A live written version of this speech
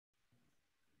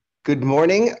Good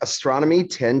morning, Astronomy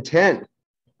 1010.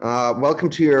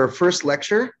 Welcome to your first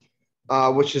lecture,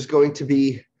 which is going to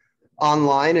be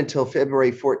online until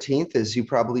February 14th, as you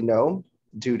probably know,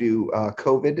 due to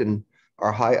COVID and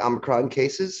our high Omicron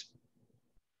cases.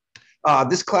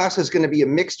 This class is going to be a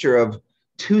mixture of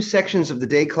two sections of the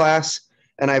day class,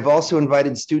 and I've also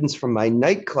invited students from my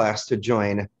night class to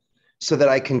join so that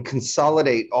I can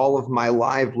consolidate all of my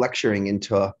live lecturing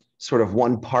into sort of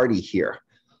one party here.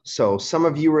 So some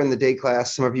of you are in the day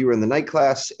class, some of you are in the night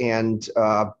class, and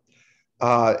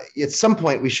at some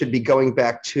point we should be going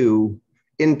back to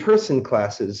in-person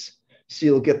classes so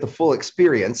you'll get the full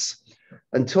experience.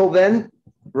 Until then,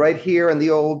 right here on the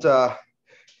old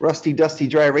rusty, dusty,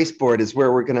 dry erase board is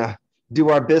where we're gonna do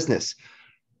our business.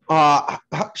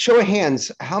 Show of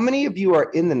hands, how many of you are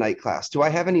in the night class? Do I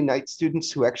have any night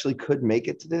students who actually could make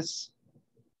it to this?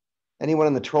 Anyone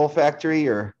in the Troll Factory,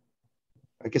 or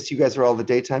I guess you guys are all the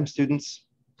daytime students?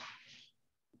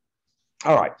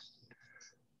 All right.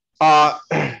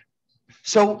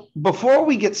 So before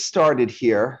we get started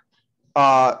here,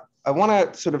 I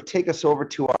want to sort of take us over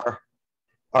to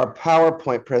our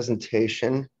PowerPoint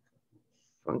presentation.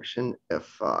 Function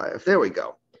F5. There we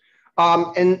go.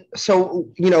 And so,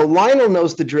 you know, Lionel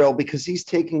knows the drill because he's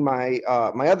taking my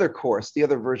my other course, the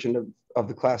other version of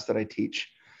the class that I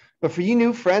teach. But for you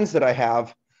new friends that I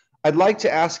have, I'd like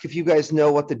to ask if you guys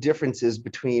know what the difference is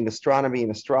between astronomy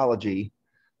and astrology,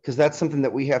 because that's something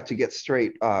that we have to get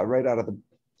straight right out of the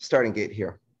starting gate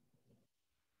here.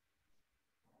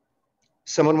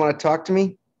 Someone want to talk to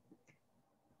me?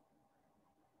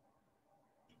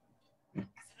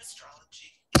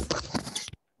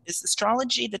 Is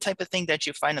astrology the type of thing that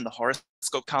you find in the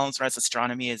horoscope columns, whereas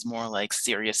astronomy is more like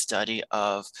serious study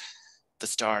of the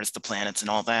stars, the planets, and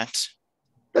all that?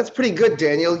 That's pretty good,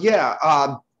 Daniel.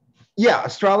 Yeah. Yeah,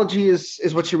 astrology is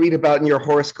what you read about in your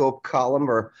horoscope column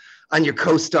or on your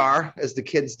co-star, as the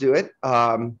kids do it.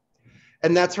 And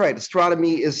that's right.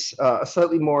 Astronomy is a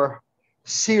slightly more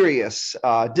serious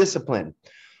discipline.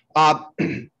 I'm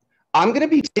going to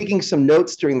be taking some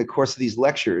notes during the course of these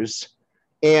lectures.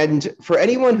 And for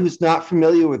anyone who's not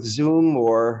familiar with Zoom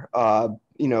or,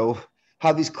 you know,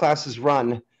 how these classes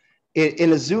run,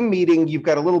 in a Zoom meeting, you've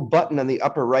got a little button on the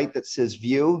upper right that says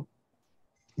View.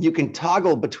 You can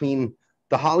toggle between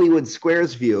the Hollywood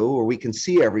Squares view, where we can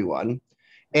see everyone,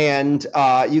 and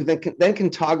you then can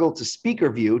toggle to speaker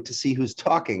view to see who's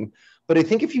talking. But I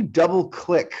think if you double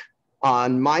click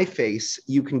on my face,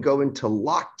 you can go into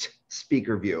locked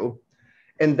speaker view,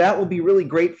 and that will be really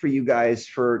great for you guys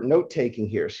for note taking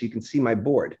here, so you can see my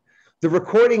board. The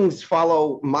recordings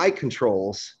follow my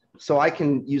controls, so I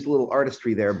can use a little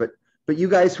artistry there, but you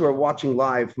guys who are watching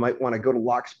live might want to go to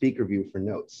lock speaker view for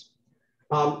notes.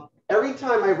 Every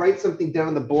time I write something down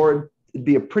on the board, it'd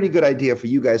be a pretty good idea for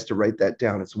you guys to write that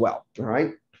down as well, all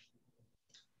right?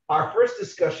 Our first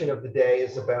discussion of the day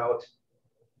is about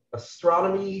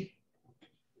astronomy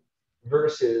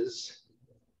versus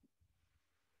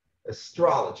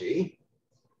astrology.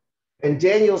 And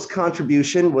Daniel's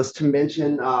contribution was to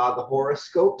mention the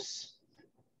horoscopes,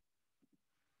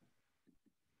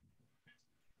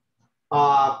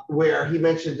 where he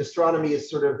mentioned astronomy is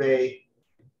sort of a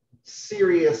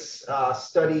serious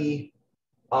study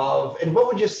of, and what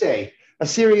would you say? A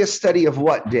serious study of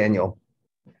what, Daniel?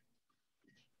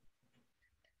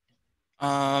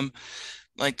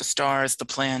 Like the stars, the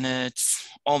planets,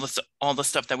 all the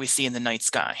stuff that we see in the night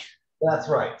sky. That's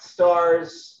right.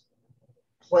 Stars,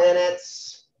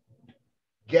 planets,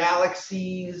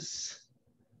 galaxies.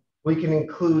 We can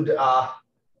include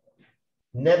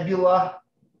nebula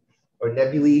or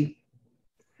nebulae.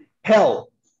 Hell,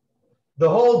 the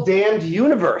whole damned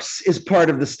universe is part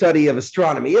of the study of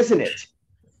astronomy, isn't it?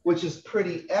 Which is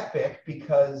pretty epic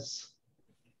because,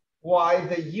 why,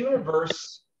 the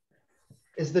universe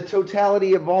is the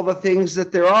totality of all the things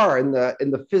that there are in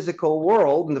the physical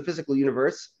world, in the physical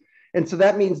universe. And so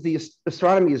that means the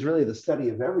astronomy is really the study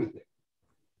of everything.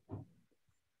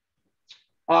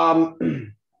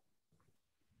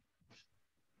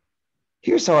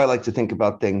 Here's how I like to think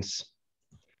about things.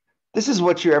 This is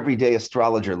what your everyday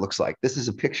astrologer looks like. This is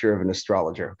a picture of an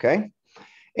astrologer, okay?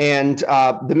 And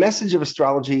the message of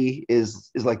astrology is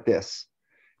like this.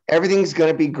 Everything's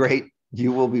going to be great.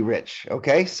 You will be rich,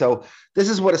 okay? So this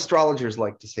is what astrologers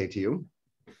like to say to you.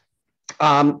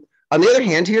 On the other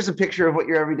hand, here's a picture of what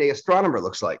your everyday astronomer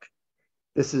looks like.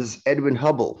 This is Edwin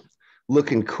Hubble,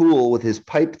 looking cool with his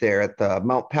pipe there at the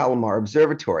Mount Palomar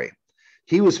Observatory.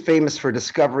 He was famous for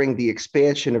discovering the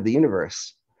expansion of the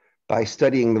universe by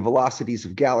studying the velocities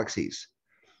of galaxies.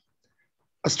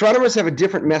 Astronomers have a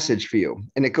different message for you,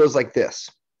 and it goes like this.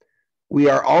 We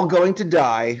are all going to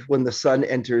die when the sun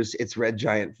enters its red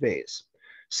giant phase.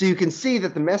 So you can see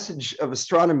that the message of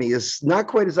astronomy is not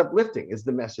quite as uplifting as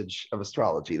the message of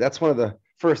astrology. That's one of the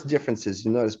first differences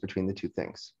you notice between the two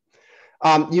things.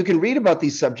 You can read about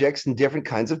these subjects in different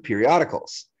kinds of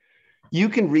periodicals. You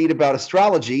can read about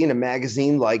astrology in a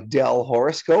magazine like Dell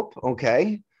Horoscope,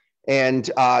 okay? And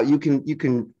you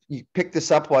can pick this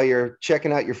up while you're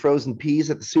checking out your frozen peas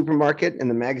at the supermarket in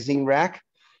the magazine rack.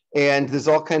 And there's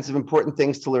all kinds of important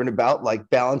things to learn about, like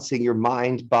balancing your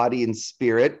mind, body, and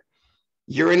spirit.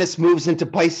 Uranus moves into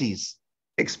Pisces.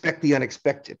 Expect the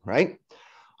unexpected, right?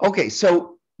 Okay,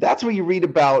 so that's where you read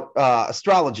about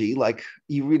astrology. Like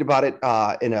you read about it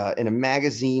in a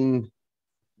magazine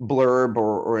blurb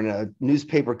or in a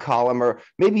newspaper column, or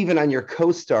maybe even on your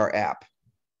CoStar app.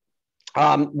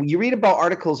 You read about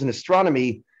articles in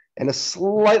astronomy in a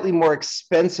slightly more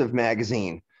expensive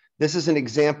magazine. This is an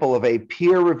example of a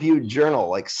peer-reviewed journal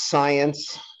like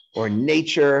Science or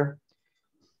Nature,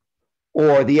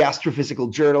 or the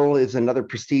Astrophysical Journal is another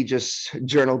prestigious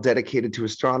journal dedicated to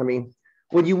astronomy.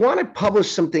 When you want to publish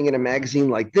something in a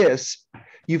magazine like this,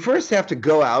 you first have to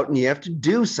go out and you have to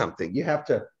do something. You have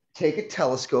to take a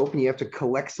telescope and you have to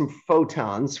collect some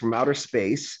photons from outer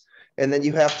space, and then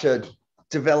you have to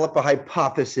develop a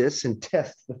hypothesis and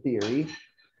test the theory.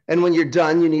 And when you're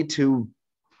done, you need to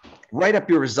write up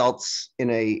your results in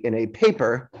a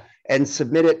paper and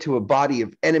submit it to a body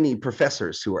of enemy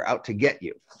professors who are out to get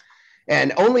you.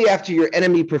 And only after your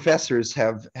enemy professors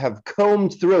have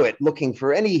combed through it looking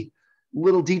for any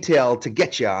little detail to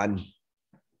get you on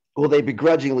will they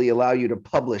begrudgingly allow you to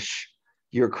publish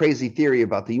your crazy theory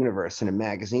about the universe in a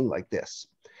magazine like this.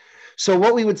 So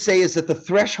what we would say is that the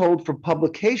threshold for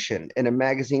publication in a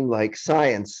magazine like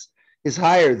Science is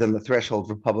higher than the threshold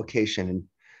for publication in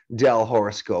Dell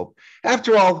Horoscope.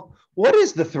 After all, what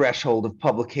is the threshold of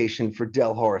publication for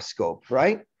Dell Horoscope,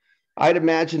 right? I'd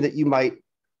imagine that you might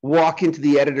walk into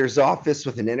the editor's office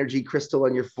with an energy crystal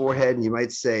on your forehead and you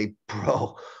might say,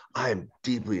 bro, I'm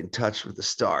deeply in touch with the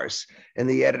stars. And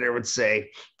the editor would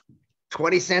say,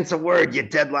 20 cents a word, your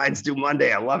deadline's due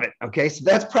Monday. I love it. Okay, so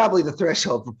that's probably the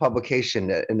threshold for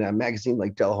publication in a magazine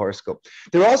like Dell Horoscope.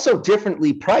 They're also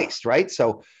differently priced, right?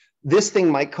 So this thing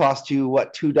might cost you,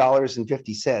 what,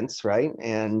 $2.50, right?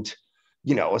 And,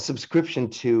 you know, a subscription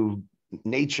to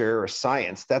Nature or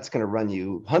Science, that's going to run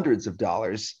you hundreds of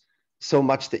dollars, so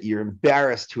much that you're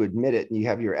embarrassed to admit it and you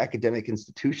have your academic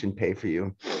institution pay for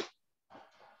you.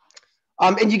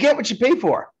 And you get what you pay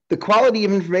for. The quality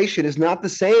of information is not the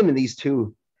same in these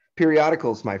two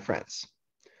periodicals, my friends.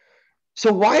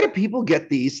 So why do people get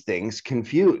these things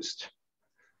confused?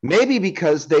 Maybe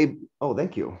because oh,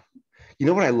 thank you. You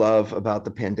know what I love about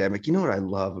the pandemic? You know what I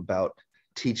love about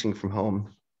teaching from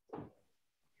home?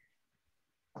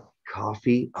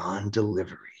 Coffee on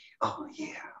delivery. Oh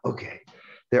yeah, okay.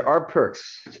 There are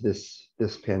perks to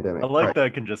this pandemic. I like that I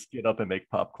can just get up and make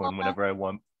popcorn whenever I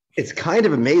want. It's kind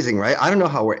of amazing, right? I don't know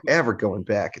how we're ever going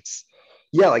back. It's,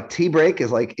 yeah, like tea break is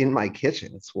like in my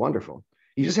kitchen. It's wonderful.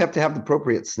 You just have to have the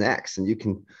appropriate snacks and you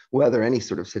can weather any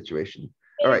sort of situation.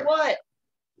 All right. What?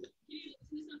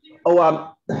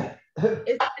 Oh,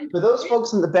 for those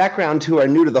folks in the background who are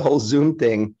new to the whole Zoom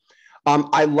thing,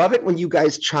 I love it when you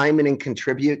guys chime in and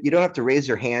contribute. You don't have to raise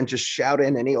your hand, just shout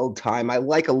in any old time. I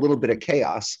like a little bit of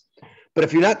chaos. But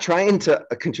if you're not trying to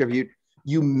contribute,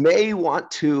 you may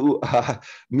want to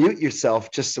mute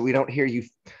yourself just so we don't hear you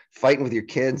fighting with your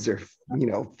kids or, you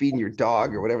know, feeding your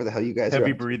dog or whatever the hell you guys Heavy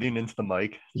are. breathing into the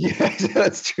mic. Yeah,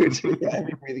 that's true too. Yeah,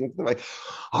 heavy breathing into the mic.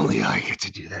 Only I get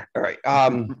to do that. All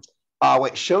right.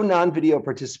 Wait, show non-video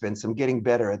participants. I'm getting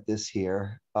better at this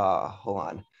here. Hold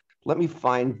on. Let me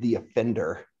find the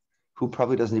offender who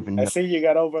probably doesn't even know. I see you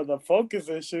got over the focus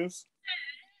issues.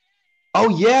 Oh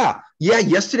yeah. Yeah,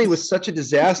 yesterday was such a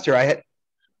disaster.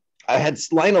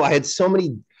 Lionel, I had so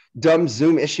many dumb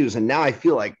Zoom issues, and now I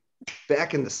feel like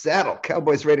back in the saddle.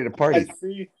 Cowboys ready to party. I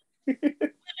see.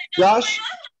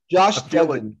 Josh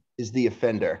Duggan is the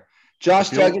offender.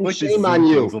 Josh Duggan, like shame on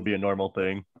you. Will be a normal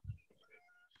thing.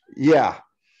 Yeah,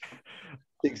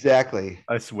 exactly.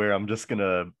 I swear, I'm just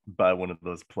gonna buy one of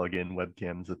those plug-in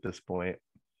webcams at this point.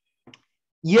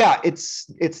 Yeah,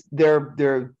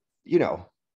 they're you know,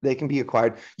 they can be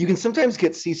acquired. You can sometimes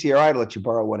get CCRI to let you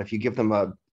borrow one if you give them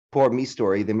a Poor Me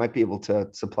story. They might be able to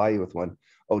supply you with one.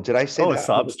 Oh, did I say that? A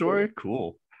sob story?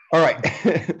 Cool. All right.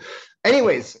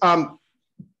 Anyways,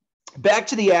 back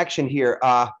to the action here.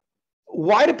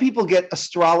 Why do people get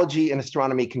astrology and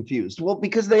astronomy confused? Well,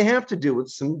 because they have to do with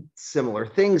some similar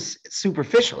things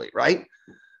superficially, right?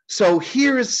 So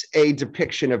here's a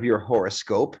depiction of your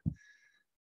horoscope.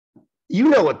 You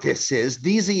know what this is.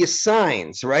 These are your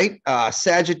signs, right?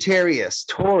 Sagittarius,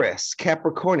 Taurus,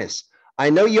 Capricornus. I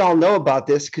know you all know about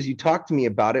this because you talked to me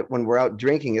about it when we're out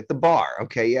drinking at the bar.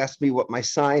 Okay, you asked me what my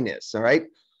sign is, all right?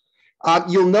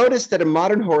 You'll notice that a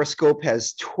modern horoscope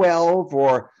has 12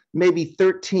 or maybe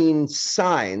 13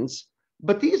 signs,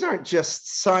 but these aren't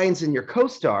just signs in your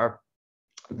co-star.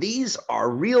 These are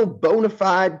real bona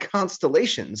fide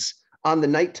constellations on the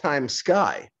nighttime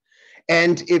sky.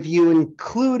 And if you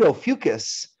include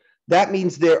Ophiuchus, that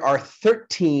means there are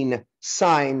 13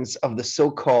 signs of the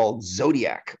so-called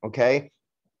zodiac, okay?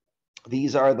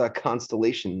 These are the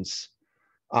constellations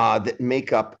that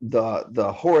make up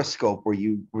the horoscope where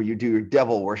you do your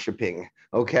devil worshiping,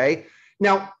 okay?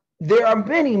 Now, there are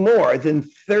many more than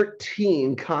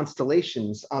 13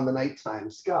 constellations on the nighttime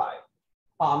sky.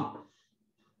 Now,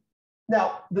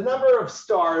 the number of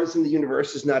stars in the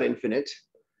universe is not infinite.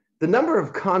 The number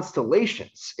of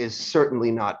constellations is certainly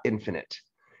not infinite.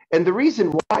 And the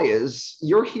reason why is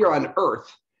you're here on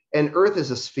Earth, and Earth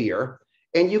is a sphere,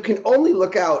 and you can only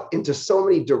look out into so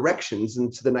many directions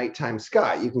into the nighttime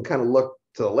sky. You can kind of look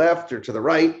to the left or to the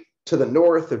right, to the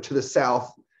north or to the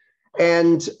south.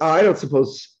 And I don't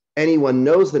suppose anyone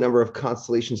knows the number of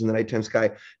constellations in the nighttime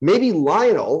sky. Maybe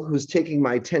Lionel, who's taking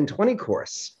my 1020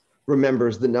 course,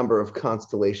 remembers the number of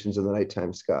constellations in the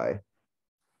nighttime sky.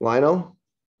 Lionel?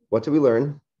 What did we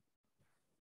learn?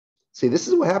 See, this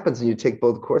is what happens when you take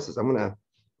both courses. I'm gonna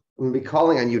be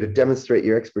calling on you to demonstrate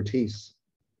your expertise.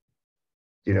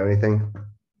 Do you know anything?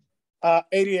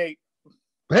 88.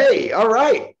 Hey, all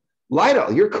right.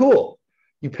 Lionel, you're cool.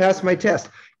 You passed my test.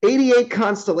 88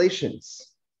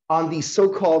 constellations on the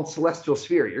so-called celestial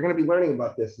sphere. You're gonna be learning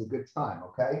about this in good time,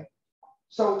 okay?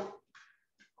 So,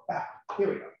 here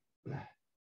we go.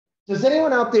 Does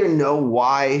anyone out there know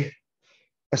why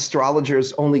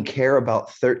astrologers only care about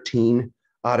 13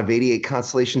 out of 88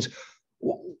 constellations?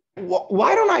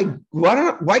 Why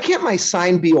can't my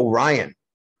sign be Orion?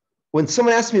 When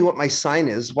someone asks me what my sign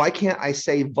is, why can't I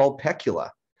say Vulpecula?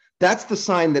 That's the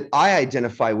sign that I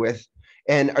identify with.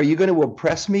 And are you going to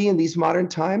oppress me in these modern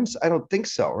times? I don't think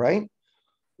so, right?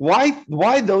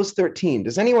 Why those 13?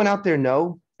 Does anyone out there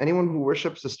know? Anyone who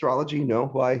worships astrology know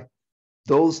why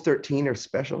those 13 are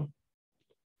special?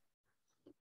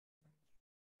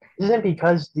 Isn't it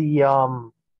because the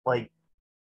like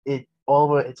it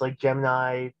all of it, it's like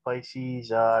Gemini, Pisces,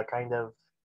 kind of.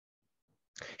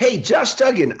 Hey, Josh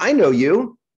Duggan, I know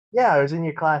you. Yeah, I was in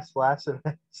your class last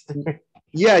semester.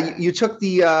 Yeah, you took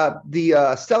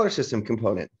the stellar system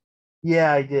component.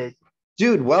 Yeah, I did.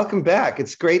 Dude, welcome back.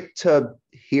 It's great to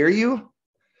hear you.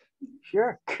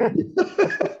 Sure.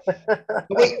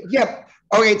 Wait, yeah.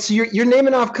 Okay, so you're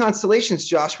naming off constellations,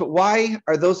 Josh, but why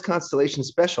are those constellations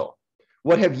special?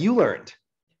 What have you learned?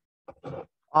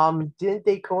 Didn't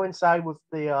they coincide with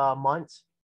the months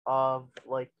of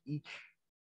like each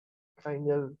kind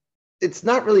of? It's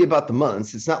not really about the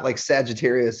months. It's not like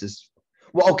Sagittarius is.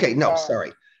 Well, okay, no,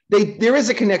 sorry. There is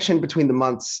a connection between the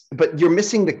months, but you're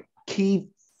missing the key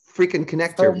freaking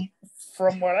connector.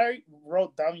 From what I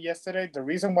wrote down yesterday, the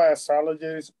reason why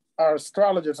astrologers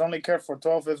only care for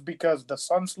 12 is because the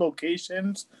sun's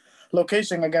location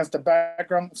against the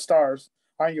background stars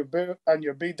on your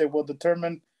beat, they will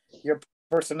determine your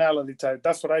personality type.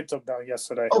 That's what I took down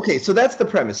yesterday. Okay, so that's the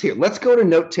premise here. Let's go to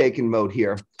note-taking mode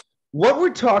here. What we're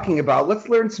talking about, let's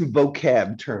learn some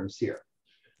vocab terms here.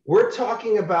 We're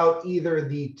talking about either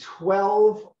the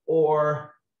 12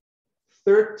 or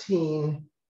 13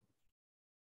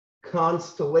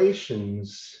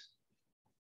 constellations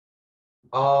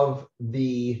of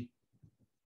the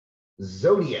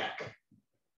zodiac.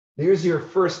 Here's your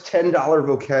first $10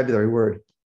 vocabulary word.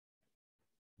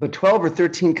 The 12 or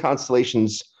 13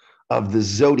 constellations of the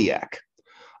zodiac.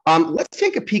 Let's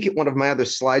take a peek at one of my other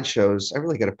slideshows. I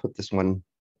really got to put this one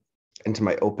into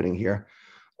my opening here.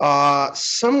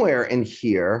 Somewhere in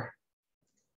here,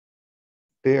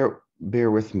 bear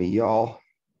with me, y'all,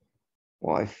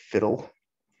 while I fiddle.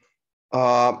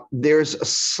 There's a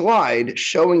slide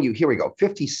showing you, here we go,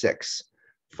 56,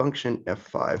 function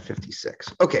F5,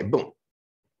 56. Okay, boom.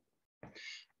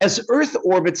 As Earth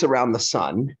orbits around the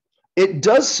sun, it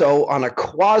does so on a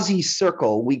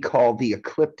quasi-circle we call the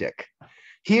ecliptic.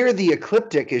 Here, the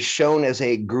ecliptic is shown as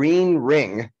a green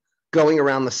ring going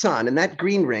around the sun, and that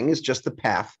green ring is just the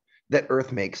path that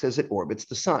Earth makes as it orbits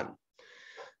the sun.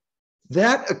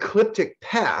 That ecliptic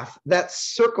path, that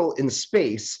circle in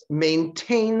space,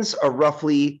 maintains a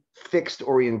roughly fixed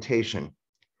orientation.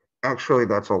 Actually,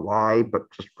 that's a lie, but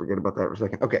just forget about that for a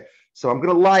second. Okay, so I'm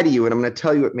going to lie to you, and I'm going to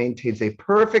tell you it maintains a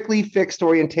perfectly fixed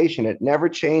orientation. It never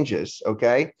changes,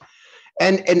 okay?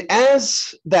 And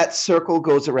as that circle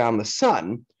goes around the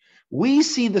sun, we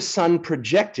see the sun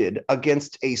projected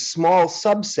against a small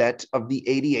subset of the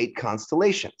 88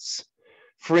 constellations.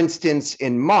 For instance,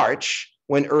 in March,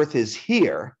 when Earth is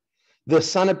here, the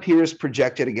sun appears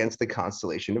projected against the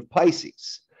constellation of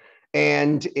Pisces.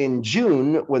 And in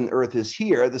June, when Earth is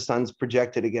here, the sun's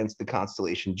projected against the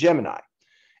constellation Gemini,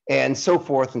 and so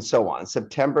forth and so on.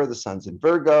 September, the sun's in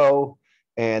Virgo,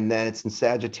 and then it's in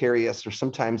Sagittarius, or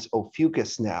sometimes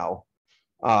Ophiuchus now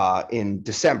in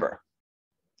December.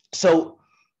 So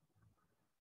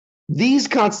these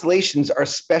constellations are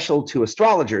special to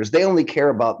astrologers. They only care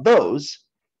about those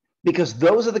because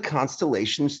those are the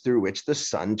constellations through which the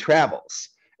sun travels.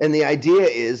 And the idea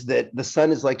is that the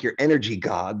sun is like your energy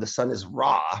god. The sun is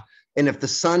Ra. And if the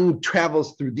sun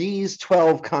travels through these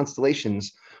 12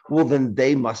 constellations, well, then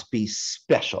they must be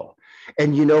special.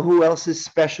 And you know who else is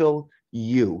special?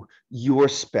 You. You're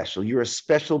special. You're a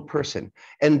special person.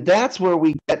 And that's where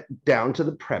we get down to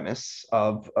the premise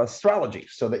of astrology,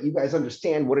 so that you guys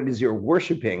understand what it is you're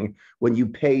worshiping when you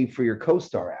pay for your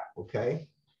CoStar app, okay?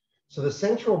 So the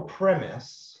central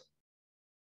premise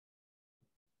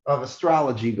of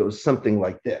astrology goes something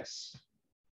like this.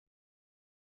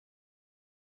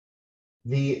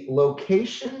 The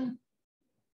location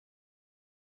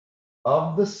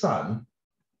of the sun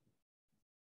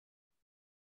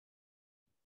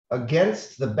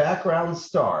against the background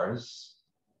stars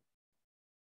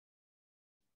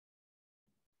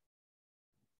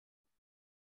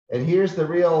and here's the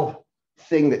real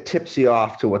thing that tips you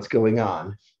off to what's going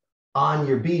on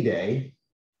your B-Day,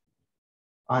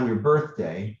 on your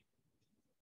birthday,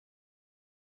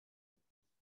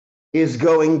 is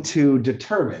going to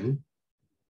determines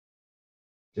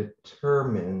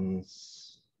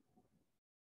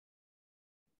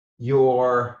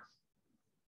your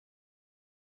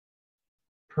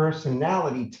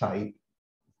personality type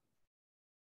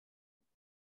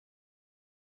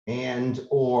and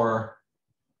or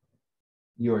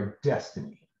your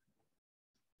destiny.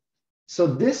 So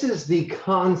this is the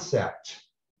concept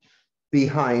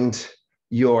behind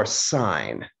your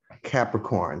sign,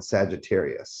 Capricorn,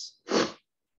 Sagittarius.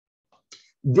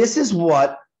 This is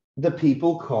what the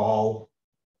people call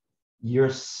your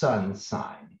sun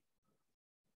sign.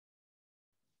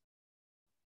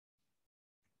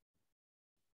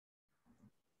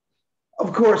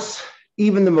 Of course,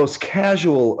 even the most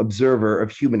casual observer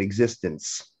of human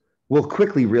existence will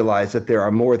quickly realize that there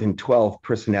are more than 12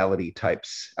 personality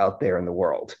types out there in the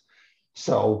world.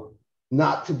 So,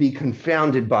 not to be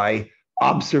confounded by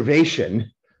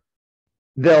observation,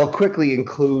 they'll quickly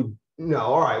include, no,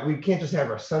 all right, we can't just have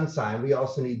our sun sign. We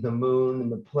also need the moon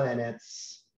and the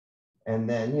planets. And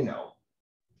then, you know,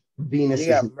 Venus You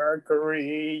got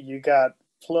Mercury, you got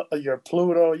your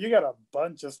Pluto, you got a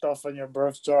bunch of stuff on your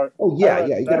birth chart. Oh, yeah,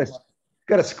 yeah. You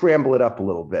gotta scramble it up a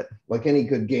little bit, like any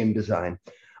good game design.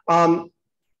 The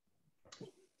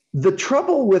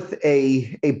trouble with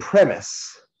a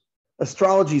premise,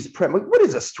 astrology's premise, what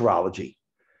is astrology?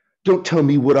 Don't tell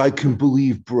me what I can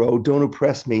believe, bro. Don't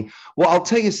oppress me. Well, I'll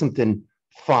tell you something.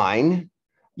 Fine.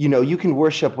 You know, you can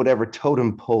worship whatever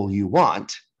totem pole you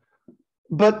want.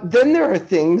 But then there are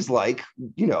things like,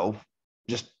 you know,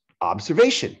 just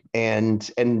observation. And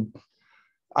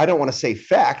I don't want to say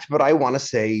fact, but I want to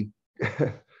say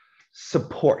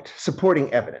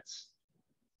supporting evidence.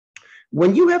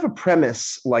 When you have a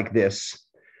premise like this,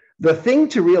 the thing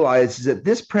to realize is that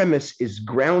this premise is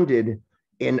grounded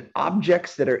in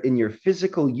objects that are in your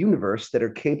physical universe that are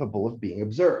capable of being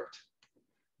observed.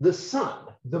 The sun,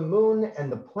 the moon,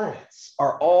 and the planets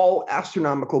are all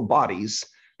astronomical bodies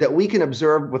that we can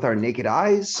observe with our naked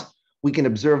eyes. We can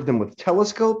observe them with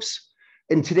telescopes.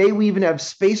 And today we even have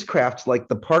spacecraft like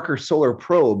the Parker Solar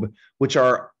Probe, which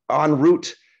are en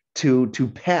route to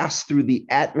pass through the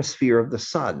atmosphere of the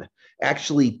sun,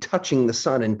 actually touching the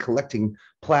sun and collecting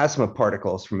plasma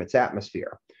particles from its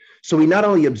atmosphere. So we not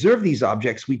only observe these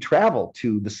objects, we travel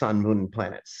to the sun, moon, and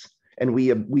planets, and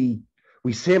we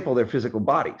sample their physical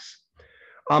bodies.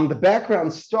 The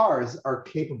background stars are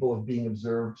capable of being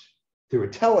observed through a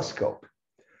telescope.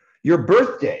 Your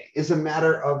birthday is a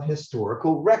matter of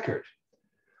historical record.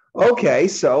 Okay,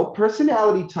 so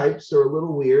personality types are a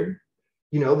little weird.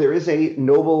 You know, there is a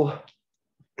noble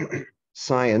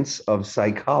science of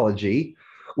psychology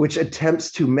which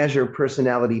attempts to measure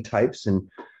personality types and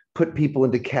put people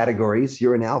into categories.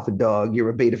 You're an alpha dog, you're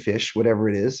a beta fish, whatever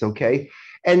it is, okay?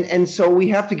 And so we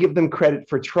have to give them credit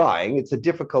for trying. It's a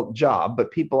difficult job,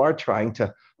 but people are trying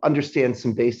to understand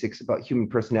some basics about human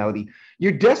personality.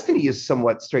 Your destiny is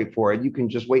somewhat straightforward. You can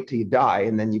just wait till you die,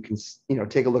 and then you can, you know,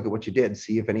 take a look at what you did,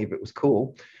 see if any of it was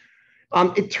cool.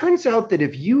 It turns out that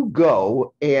if you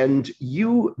go and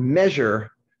you measure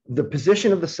the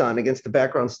position of the sun against the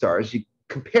background stars, you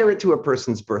compare it to a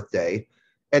person's birthday,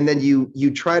 and then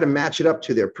you try to match it up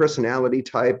to their personality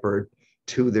type or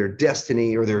to their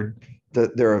destiny or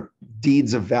their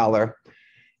deeds of valor.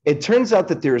 It turns out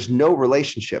that there is no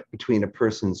relationship between a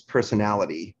person's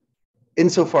personality,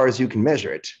 insofar as you can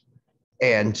measure it,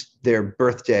 and their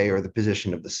birthday or the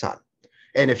position of the sun.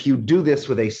 And if you do this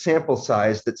with a sample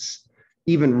size that's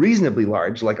even reasonably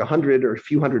large, like 100 or a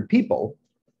few hundred people,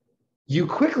 you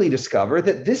quickly discover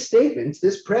that this statement,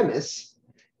 this premise,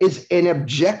 is an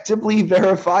objectively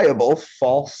verifiable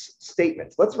false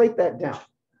statement. Let's write that down.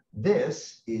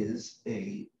 This is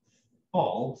a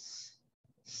false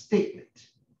statement.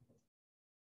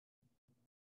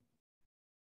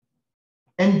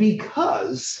 And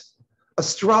because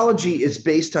astrology is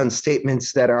based on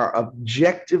statements that are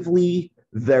objectively,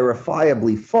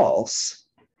 verifiably false,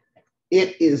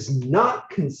 it is not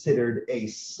considered a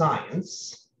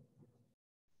science,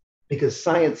 because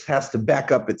science has to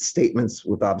back up its statements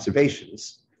with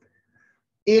observations.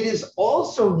 It is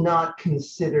also not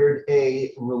considered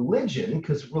a religion,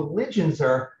 because religions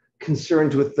are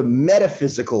concerned with the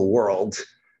metaphysical world.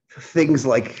 Things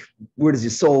like, where does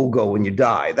your soul go when you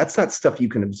die? That's not stuff you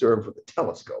can observe with a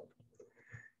telescope.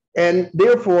 And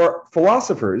therefore,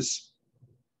 philosophers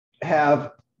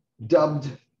have dubbed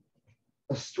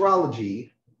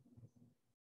astrology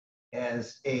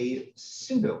as a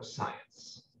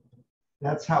pseudoscience.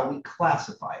 That's how we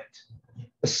classify it.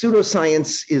 A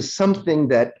pseudoscience is something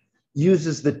that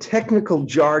uses the technical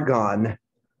jargon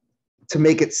to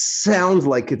make it sound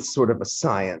like it's sort of a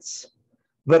science,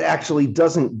 but actually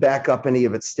doesn't back up any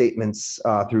of its statements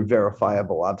through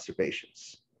verifiable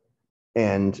observations.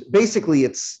 And basically,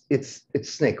 it's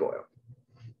snake oil.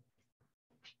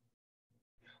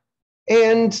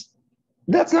 And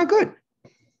that's not good.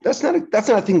 That's not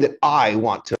a thing that I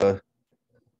want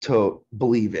to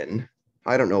believe in.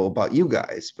 I don't know about you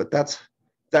guys, but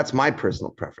that's my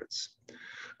personal preference.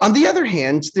 On the other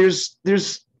hand, there's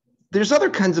other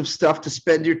kinds of stuff to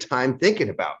spend your time thinking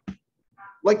about,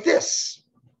 like this.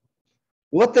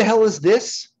 What the hell is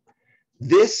this?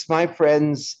 This, my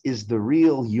friends, is the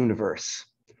real universe.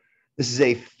 This is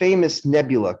a famous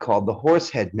nebula called the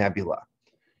Horsehead Nebula.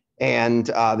 And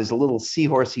there's a little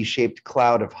seahorsey-shaped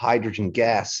cloud of hydrogen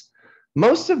gas.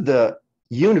 Most of the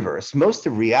universe, most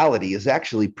of reality is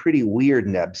actually pretty weird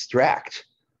and abstract.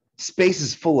 Space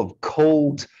is full of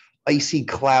cold, icy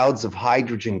clouds of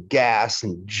hydrogen gas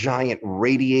and giant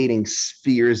radiating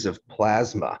spheres of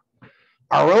plasma.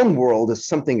 Our own world is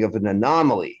something of an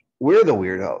anomaly. We're the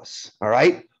weirdos, all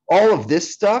right? All of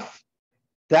this stuff,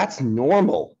 that's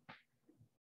normal.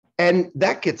 And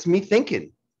that gets me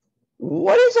thinking,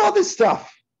 what is all this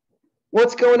stuff?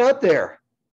 What's going out there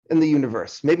in the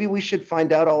universe? Maybe we should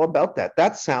find out all about that.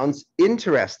 That sounds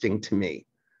interesting to me.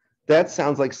 That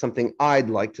sounds like something I'd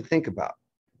like to think about.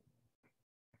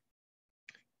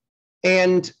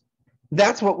 And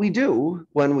that's what we do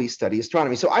when we study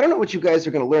astronomy. So I don't know what you guys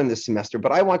are going to learn this semester,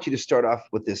 but I want you to start off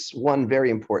with this one very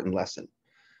important lesson.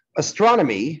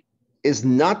 Astronomy is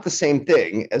not the same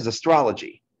thing as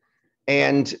astrology.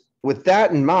 And with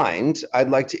that in mind, I'd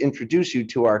like to introduce you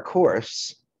to our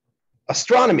course,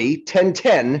 Astronomy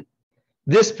 1010.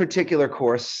 This particular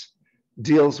course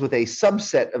deals with a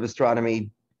subset of astronomy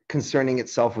concerning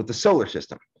itself with the solar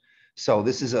system. So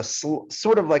this is a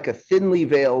sort of like a thinly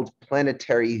veiled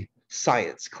planetary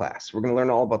science class. We're going to learn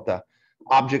all about the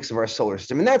objects of our solar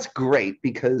system. And that's great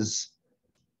because,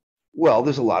 well,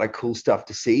 there's a lot of cool stuff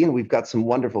to see, and we've got some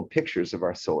wonderful pictures of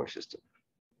our solar system.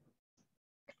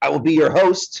 I will be your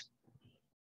host,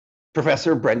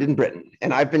 Professor Brendan Britton,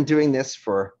 and I've been doing this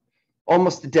for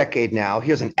almost a decade now.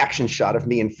 Here's an action shot of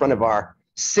me in front of our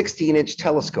 16-inch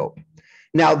telescope.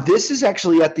 Now, this is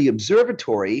actually at the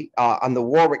observatory on the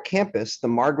Warwick campus, the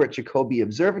Margaret Jacobi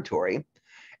Observatory.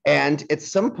 And at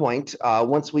some point,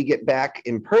 once we get back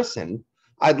in person,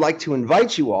 I'd like to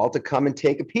invite you all to come and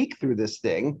take a peek through this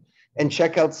thing and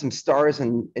check out some stars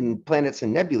and planets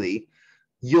and nebulae.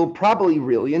 You'll probably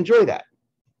really enjoy that.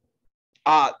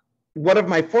 One of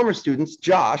my former students,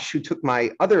 Josh, who took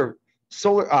my other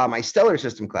my stellar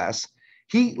system class,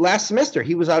 last semester,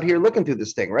 he was out here looking through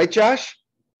this thing, right, Josh?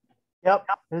 Yep,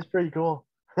 it was pretty cool.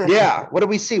 Yeah, what did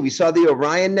we see? We saw the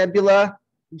Orion Nebula.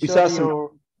 We saw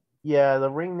some. Yeah, the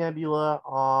Ring Nebula.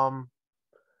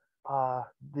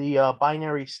 The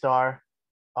binary star.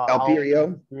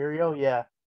 Alberio, yeah,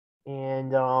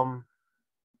 and I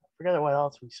forget what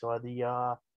else we saw.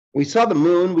 We saw the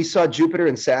moon. We saw Jupiter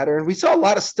and Saturn. We saw a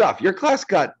lot of stuff. Your class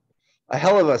got a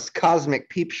hell of a cosmic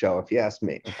peep show, if you ask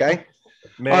me. Okay.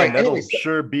 Man, that'll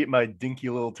sure beat my dinky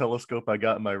little telescope I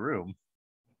got in my room.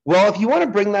 Well, if you want to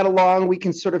bring that along, we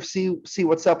can sort of see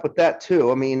what's up with that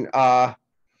too. I mean, a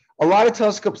lot of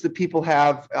telescopes that people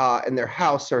have in their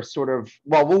house are sort of,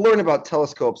 well, we'll learn about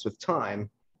telescopes with time.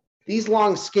 These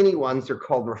long, skinny ones are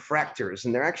called refractors,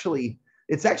 and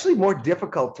it's actually more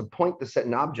difficult to point this at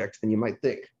an object than you might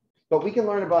think. But we can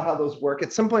learn about how those work.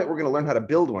 At some point, we're going to learn how to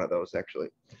build one of those, actually.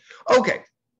 Okay,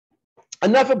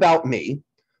 enough about me.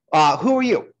 Who are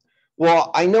you?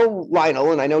 Well, I know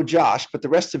Lionel and I know Josh, but the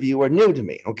rest of you are new to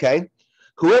me, okay?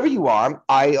 Whoever you are,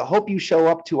 I hope you show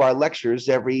up to our lectures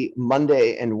every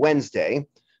Monday and Wednesday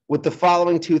with the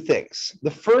following two things. The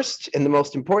first and the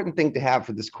most important thing to have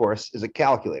for this course is a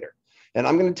calculator. And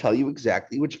I'm going to tell you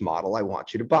exactly which model I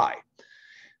want you to buy.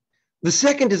 The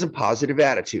second is a positive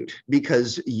attitude,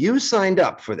 because you signed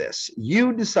up for this.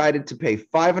 You decided to pay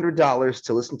 $500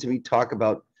 to listen to me talk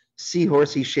about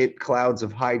seahorsey-shaped clouds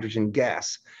of hydrogen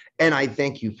gas. And I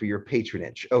thank you for your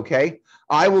patronage, okay?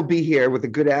 I will be here with a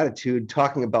good attitude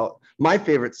talking about my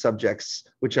favorite subjects,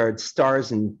 which are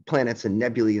stars and planets and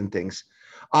nebulae and things.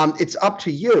 It's up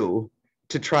to you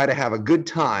to try to have a good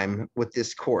time with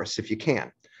this course if you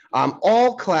can.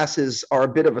 All classes are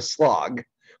a bit of a slog,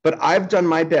 but I've done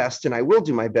my best and I will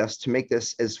do my best to make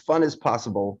this as fun as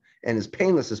possible and as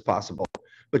painless as possible.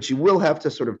 But you will have to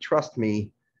sort of trust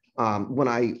me when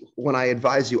I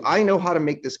advise you. I know how to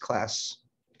make this class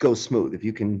go smooth if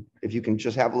you can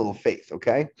just have a little faith,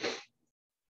 okay?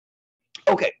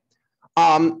 Okay.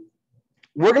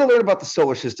 We're going to learn about the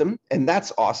solar system, and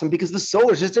that's awesome because the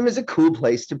solar system is a cool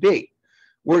place to be.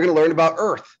 We're going to learn about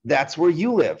Earth. That's where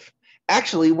you live.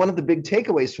 Actually, one of the big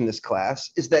takeaways from this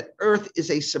class is that Earth is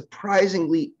a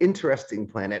surprisingly interesting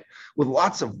planet with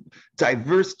lots of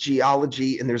diverse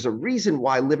geology, and there's a reason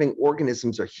why living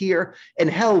organisms are here. And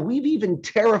hell, we've even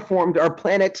terraformed our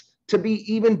planet to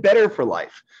be even better for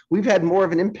life. We've had more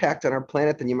of an impact on our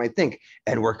planet than you might think,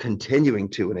 and we're continuing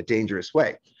to in a dangerous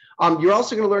way. You're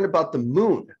also going to learn about the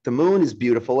moon. The moon is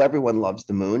beautiful. Everyone loves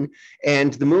the moon.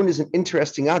 And the moon is an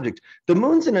interesting object. The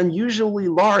moon's an unusually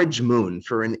large moon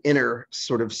for an inner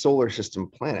sort of solar system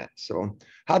planet. So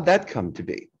how'd that come to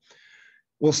be?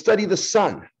 We'll study the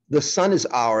sun. The sun is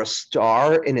our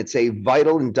star, and it's a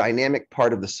vital and dynamic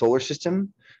part of the solar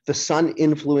system. The sun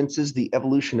influences the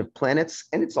evolution of planets,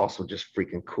 and it's also just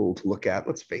freaking cool to look at.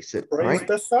 Let's face it. Praise right?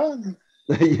 the sun.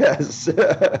 Yes.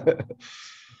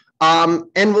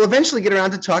 And we'll eventually get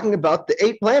around to talking about the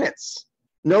 8 planets,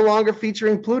 no longer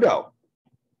featuring Pluto.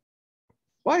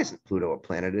 Why isn't Pluto a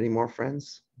planet anymore,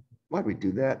 friends? Why'd we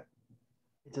do that?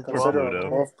 It's a Poor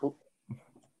dwarf. Pluto. All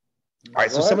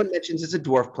right, so someone mentions it's a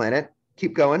dwarf planet.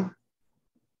 Keep going.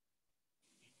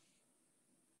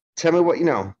 Tell me what you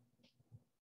know.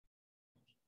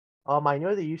 I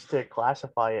know they used to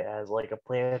classify it as like a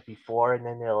planet before, and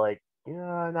then they're like,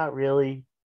 not really,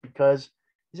 because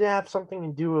does it have something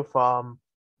to do with I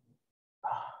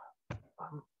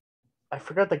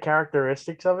forgot the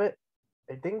characteristics of it.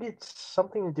 I think it's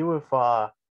something to do with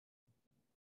I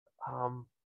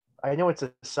know it's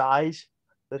a size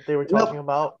that they were talking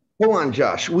about. Hold on,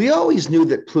 Josh. We always knew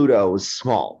that Pluto was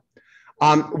small.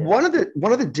 One of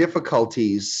the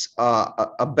difficulties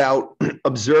about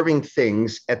observing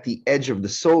things at the edge of the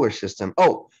solar system.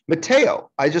 Oh, Mateo,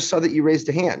 I just saw that you raised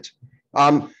a hand.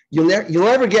 You'll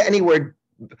never get anywhere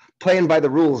playing by the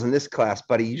rules in this class,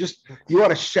 buddy. You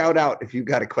want to shout out if you've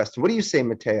got a question. What do you say,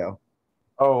 Mateo?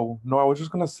 Oh, no, I was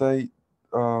just gonna say,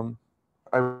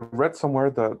 I read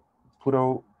somewhere that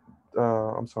Pluto,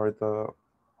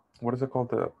 what is it called?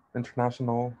 The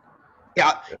International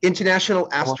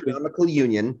Astronomical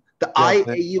Union. The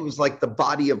IAU is like the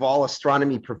body of all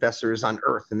astronomy professors on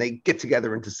Earth, and they get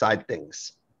together and decide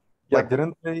things. Yeah,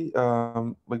 didn't they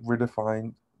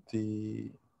redefine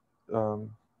the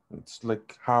it's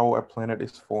like how a planet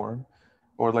is formed,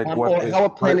 or like what how a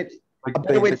planet? Like a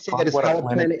better way to say that is how a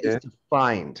planet is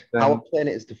defined. How a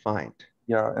planet is defined.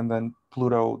 Yeah, and then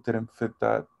Pluto didn't fit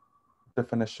that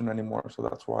definition anymore, so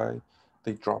that's why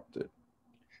they dropped it.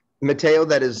 Mateo,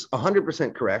 that is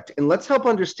 100% correct. And let's help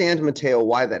understand, Mateo,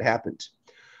 why that happened.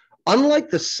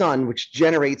 Unlike the sun, which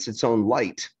generates its own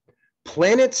light,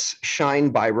 planets shine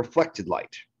by reflected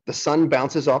light. The sun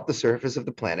bounces off the surface of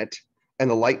the planet, and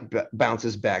the light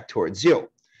bounces back towards you.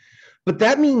 But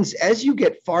that means as you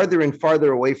get farther and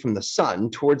farther away from the sun,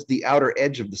 towards the outer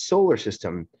edge of the solar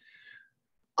system,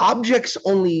 objects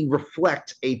only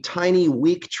reflect a tiny,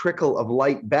 weak trickle of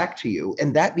light back to you,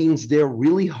 and that means they're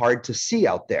really hard to see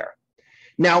out there.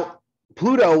 Now,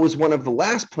 Pluto was one of the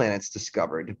last planets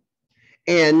discovered,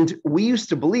 and we used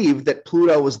to believe that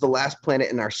Pluto was the last planet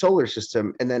in our solar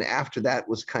system, and then after that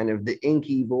was kind of the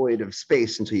inky void of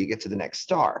space until you get to the next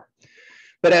star.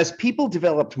 But as people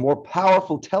developed more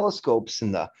powerful telescopes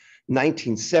in the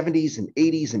 1970s and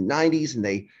 80s and 90s, and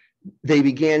they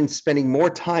began spending more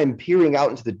time peering out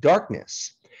into the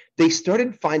darkness, they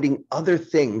started finding other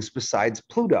things besides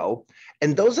Pluto.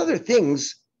 And those other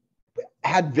things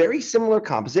had very similar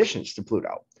compositions to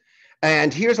Pluto.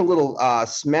 And here's a little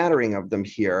smattering of them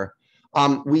here.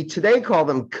 We today call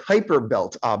them Kuiper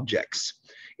belt objects.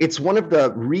 It's one of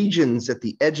the regions at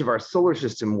the edge of our solar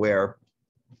system where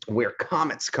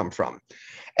comets come from.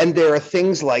 And there are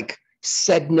things like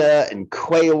Sedna and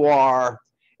Quaoar,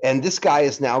 and this guy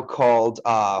is now called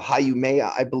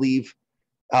Haumea, I believe.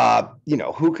 You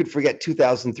know, who could forget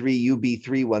 2003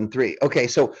 UB313? Okay,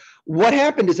 so what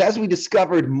happened is as we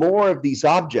discovered more of these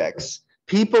objects,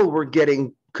 people were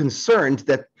getting concerned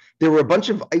that there were a bunch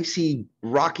of icy,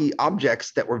 rocky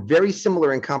objects that were very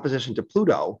similar in composition to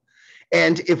Pluto.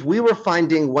 And if we were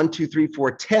finding 1, 2, 3,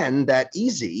 4, 10 that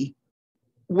easy,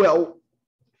 well,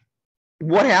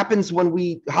 what happens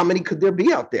when how many could there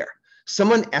be out there?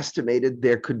 Someone estimated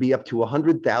there could be up to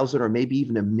 100,000 or maybe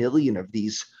even 1 million of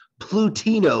these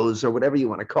Plutinos, or whatever you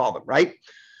want to call them, right?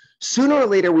 Sooner or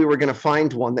later, we were going to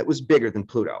find one that was bigger than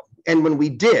Pluto. And when we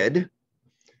did,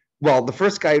 well, the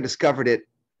first guy who discovered it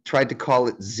tried to call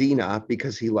it Xena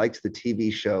because he liked the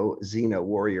TV show Xena,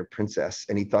 Warrior Princess,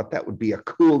 and he thought that would be a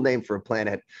cool name for a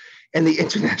planet. And the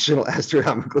International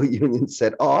Astronomical Union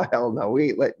said, oh, hell no, we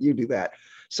ain't let you do that.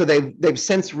 So they've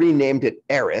since renamed it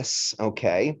Eris,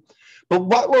 okay? But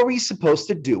what were we supposed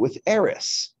to do with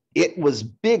Eris? It was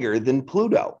bigger than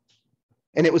Pluto.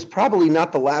 And it was probably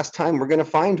not the last time we're going to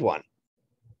find one.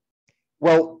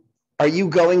 Well, are you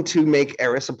going to make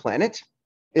Eris a planet?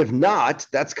 If not,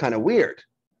 that's kind of weird.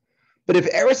 But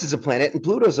if Eris is a planet and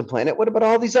Pluto's a planet, what about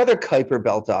all these other Kuiper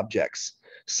belt objects?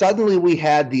 Suddenly we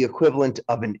had the equivalent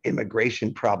of an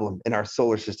immigration problem in our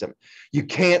solar system. You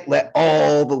can't let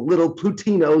all the little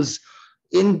Plutinos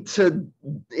into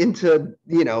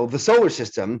you know, the solar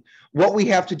system. What we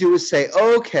have to do is say,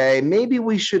 okay, maybe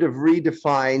we should have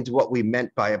redefined what we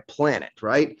meant by a planet,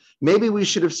 right? Maybe we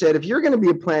should have said, if you're going to be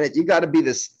a planet, you got to be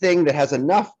this thing that has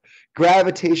enough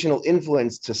gravitational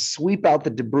influence to sweep out the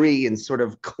debris and sort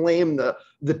of claim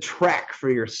the track for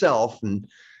yourself. And,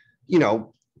 you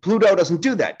know, Pluto doesn't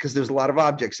do that because there's a lot of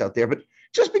objects out there. But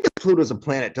just because Pluto's a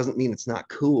planet doesn't mean it's not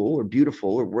cool or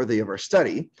beautiful or worthy of our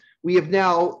study. We have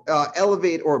now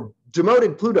elevated or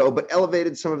demoted Pluto, but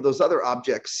elevated some of those other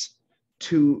objects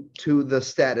to the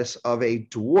status of a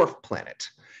dwarf planet.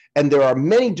 And there are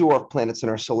many dwarf planets in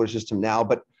our solar system now,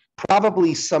 but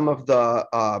probably some of the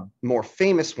more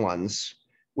famous ones,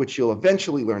 which you'll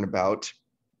eventually learn about.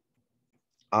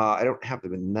 I don't have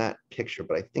them in that picture,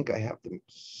 but I think I have them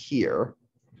here.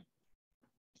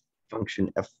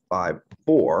 Function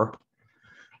F5.4.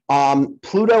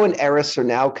 Pluto and Eris are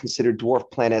now considered dwarf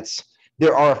planets.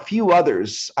 There are a few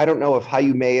others. I don't know if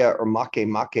Haumea or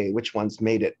Makemake, which ones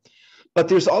made it. But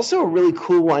there's also a really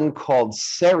cool one called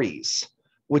Ceres,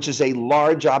 which is a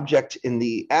large object in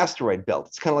the asteroid belt.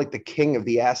 It's kind of like the king of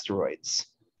the asteroids.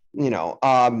 You know,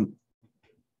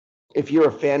 if you're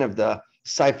a fan of the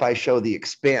sci-fi show The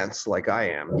Expanse, like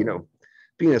I am, you know,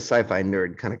 being a sci-fi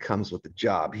nerd kind of comes with the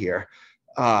job here.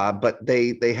 But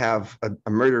they have a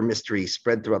murder mystery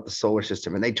spread throughout the solar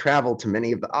system, and they travel to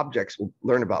many of the objects we'll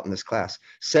learn about in this class.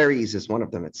 Ceres is one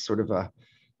of them. It's sort of a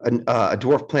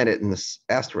dwarf planet in this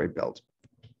asteroid belt.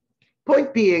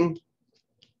 Point being,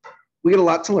 we get a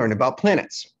lot to learn about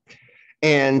planets,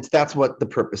 and that's what the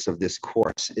purpose of this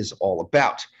course is all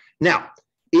about. Now,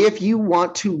 if you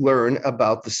want to learn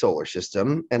about the solar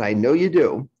system, and I know you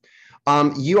do,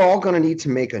 you're all going to need to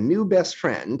make a new best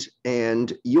friend,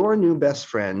 and your new best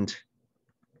friend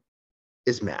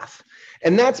is math.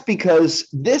 And that's because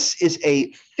this is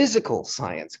a physical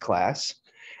science class,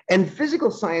 and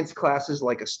physical science classes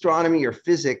like astronomy or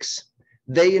physics,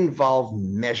 they involve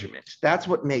measurement. That's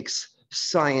what makes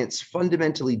science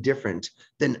fundamentally different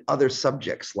than other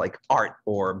subjects like art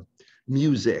or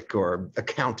music or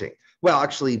accounting. Well,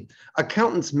 actually,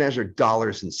 accountants measure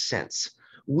dollars and cents.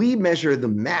 We measure the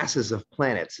masses of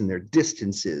planets and their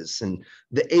distances and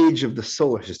the age of the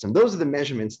solar system. Those are the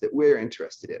measurements that we're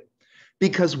interested in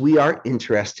because we are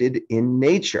interested in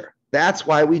nature. That's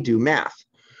why we do math.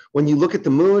 When you look at the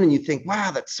moon and you think,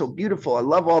 wow, that's so beautiful. I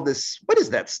love all this. What is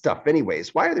that stuff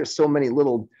anyways? Why are there so many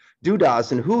little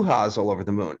doodahs and hoo-has all over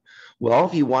the moon? Well,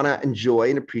 if you want to enjoy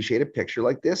and appreciate a picture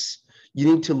like this,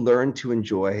 you need to learn to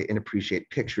enjoy and appreciate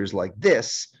pictures like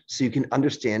this so you can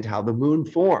understand how the moon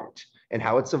formed and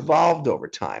how it's evolved over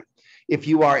time. If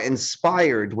you are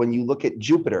inspired when you look at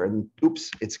Jupiter and, oops,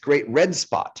 it's great red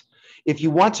spot. If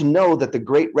you want to know that the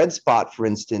great red spot, for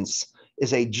instance,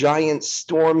 is a giant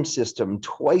storm system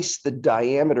twice the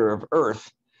diameter of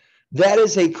Earth. That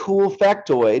is a cool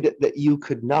factoid that you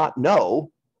could not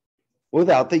know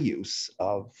without the use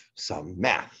of some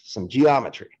math, some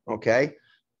geometry, okay?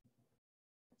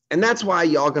 And that's why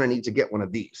y'all gonna need to get one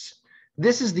of these.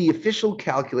 This is the official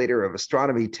calculator of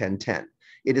Astronomy 1010.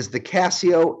 It is the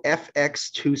Casio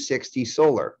FX260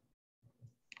 Solar,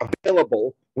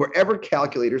 available wherever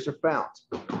calculators are found.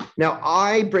 Now,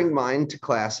 I bring mine to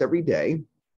class every day,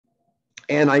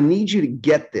 and I need you to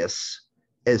get this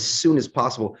as soon as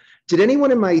possible. Did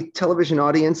anyone in my television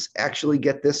audience actually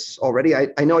get this already?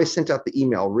 I know I sent out the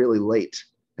email really late,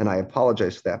 and I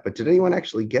apologize for that, but did anyone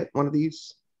actually get one of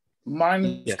these? Mine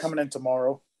is Yes. coming in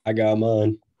tomorrow. I got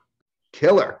mine.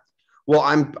 Killer. Well,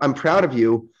 I'm proud of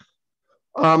you.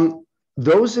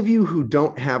 Those of you who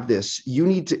don't have this, you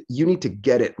need to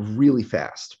get it really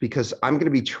fast, because I'm going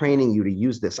to be training you to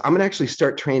use this. I'm going to actually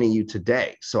start training you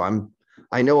today. So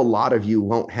I know a lot of you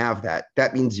won't have that.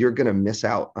 That means you're going to miss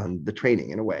out on the training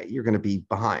in a way. You're going to be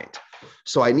behind.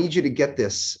 So I need you to get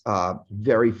this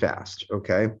very fast,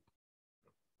 okay?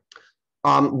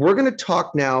 We're going to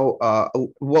talk now.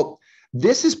 Well,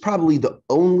 this is probably the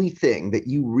only thing that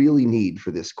you really need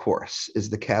for this course is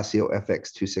the Casio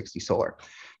FX260 Solar.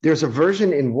 There's a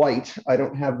version in white. I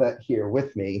don't have that here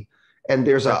with me. And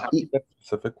there's a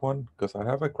specific one, because I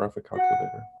have a graphic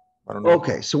calculator. I don't know.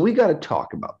 Okay, so we got to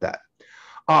talk about that.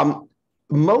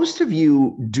 Most of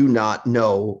you do not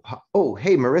know. Oh,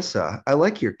 hey, Marissa, I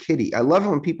like your kitty. I love it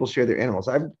when people share their animals.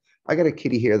 I got a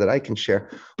kitty here that I can share.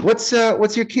 What's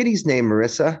your kitty's name,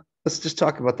 Marissa? Let's just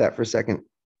talk about that for a second.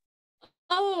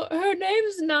 Oh, her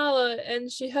name's Nala,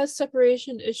 and she has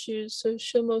separation issues, so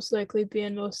she'll most likely be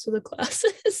in most of the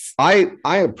classes. I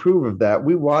approve of that.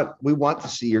 We want to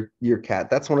see your cat.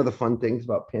 That's one of the fun things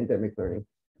about pandemic learning.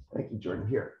 Thank you, Jordan.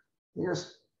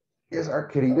 Here's our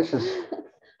kitty. This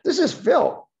is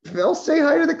Phil. Phil, say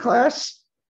hi to the class.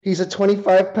 He's a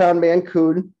 25-pound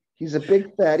Mancoon. He's a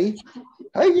big fatty.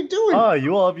 How you doing? Ah,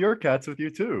 you all have your cats with you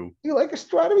too. You like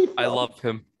astronomy, Phil? I love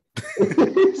him.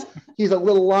 He's a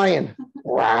little lion.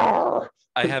 Wow.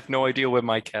 I have no idea where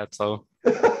my cats are.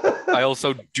 I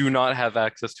also do not have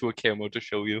access to a camera to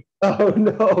show you. Oh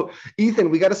no, Ethan,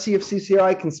 we got to see if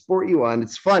CCI can sport you on.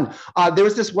 It's fun. There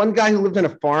was this one guy who lived on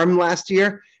a farm last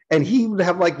year, and he would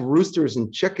have like roosters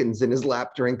and chickens in his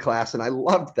lap during class, and I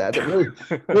loved that.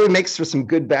 It really makes for some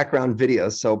good background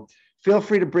videos. So feel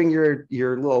free to bring your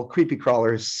little creepy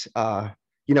crawlers.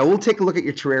 We'll take a look at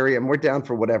your terrarium. We're down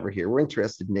for whatever here. We're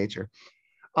interested in nature.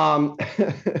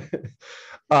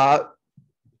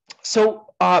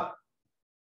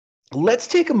 Let's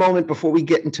take a moment before we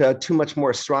get into too much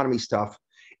more astronomy stuff.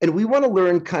 And we want to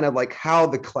learn kind of like how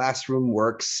the classroom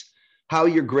works, how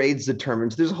your grades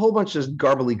determined. There's a whole bunch of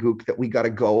gobbledygook that we got to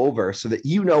go over so that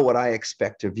you know what I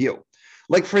expect of you.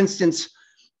 Like, for instance,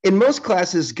 in most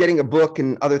classes, getting a book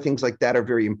and other things like that are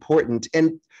very important.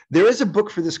 And there is a book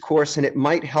for this course, and it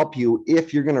might help you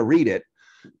if you're going to read it.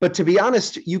 But to be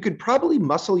honest, you could probably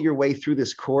muscle your way through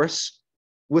this course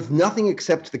with nothing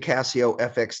except the Casio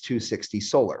FX260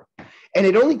 Solar. And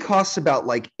it only costs about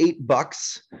like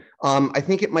 $8. I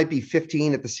think it might be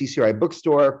 15 at the CCRI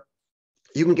bookstore.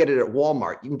 You can get it at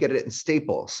Walmart. You can get it in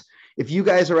Staples. If you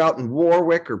guys are out in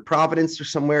Warwick or Providence or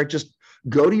somewhere, just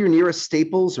go to your nearest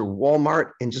Staples or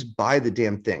Walmart and just buy the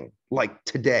damn thing, like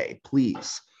today,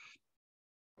 please.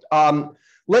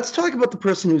 Let's talk about the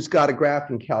person who's got a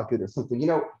graphing calculator or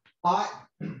something.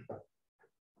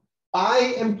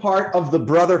 I am part of the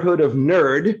Brotherhood of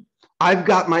Nerd. I've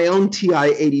got my own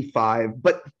TI-85,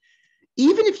 but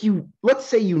even if let's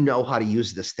say you know how to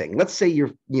use this thing. Let's say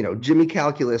you're, Jimmy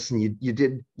Calculus and you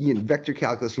did vector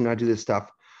calculus, you know how to do this stuff.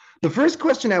 The first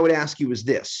question I would ask you is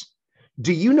this.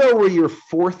 Do you know where your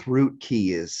fourth root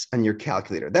key is on your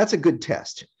calculator? That's a good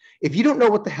test. If you don't know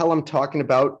what the hell I'm talking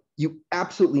about, you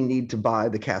absolutely need to buy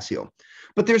the Casio.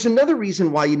 But there's another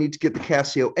reason why you need to get the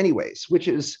Casio anyways, which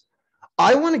is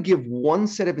I want to give one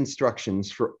set of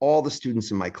instructions for all the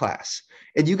students in my class.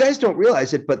 And you guys don't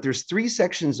realize it, but there's 3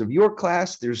 sections of your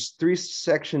class. There's 3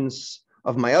 sections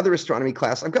of my other astronomy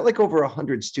class. I've got like over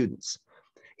 100 students.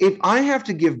 If I have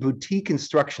to give boutique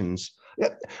instructions,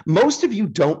 most of you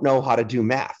don't know how to do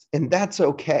math, and that's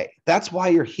okay. That's why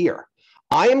you're here.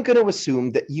 I am going to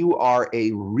assume that you are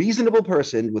a reasonable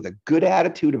person with a good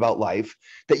attitude about life,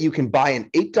 that you can buy an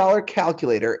 $8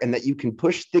 calculator and that you can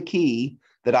push the key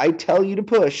that I tell you to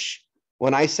push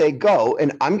when I say go,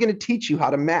 and I'm going to teach you how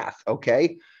to math,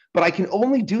 okay? But I can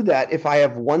only do that if I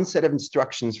have one set of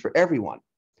instructions for everyone.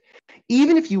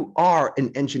 Even if you are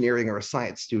an engineering or a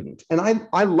science student, and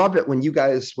I love it when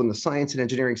the science and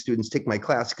engineering students take my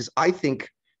class, because I think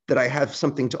that I have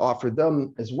something to offer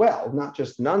them as well, not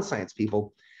just non-science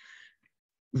people.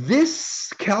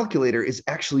 This calculator is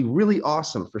actually really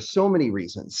awesome for so many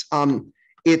reasons.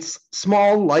 It's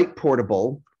small, light,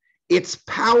 portable. It's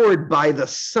powered by the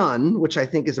sun, which I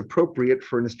think is appropriate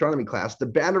for an astronomy class. The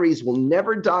batteries will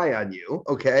never die on you,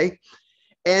 okay?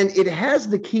 And it has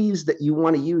the keys that you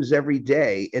want to use every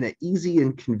day in an easy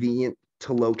and convenient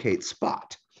to locate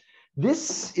spot.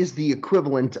 This is the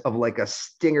equivalent of like a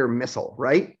Stinger missile,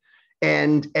 right?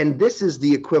 And this is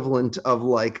the equivalent of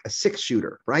like a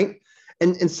 6-shooter, right?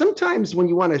 And sometimes when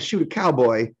you want to shoot a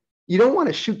cowboy, you don't want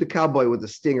to shoot the cowboy with a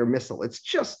Stinger missile. It's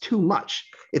just too much.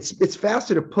 It's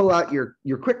faster to pull out your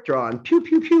quick draw and pew,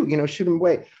 pew, pew, you know, shoot them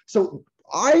away. So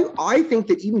I think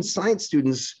that even science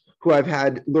students who I've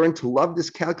had learn to love this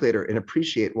calculator and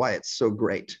appreciate why it's so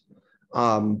great.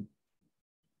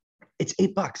 It's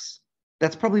 $8.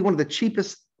 That's probably one of the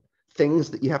cheapest things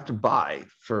that you have to buy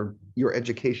for your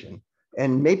education.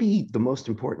 And maybe the most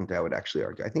important, I would actually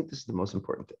argue. I think this is the most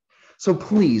important thing. So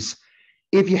please,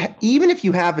 even if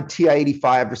you have a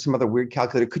TI-85 or some other weird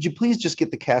calculator, could you please just get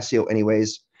the Casio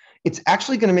anyways? It's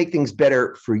actually going to make things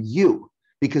better for you,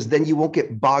 because then you won't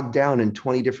get bogged down in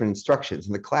 20 different instructions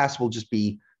and the class will just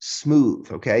be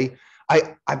smooth, okay?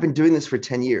 I've been doing this for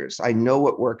 10 years. I know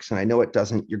what works and I know what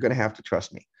doesn't. You're going to have to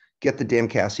trust me. Get the damn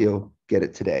Casio, get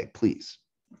it today, please.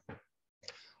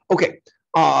 Okay,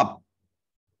 enough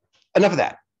of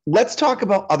that. Let's talk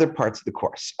about other parts of the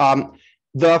course.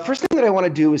 The first thing that I want to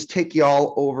do is take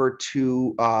y'all over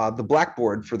to the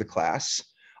Blackboard for the class.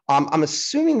 I'm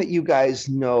assuming that you guys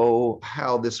know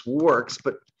how this works,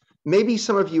 but maybe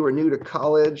some of you are new to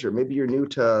college, or maybe you're new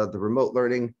to the remote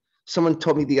learning. Someone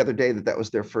told me the other day that that was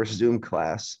their first Zoom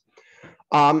class.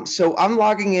 So I'm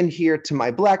logging in here to my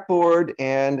Blackboard,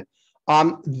 and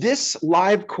this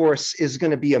live course is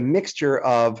going to be a mixture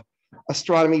of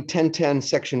Astronomy 1010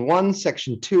 Section 1,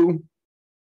 Section 2,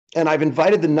 and I've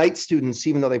invited the night students,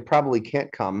 even though they probably can't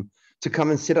come, to come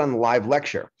and sit on the live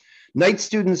lecture. Night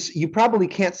students, you probably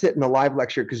can't sit in the live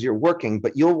lecture because you're working,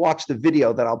 but you'll watch the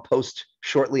video that I'll post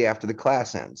shortly after the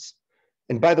class ends.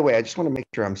 And by the way, I just want to make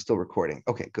sure I'm still recording.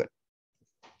 Okay, good.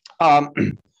 By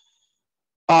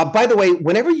the way,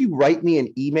 whenever you write me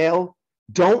an email,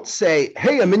 don't say,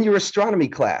 hey, I'm in your astronomy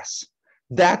class.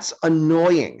 That's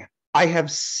annoying. I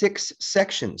have 6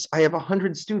 sections. I have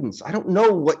 100 students. I don't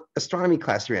know what astronomy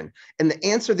class you're in. And the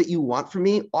answer that you want from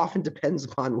me often depends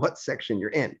upon what section you're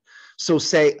in. So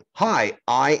say, hi,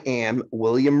 I am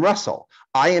William Russell.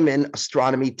 I am in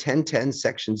Astronomy 1010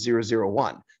 Section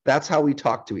 001. That's how we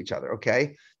talk to each other,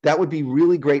 okay? That would be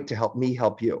really great to help me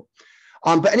help you.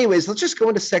 But anyways, let's just go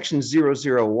into Section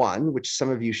 001, which some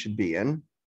of you should be in.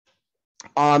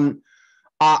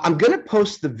 I'm going to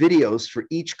post the videos for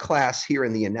each class here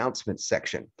in the announcements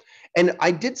section. And I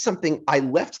did something, I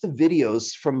left the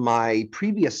videos from my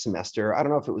previous semester. I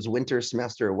don't know if it was winter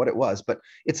semester or what it was, but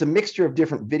it's a mixture of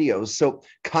different videos. So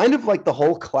kind of like the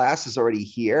whole class is already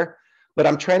here, but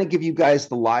I'm trying to give you guys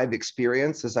the live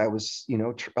experience as I was,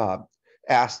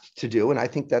 asked to do. And I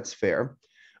think that's fair.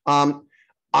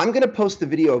 I'm going to post the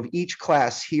video of each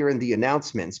class here in the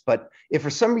announcements, but if for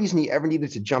some reason you ever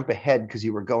needed to jump ahead because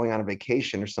you were going on a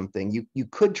vacation or something, you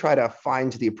could try to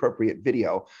find the appropriate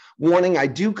video. Warning, I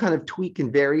do kind of tweak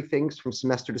and vary things from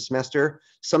semester to semester.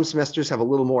 Some semesters have a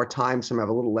little more time, some have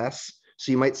a little less.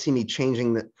 So you might see me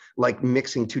changing, like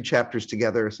mixing 2 chapters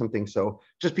together or something. So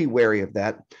just be wary of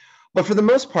that. But for the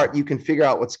most part, you can figure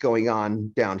out what's going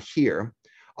on down here.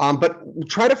 But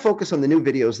try to focus on the new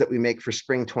videos that we make for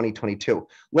Spring 2022.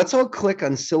 Let's all click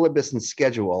on syllabus and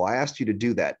schedule. I asked you to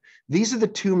do that. These are the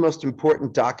 2 most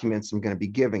important documents I'm going to be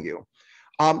giving you.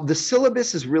 The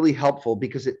syllabus is really helpful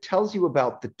because it tells you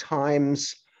about the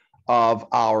times of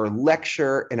our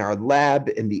lecture and our lab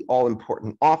and the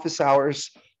all-important office hours.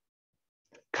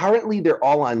 Currently, they're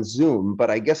all on Zoom,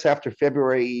 but I guess after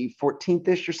February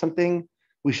 14th-ish or something,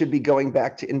 we should be going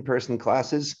back to in-person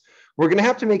classes. We're going to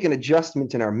have to make an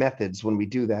adjustment in our methods when we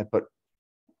do that, but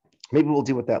maybe we'll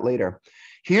deal with that later.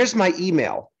 Here's my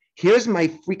email. Here's my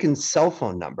freaking cell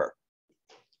phone number.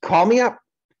 Call me up,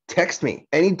 text me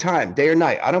anytime, day or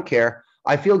night. I don't care.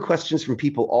 I field questions from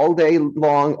people all day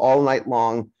long, all night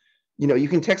long. You know, you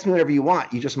can text me whatever you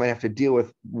want. You just might have to deal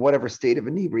with whatever state of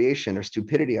inebriation or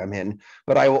stupidity I'm in,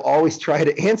 but I will always try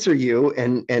to answer you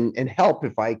and help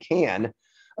if I can.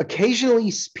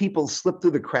 Occasionally people slip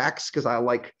through the cracks because I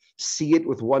like see it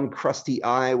with one crusty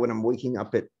eye when I'm waking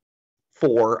up at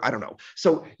 4, I don't know.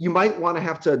 So you might want to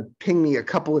have to ping me a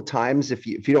couple of times if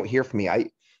you don't hear from me.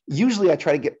 Usually I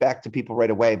try to get back to people right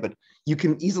away, but you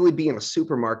can easily be in a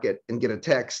supermarket and get a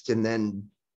text and then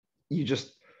you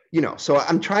just, you know, so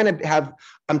I'm trying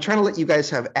to let you guys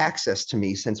have access to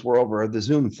me since we're over the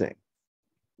Zoom thing.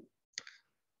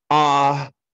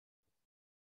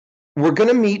 We're going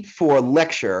to meet for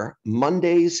lecture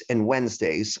Mondays and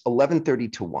Wednesdays,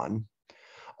 11:30 to 1.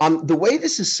 The way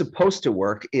this is supposed to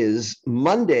work is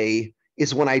Monday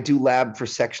is when I do lab for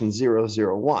section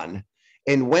 001,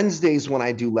 and Wednesdays when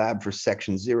I do lab for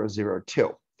section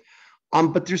 002.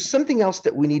 But there's something else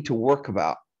that we need to work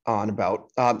on.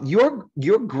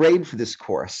 Your grade for this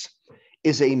course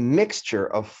is a mixture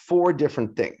of 4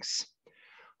 different things.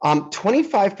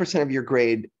 25% of your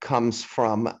grade comes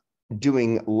from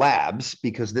doing labs,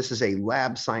 because this is a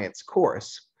lab science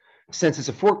course. Since it's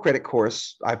a 4-credit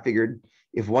course, I figured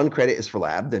if 1 credit is for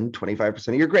lab, then 25%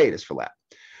 of your grade is for lab.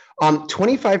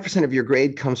 25% of your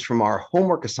grade comes from our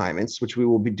homework assignments, which we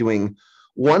will be doing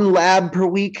 1 lab per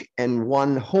week and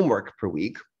 1 homework per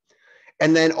week.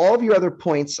 And then all of your other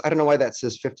points, I don't know why that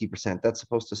says 50%. That's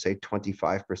supposed to say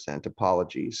 25%.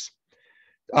 Apologies.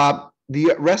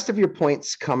 The rest of your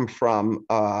points come from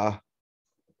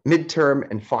midterm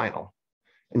and final.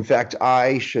 In fact,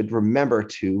 I should remember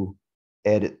to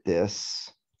edit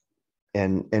this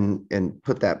and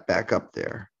put that back up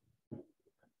there.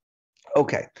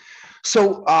 Okay,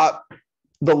 so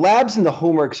the labs and the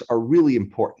homeworks are really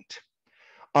important.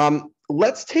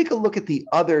 Let's take a look at the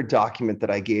other document that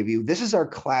I gave you. This is our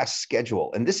class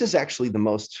schedule, and this is actually the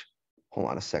most, hold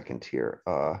on a second here.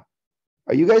 Are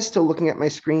you guys still looking at my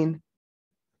screen?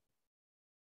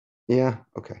 Yeah,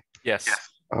 okay. Yes.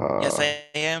 Yes, I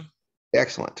am.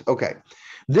 Excellent. Okay.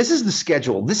 This is the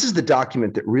schedule. This is the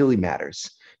document that really matters,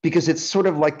 because it's sort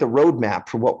of like the roadmap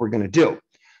for what we're going to do.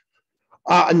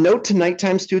 A note to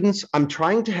nighttime students, I'm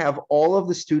trying to have all of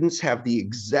the students have the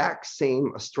exact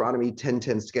same Astronomy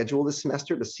 1010 schedule this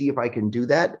semester to see if I can do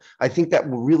that. I think that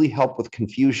will really help with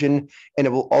confusion, and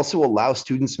it will also allow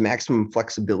students maximum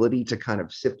flexibility to kind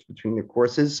of sift between their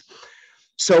courses.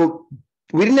 So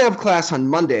we didn't have class on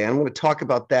Monday. I'm going to talk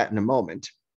about that in a moment.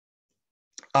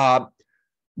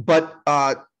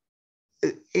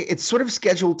 It's sort of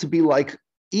scheduled to be like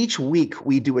each week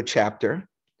we do a chapter,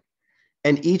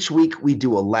 and each week we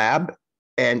do a lab,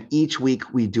 and each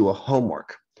week we do a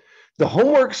homework. The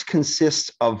homeworks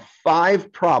consist of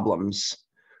 5 problems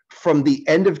from the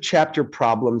end of chapter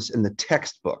problems in the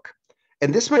textbook.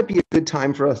 And this might be a good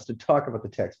time for us to talk about the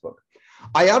textbook.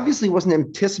 I obviously wasn't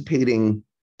anticipating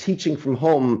teaching from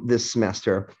home this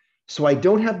semester, so I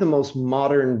don't have the most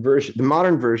modern version. The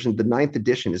modern version, the 9th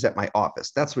edition, is at my office.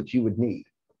 That's what you would need.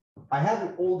 I have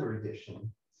an older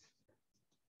edition.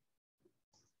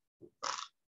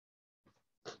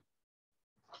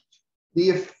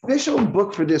 The official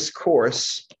book for this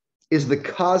course is The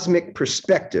Cosmic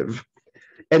Perspective,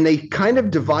 and they kind of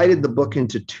divided the book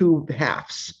into 2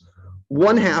 halves.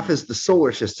 1 half is the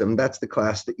solar system, that's the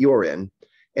class that you're in,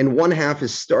 and 1 half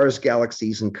is stars,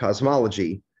 galaxies, and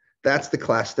cosmology. That's the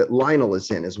class that Lionel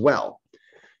is in as well.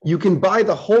 You can buy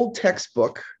the whole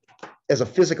textbook as a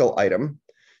physical item.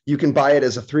 You can buy it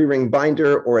as a 3-ring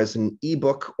binder or as an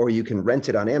ebook, or you can rent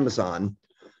it on Amazon.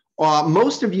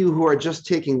 Most of you who are just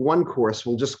taking 1 course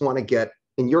will just want to get,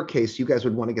 in your case, you guys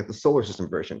would want to get the solar system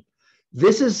version.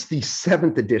 This is the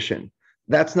 7th edition.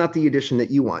 That's not the edition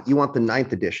that you want. You want the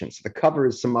 9th edition. So the cover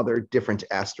is some other different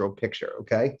astro picture,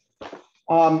 okay?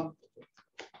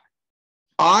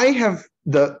 I have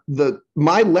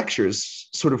my lectures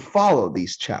sort of follow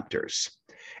these chapters.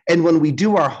 And when we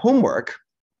do our homework,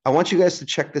 I want you guys to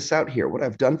check this out here, what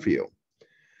I've done for you.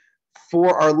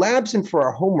 For our labs and for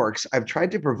our homeworks, I've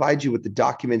tried to provide you with the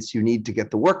documents you need to get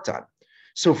the work done.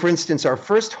 So for instance, our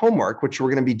first homework, which we're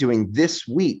going to be doing this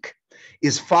week,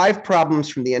 is 5 problems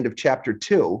from the end of chapter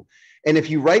 2. And if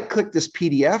you right-click this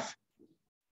PDF,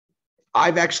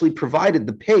 I've actually provided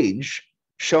the page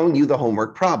showing you the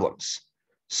homework problems.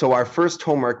 So our first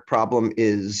homework problem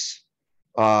is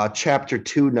chapter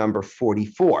 2, number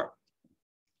 44.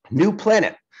 New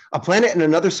planet. A planet in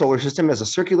another solar system has a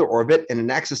circular orbit and an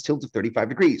axis tilt of 35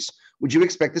 degrees. Would you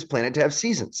expect this planet to have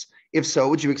seasons? If so,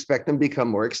 would you expect them to become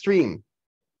more extreme?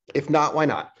 If not, why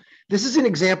not? This is an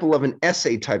example of an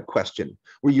essay type question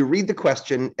where you read the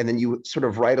question and then you sort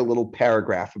of write a little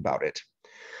paragraph about it.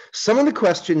 Some of the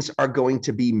questions are going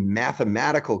to be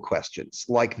mathematical questions,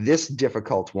 like this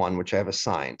difficult one, which I have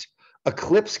assigned.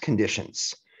 Eclipse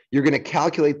conditions. You're going to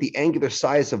calculate the angular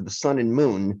size of the sun and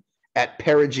moon at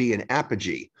perigee and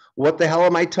apogee. What the hell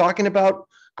am I talking about?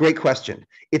 Great question.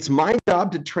 It's my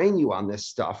job to train you on this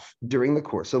stuff during the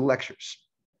course of lectures.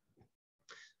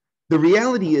 The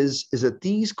reality is that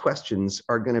these questions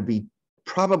are going to be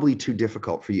probably too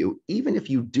difficult for you, even if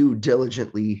you do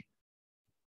diligently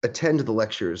attend the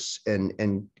lectures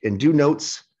and do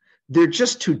notes. they're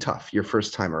just too tough your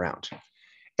first time around.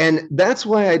 And that's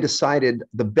why I decided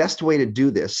the best way to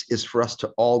do this is for us to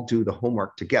all do the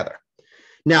homework together.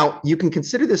 Now, you can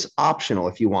consider this optional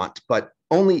if you want, but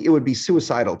only it would be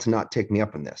suicidal to not take me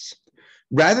up on this.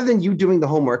 Rather than you doing the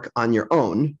homework on your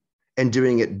own and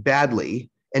doing it badly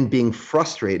and being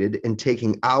frustrated and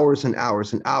taking hours and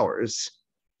hours and hours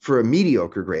for a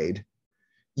mediocre grade,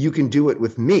 you can do it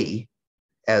with me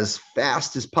as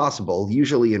fast as possible,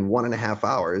 usually in 1.5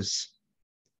 hours,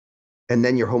 and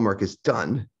then your homework is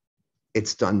done.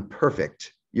 It's done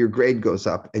perfect. Your grade goes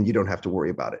up and you don't have to worry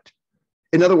about it.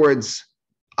 In other words,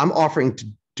 I'm offering to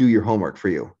do your homework for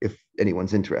you if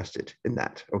anyone's interested in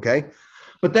that, okay?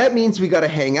 But that means we got to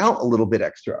hang out a little bit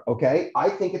extra, okay? I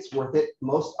think it's worth it.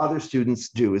 Most other students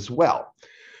do as well.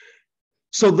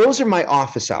 So those are my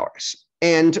office hours.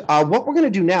 And what we're going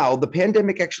to do now, the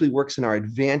pandemic actually works in our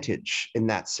advantage in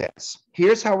that sense.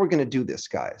 Here's how we're going to do this,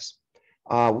 guys.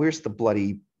 Where's the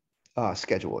bloody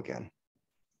schedule again?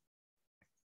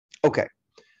 Okay.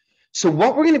 So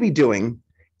what we're going to be doing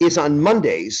is on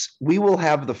Mondays, we will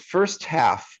have the first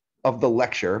half of the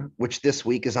lecture, which this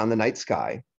week is on the night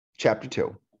sky, chapter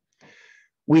 2.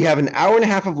 We have an hour and a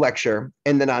half of lecture,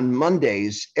 and then on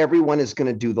Mondays, everyone is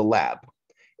going to do the lab.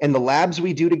 And the labs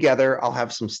we do together, I'll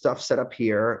have some stuff set up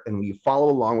here, and you follow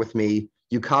along with me.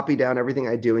 You copy down everything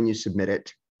I do, and you submit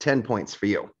it. 10 points for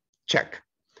you. Check.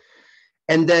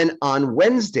 And then on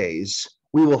Wednesdays,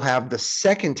 we will have the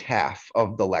second half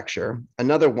of the lecture,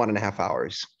 another 1.5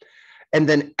 hours. And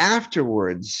then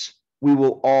afterwards, we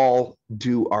will all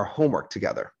do our homework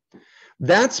together.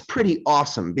 That's pretty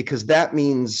awesome because that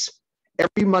means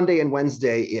every Monday and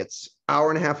Wednesday, it's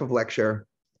 1.5 hours of lecture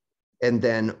and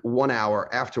then 1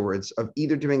 hour afterwards of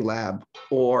either doing lab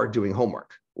or doing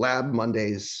homework. Lab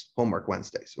Mondays, homework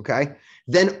Wednesdays, okay?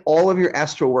 Then all of your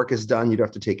astro work is done. You don't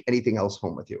have to take anything else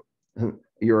home with you.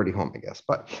 You're already home, I guess.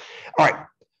 But all right,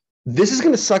 this is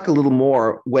going to suck a little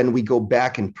more when we go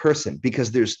back in person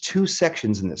because there's 2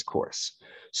 sections in this course.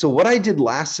 So what I did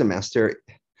last semester,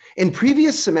 in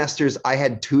previous semesters, I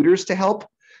had tutors to help.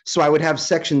 So I would have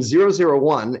section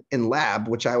 001 in lab,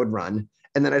 which I would run,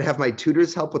 and then I'd have my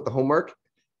tutors help with the homework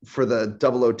for the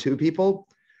 002 people.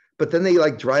 But then they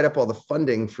like dried up all the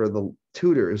funding for the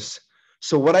tutors.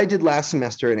 So what I did last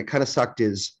semester, and it kind of sucked,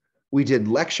 is we did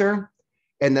lecture.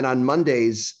 And then on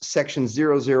Mondays, section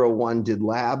 001 did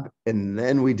lab, and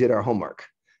then we did our homework.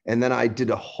 And then I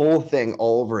did a whole thing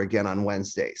all over again on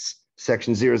Wednesdays.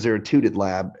 Section 002 did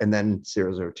lab, and then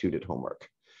 002 did homework.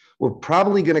 We're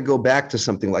probably going to go back to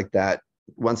something like that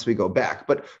once we go back.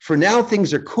 But for now,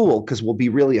 things are cool because we'll be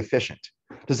really efficient.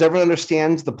 Does everyone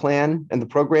understand the plan and the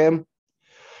program?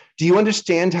 Do you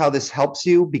understand how this helps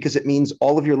you? Because it means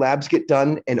all of your labs get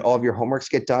done and all of your homeworks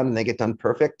get done and they get done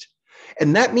perfect.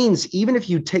 And that means even if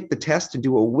you take the test to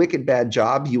do a wicked bad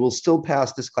job, you will still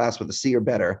pass this class with a C or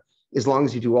better, as long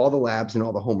as you do all the labs and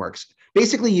all the homeworks.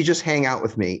 Basically, you just hang out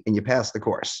with me and you pass the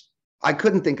course. I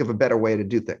couldn't think of a better way to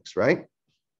do things, right?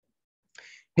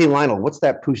 Hey, Lionel, what's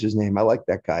that Poosh's name? I like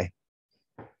that guy.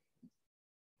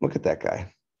 Look at that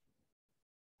guy.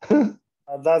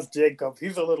 That's Jacob.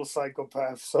 He's a little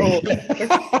psychopath. So I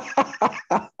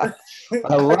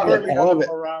love it. I love it.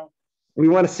 Around. We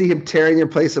want to see him tearing your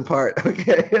place apart.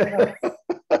 Okay.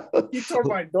 He tore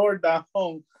my door down.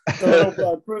 The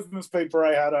little Christmas paper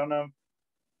I had on him.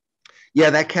 Yeah,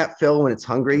 that cat Phil, when it's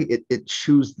hungry, it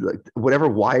chews like whatever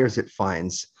wires it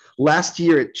finds. Last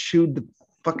year, it chewed the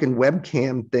fucking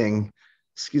webcam thing.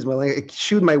 Excuse my language. It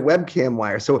chewed my webcam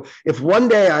wire. So if one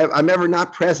day I'm ever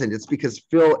not present, it's because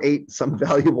Phil ate some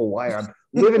valuable wire. I'm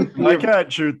living. My cat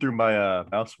chewed through my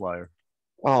mouse wire.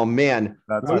 Oh man,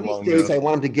 That's one of these days I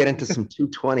want him to get into some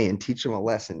 220 and teach him a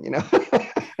lesson. You know.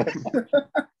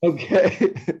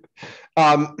 Okay.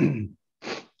 All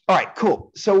right.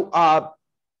 Cool. So,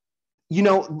 you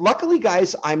know, luckily,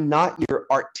 guys, I'm not your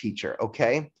art teacher.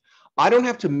 Okay. I don't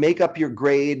have to make up your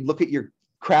grade, look at your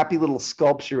crappy little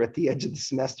sculpture at the edge of the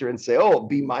semester and say, oh,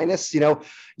 B-. You know,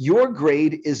 your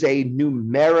grade is a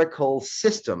numerical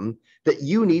system that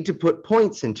you need to put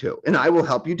points into, and I will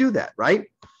help you do that, right?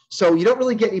 So you don't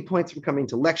really get any points from coming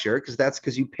to lecture because that's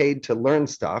because you paid to learn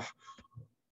stuff.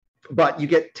 But you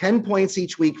get 10 points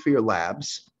each week for your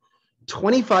labs,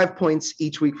 25 points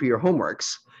each week for your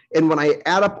homeworks. And when I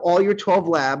add up all your 12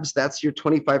 labs, that's your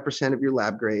 25% of your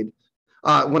lab grade.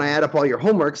 When I add up all your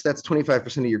homeworks, that's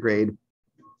 25% of your grade.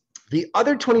 The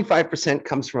other 25%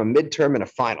 comes from a midterm and a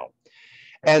final.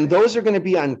 And those are going to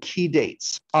be on key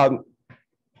dates.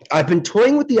 I've been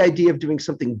toying with the idea of doing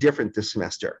something different this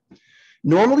semester.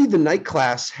 Normally, the night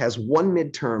class has 1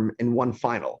 midterm and 1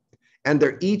 final, and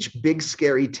they're each big,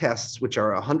 scary tests, which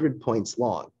are 100 points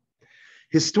long.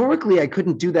 Historically, I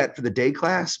couldn't do that for the day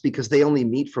class because they only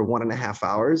meet for 1.5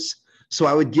 hours. So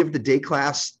I would give the day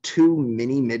class 2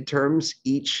 mini midterms,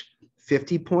 each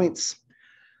 50 points,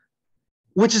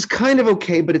 which is kind of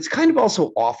okay, but it's kind of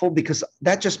also awful because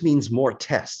that just means more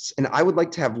tests. And I would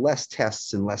like to have less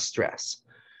tests and less stress.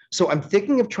 So I'm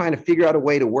thinking of trying to figure out a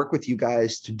way to work with you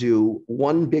guys to do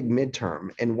 1 big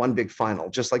midterm and 1 big final,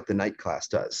 just like the night class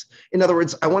does. In other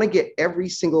words, I want to get every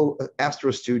single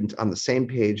Astro student on the same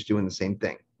page doing the same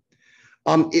thing.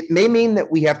 It may mean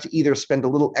that we have to either spend a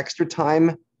little extra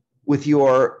time with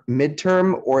your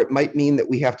midterm, or it might mean that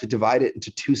we have to divide it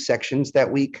into 2 sections that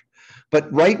week.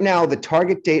 But right now, the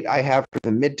target date I have for the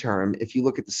midterm, if you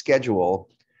look at the schedule,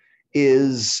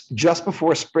 is just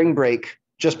before spring break,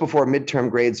 just before midterm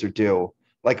grades are due,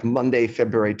 like Monday,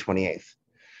 February 28th.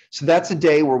 So that's a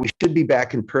day where we should be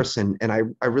back in person, and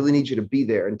I really need you to be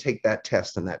there and take that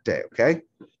test on that day, okay?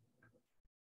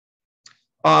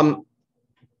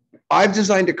 I've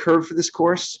designed a curve for this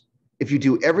course. If you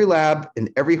do every lab and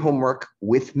every homework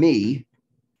with me,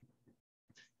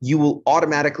 you will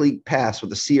automatically pass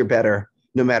with a C or better,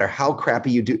 no matter how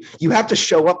crappy you do. You have to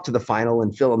show up to the final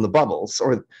and fill in the bubbles,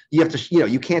 or you have to,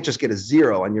 you can't just get a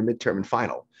 0 on your midterm and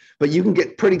final, but you can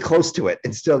get pretty close to it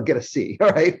and still get a C, all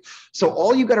right? So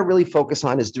all you got to really focus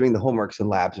on is doing the homeworks and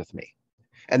labs with me.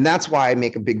 And that's why I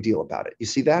make a big deal about it. You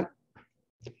see that?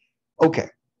 Okay.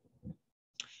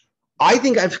 I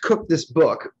think I've cooked this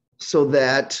book so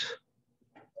that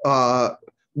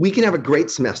we can have a great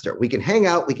semester. We can hang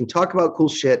out, we can talk about cool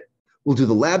shit. We'll do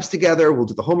the labs together, we'll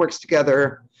do the homeworks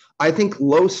together. I think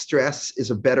low stress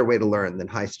is a better way to learn than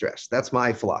high stress. That's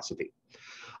my philosophy.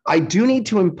 I do need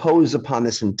to impose upon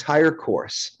this entire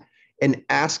course and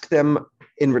ask them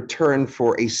in return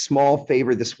for a small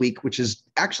favor this week, which is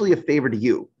actually a favor to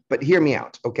you, but hear me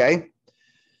out, okay?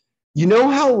 You know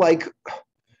how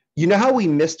we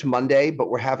missed Monday,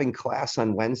 but we're having class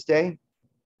on Wednesday?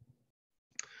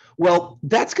 Well,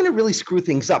 that's going to really screw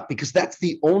things up because that's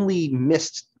the only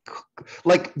missed,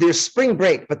 like there's spring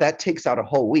break, but that takes out a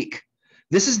whole week.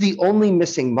 This is the only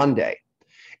missing Monday.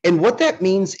 And what that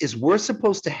means is we're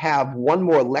supposed to have 1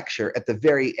 more lecture at the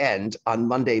very end on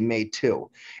Monday, May 2.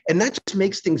 And that just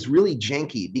makes things really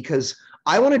janky because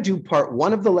I want to do part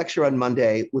 1 of the lecture on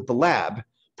Monday with the lab,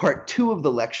 part 2 of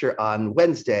the lecture on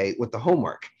Wednesday with the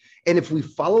homework. And if we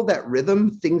follow that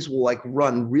rhythm, things will like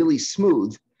run really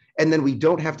smooth. And then we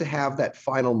don't have to have that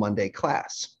final Monday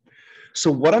class.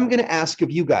 So what I'm going to ask of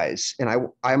you guys, and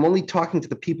I'm only talking to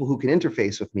the people who can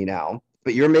interface with me now,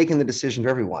 but you're making the decision for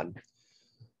everyone.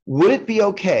 Would it be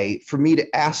okay for me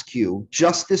to ask you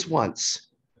just this once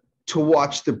to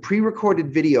watch the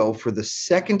pre-recorded video for the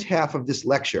second half of this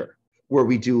lecture where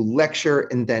we do lecture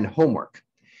and then homework?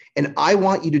 And I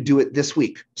want you to do it this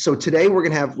week. So today we're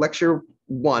going to have lecture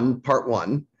 1, part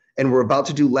 1. And we're about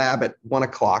to do lab at 1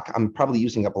 o'clock. I'm probably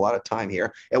using up a lot of time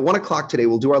here. At 1 o'clock today,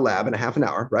 we'll do our lab in a half an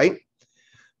hour, right?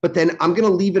 But then I'm going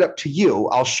to leave it up to you.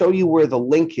 I'll show you where the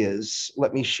link is.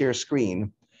 Let me share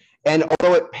screen. And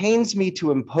although it pains me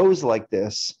to impose like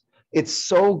this, it's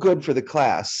so good for the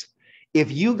class.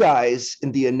 If you guys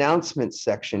in the announcement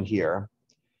section here,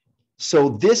 so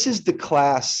this is the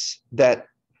class that,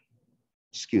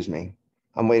 excuse me,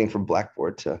 I'm waiting for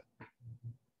Blackboard to.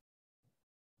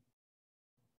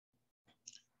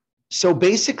 So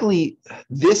basically,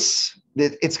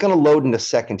 it's going to load in a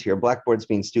second here. Blackboard's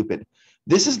being stupid.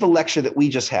 This is the lecture that we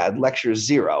just had, lecture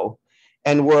 0.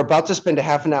 And we're about to spend a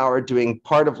half an hour doing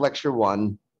part of lecture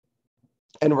 1.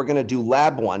 And we're going to do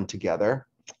lab 1 together.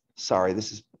 Sorry,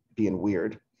 this is being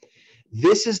weird.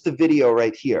 This is the video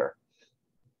right here.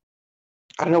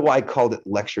 I don't know why I called it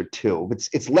lecture 2, but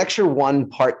it's lecture 1,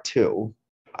 part 2.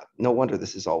 No wonder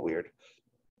this is all weird.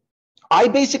 I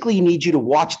basically need you to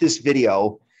watch this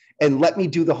video and let me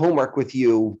do the homework with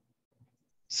you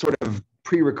sort of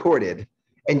pre-recorded,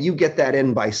 and you get that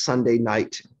in by Sunday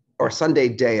night or Sunday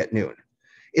day at noon.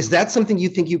 Is that something you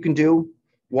think you can do?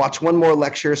 Watch 1 more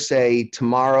lecture, say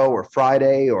tomorrow or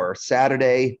Friday or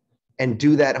Saturday, and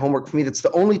do that homework for me. That's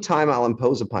the only time I'll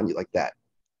impose upon you like that.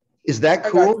 Is that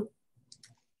cool?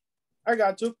 I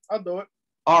got you. I'll do it.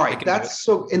 All right, that's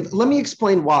so, and let me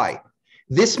explain why.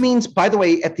 This means, by the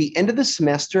way, at the end of the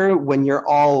semester, when you're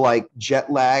all like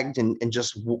jet lagged and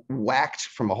just whacked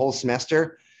from a whole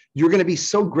semester, you're going to be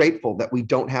so grateful that we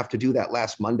don't have to do that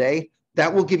last Monday.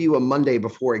 That will give you a Monday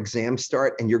before exams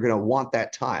start, and you're going to want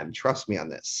that time. Trust me on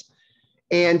this.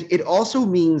 And it also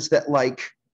means that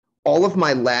like all of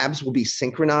my labs will be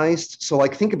synchronized. So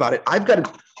like, think about it. I've got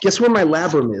to guess where my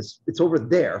lab room is. It's over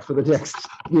there for the next,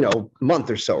 month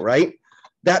or so, right?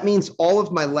 That means all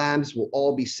of my labs will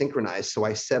all be synchronized. So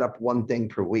I set up 1 thing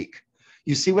per week.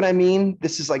 You see what I mean?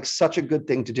 This is like such a good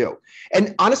thing to do.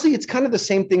 And honestly, it's kind of the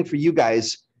same thing for you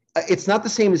guys. It's not the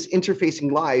same as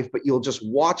interfacing live, but you'll just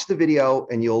watch the video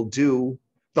and you'll do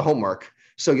the homework.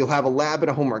 So you'll have a lab and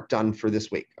a homework done for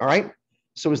this week. All right.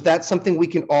 So is that something we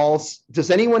can all, does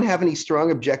anyone have any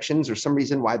strong objections or some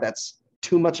reason why that's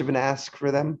too much of an ask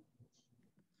for them?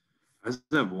 I just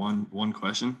have one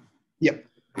question. Yep.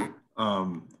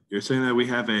 You're saying that we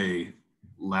have a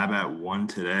lab at 1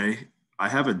 today. I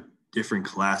have a different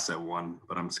class at 1,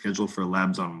 but I'm scheduled for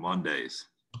labs on Mondays.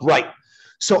 Right.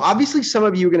 So obviously some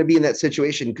of you are going to be in that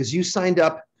situation because you signed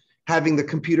up having the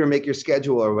computer make your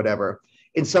schedule or whatever.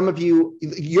 And some of you,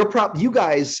 you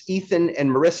guys, Ethan and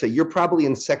Marissa, you're probably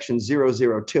in section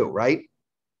 002, right?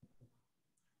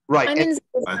 Right.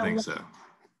 I think so.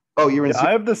 Oh, you're in. Yeah,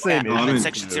 I have the same. I'm in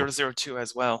section 002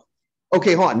 as well.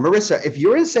 Okay, hold on. Marissa, if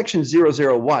you're in section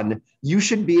 001, you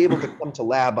should be able to come to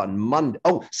lab on Monday.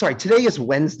 Oh, sorry. Today is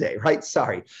Wednesday, right?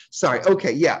 Sorry.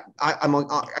 Okay, yeah. I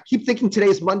keep thinking today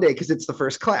is Monday because it's the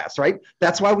first class, right?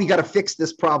 That's why we got to fix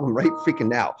this problem right freaking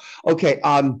now. Okay.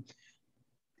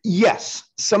 Yes,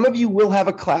 some of you will have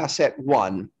a class at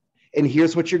 1, and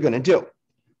here's what you're going to do.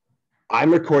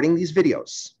 I'm recording these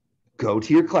videos. Go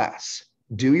to your class,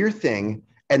 do your thing,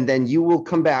 and then you will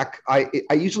come back. I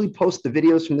usually post the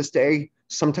videos from this day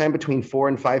sometime between 4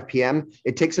 and 5 p.m.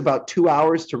 It takes about 2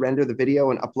 hours to render the video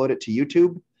and upload it to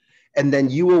YouTube, and then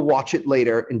you will watch it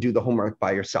later and do the homework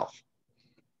by yourself.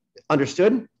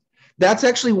 Understood? That's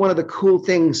actually one of the cool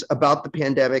things about the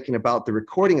pandemic and about the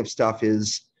recording of stuff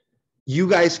is you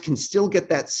guys can still get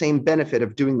that same benefit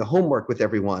of doing the homework with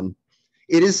everyone.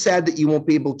 It is sad that you won't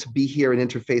be able to be here and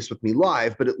interface with me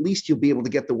live, but at least you'll be able to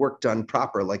get the work done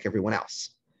proper like everyone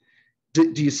else.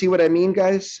 Do you see what I mean,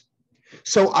 guys?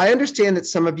 So I understand that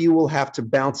some of you will have to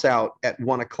bounce out at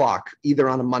 1 o'clock, either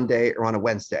on a Monday or on a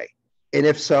Wednesday. And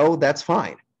if so, that's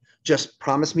fine. Just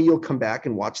promise me you'll come back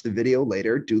and watch the video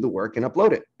later, do the work and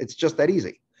upload it. It's just that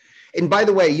easy. And by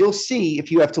the way, you'll see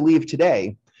if you have to leave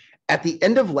today, at the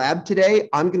end of lab today,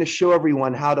 I'm going to show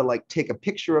everyone how to like take a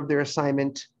picture of their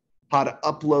assignment, how to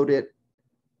upload it,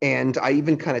 and I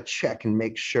even kind of check and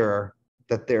make sure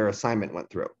that their assignment went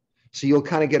through. So you'll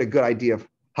kind of get a good idea of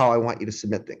how I want you to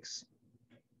submit things.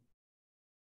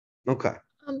 Okay.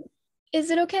 Is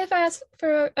it okay if I ask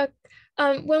for a,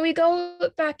 when we go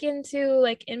back into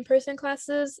like in-person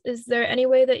classes, is there any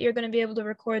way that you're going to be able to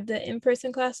record the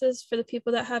in-person classes for the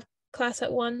people that have class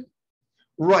at 1?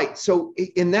 Right. So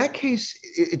in that case,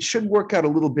 it should work out a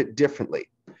little bit differently.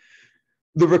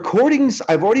 The recordings,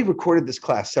 I've already recorded this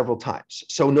class several times.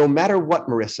 So no matter what,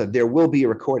 Marissa, there will be a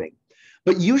recording.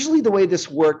 But usually the way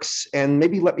this works, and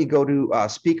maybe let me go to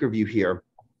speaker view here.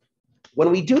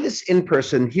 When we do this in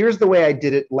person, here's the way I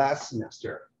did it last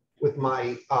semester with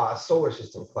my solar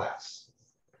system class.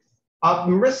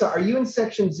 Marissa, are you in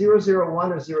section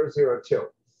 001 or 002?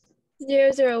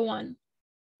 001.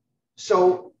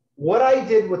 So what I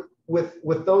did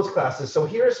with those classes, so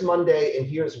here's Monday and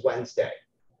here's Wednesday.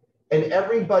 And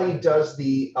everybody does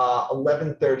the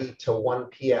 11:30 to 1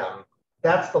 p.m.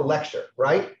 That's the lecture,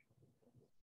 right?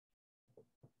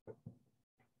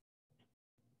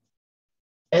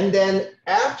 And then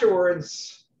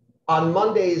afterwards, on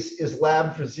Mondays is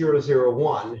lab for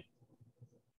 001.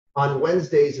 On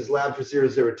Wednesdays is lab for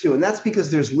 002. And that's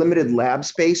because there's limited lab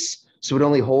space. So it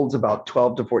only holds about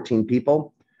 12 to 14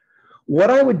 people. What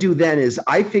I would do then is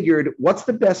I figured what's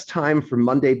the best time for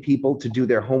Monday people to do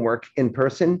their homework in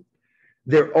person?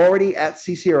 They're already at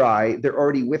CCRI. They're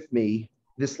already with me,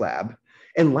 this lab.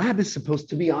 And lab is supposed,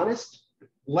 to be honest,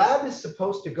 lab is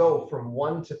supposed to go from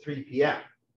 1 to 3 p.m.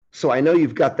 So I know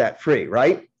you've got that free,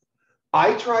 right?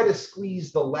 I try to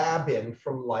squeeze the lab in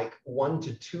from like 1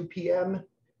 to 2 p.m.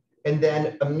 And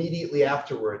then immediately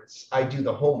afterwards, I do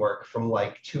the homework from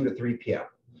like 2 to 3 p.m.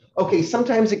 Okay,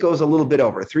 sometimes it goes a little bit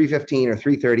over, 3:15 or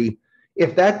 3:30.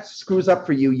 If that screws up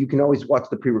for you, you can always watch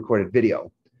the pre-recorded video.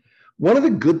 One of the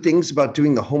good things about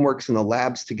doing the homeworks and the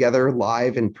labs together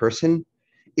live in person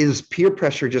is peer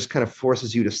pressure just kind of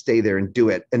forces you to stay there and do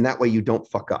it. And that way you don't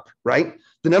fuck up, right?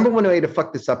 The number one way to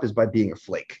fuck this up is by being a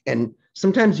flake. And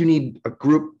sometimes you need a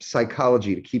group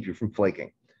psychology to keep you from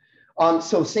flaking.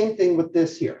 So same thing with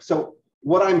this here. So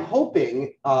what I'm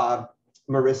hoping,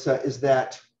 Marissa, is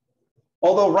that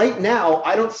although right now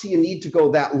I don't see a need to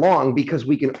go that long because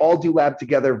we can all do lab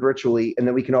together virtually and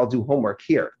then we can all do homework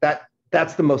here.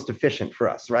 That's the most efficient for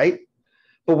us, right?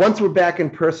 But once we're back in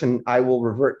person, I will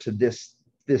revert to this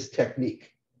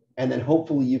technique. And then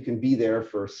hopefully you can be there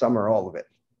for some or all of it.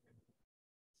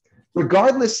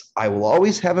 Regardless, I will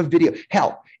always have a video.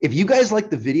 Hell, if you guys like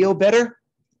the video better,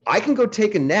 I can go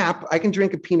take a nap, I can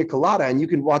drink a pina colada, and you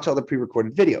can watch all the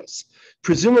pre-recorded videos.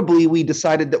 Presumably, we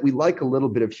decided that we like a little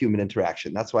bit of human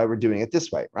interaction. That's why we're doing it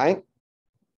this way, right?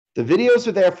 The videos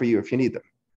are there for you if you need them.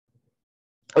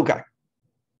 Okay.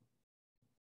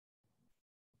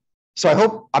 So I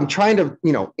hope I'm trying to,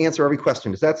 answer every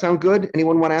question. Does that sound good?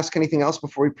 Anyone want to ask anything else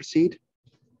before we proceed?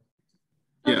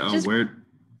 Yeah,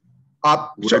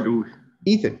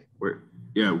 Ethan.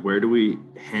 Where do we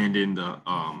hand in the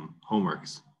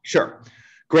homeworks? Sure,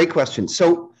 great question.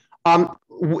 So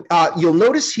you'll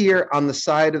notice here on the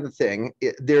side of the thing,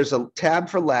 there's a tab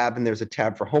for lab and there's a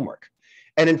tab for homework.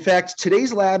 And in fact,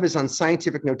 today's lab is on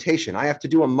scientific notation. I have to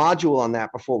do a module on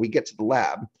that before we get to the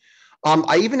lab.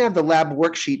 I even have the lab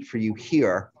worksheet for you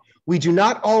here. We do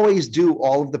not always do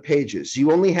all of the pages.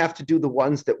 You only have to do the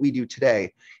ones that we do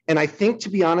today. And I think, to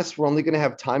be honest, we're only going to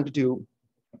have time to do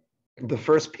the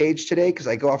first page today because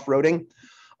I go off-roading.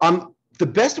 The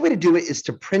best way to do it is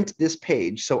to print this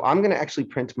page. So I'm going to actually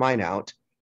print mine out.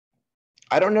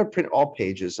 I don't know how to print all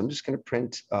pages. I'm just going to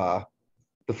print the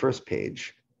first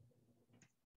page.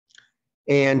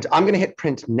 And I'm going to hit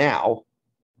print now.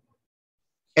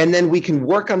 And then we can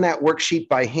work on that worksheet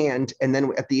by hand. And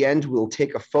then at the end, we'll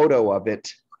take a photo of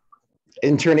it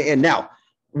and turn it in. Now,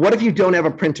 what if you don't have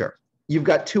a printer? You've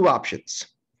got two options.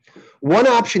 One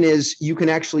option is you can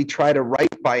actually try to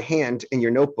write by hand in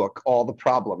your notebook all the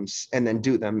problems and then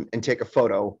do them and take a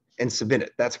photo and submit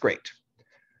it. That's great.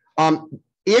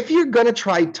 If you're going to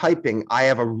try typing, I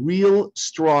have a real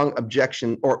strong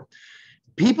objection, or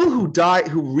people who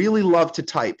really love to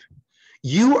type.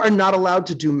 You are not allowed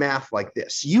to do math like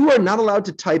this. You are not allowed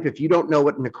to type if you don't know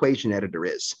what an equation editor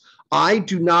is. I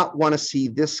do not want to see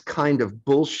this kind of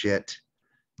bullshit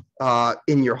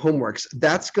in your homeworks.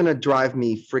 That's going to drive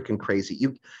me freaking crazy.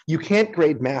 You can't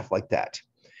grade math like that.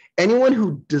 Anyone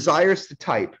who desires to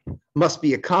type must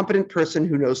be a competent person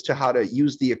who knows how to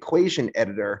use the equation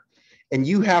editor, and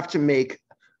you have to make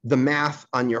the math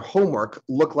on your homework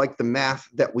look like the math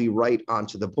that we write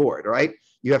onto the board, right?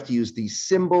 You have to use these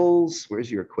symbols.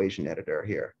 Where's your equation editor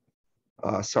here?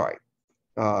 Sorry.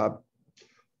 I'm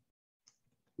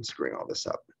screwing all this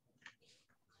up.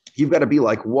 You've got to be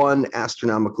like 1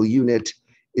 astronomical unit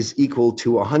is equal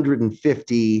to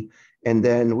 150. And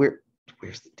then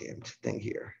where's the damn thing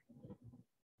here?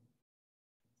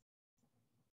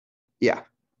 Yeah,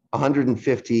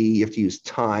 150. You have to use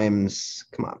times.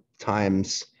 Come on,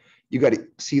 times. You got to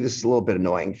see, this is a little bit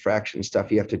annoying fraction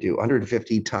stuff you have to do.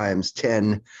 150 times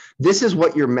 10. This is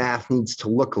what your math needs to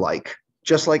look like,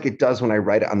 just like it does when I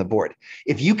write it on the board.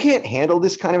 If you can't handle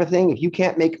this kind of a thing, if you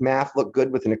can't make math look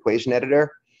good with an equation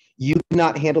editor, you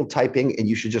cannot handle typing, and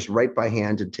you should just write by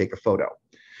hand and take a photo.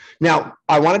 Now,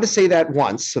 I wanted to say that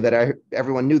once so that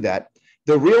everyone knew that.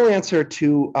 The real answer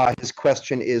to his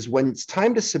question is, when it's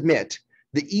time to submit,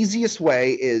 the easiest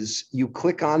way is you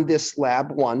click on this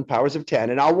LAB1, powers of 10,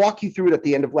 and I'll walk you through it at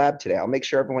the end of lab today. I'll make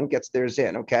sure everyone gets theirs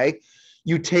in, okay?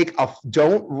 You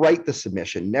don't write the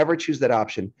submission, never choose that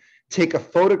option. Take a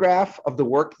photograph of the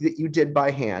work that you did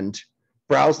by hand,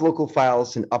 browse local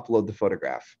files, and upload the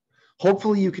photograph.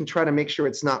 Hopefully you can try to make sure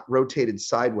it's not rotated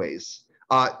sideways.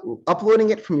 Uploading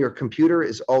it from your computer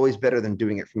is always better than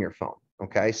doing it from your phone,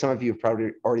 okay? Some of you have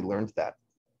probably already learned that.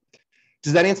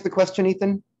 Does that answer the question,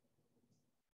 Ethan?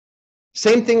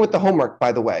 Same thing with the homework,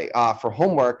 by the way. For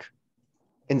homework,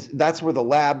 and that's where the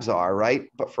labs are, right?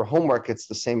 But for homework, it's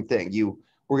the same thing.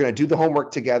 We're going to do the homework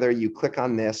together. You click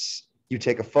on this, you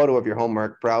take a photo of your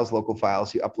homework, browse local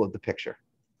files, you upload the picture.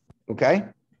 Okay?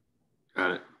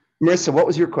 Got it. Marissa, what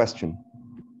was your question?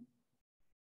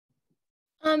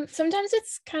 Sometimes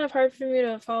it's kind of hard for me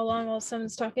to follow along while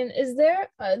someone's talking. Is there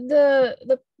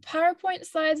the PowerPoint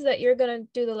slides that you're going to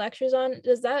do the lectures on?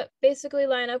 Does that basically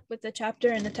line up with the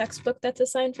chapter in the textbook that's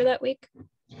assigned for that week?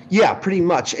 Yeah, pretty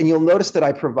much. And you'll notice that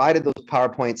I provided those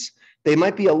PowerPoints. They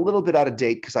might be a little bit out of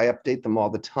date because I update them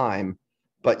all the time,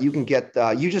 but you can get,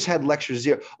 you just had lecture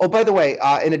 0. Oh, by the way,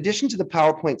 in addition to the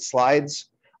PowerPoint slides,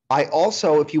 I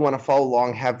also, if you want to follow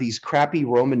along, have these crappy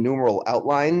Roman numeral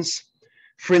outlines.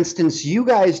 For instance, you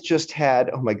guys just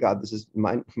had, oh my God, this is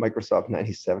Microsoft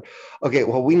 97. Okay,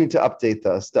 well, we need to update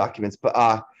those documents,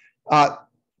 but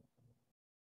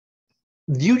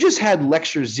you just had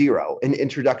lecture 0, an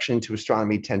introduction to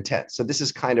Astronomy 1010. So this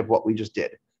is kind of what we just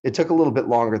did. It took a little bit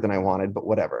longer than I wanted, but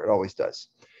whatever, it always does.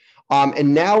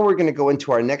 And now we're gonna go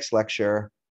into our next lecture.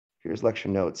 Here's lecture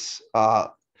notes.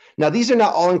 Now these are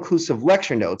not all-inclusive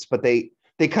lecture notes, but they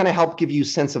kind of help give you a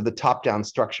sense of the top-down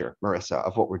structure, Marissa,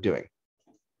 of what we're doing.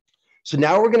 So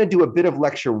now we're going to do a bit of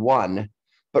lecture 1,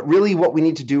 but really what we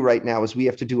need to do right now is we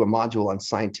have to do a module on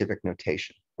scientific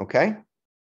notation, okay?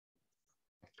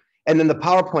 And then the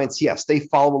PowerPoints, yes, they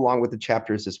follow along with the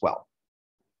chapters as well.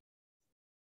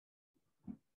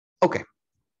 Okay,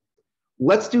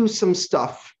 let's do some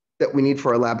stuff that we need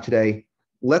for our lab today.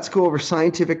 Let's go over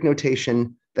scientific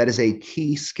notation. That is a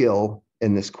key skill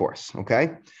in this course,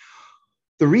 okay?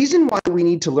 The reason why we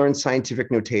need to learn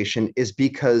scientific notation is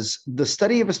because the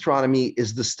study of astronomy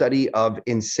is the study of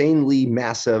insanely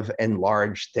massive and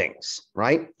large things,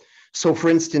 right? So for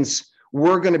instance,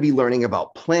 we're going to be learning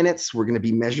about planets. We're going to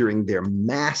be measuring their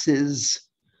masses.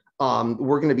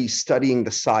 We're going to be studying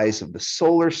the size of the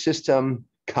solar system,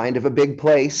 kind of a big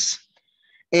place.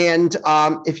 And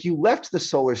if you left the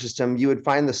solar system, you would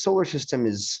find the solar system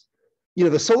is,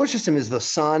 the solar system is the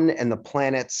sun and the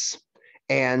planets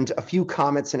and a few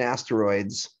comets and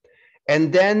asteroids.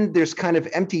 And then there's kind of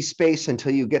empty space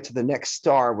until you get to the next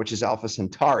star, which is Alpha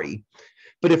Centauri.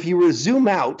 But if you were to zoom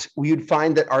out, you'd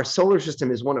find that our solar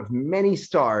system is one of many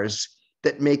stars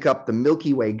that make up the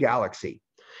Milky Way galaxy.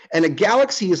 And a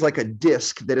galaxy is like a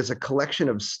disk that is a collection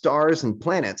of stars and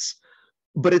planets,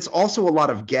 but it's also a lot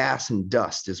of gas and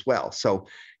dust as well. So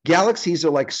galaxies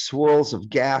are like swirls of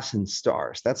gas and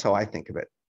stars. That's how I think of it.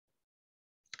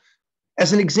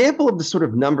 As an example of the sort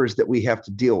of numbers that we have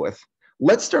to deal with,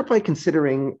 let's start by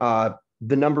considering the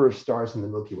number of stars in the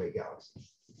Milky Way galaxy.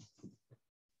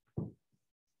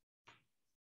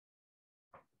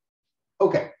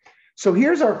 Okay, so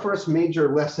here's our first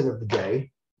major lesson of the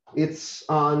day. It's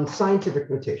on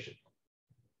scientific notation.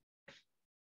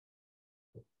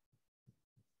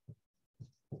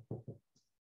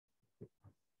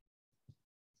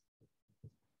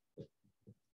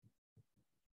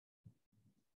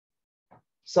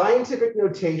 Scientific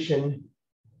notation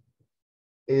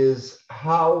is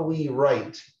how we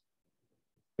write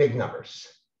big numbers.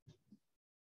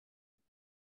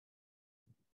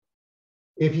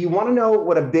 If you want to know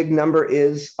what a big number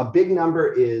is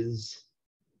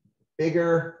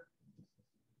bigger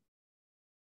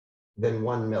than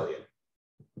 1 million.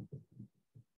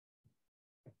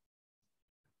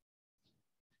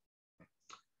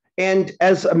 And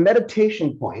as a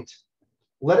meditation point,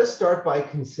 let us start by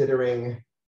considering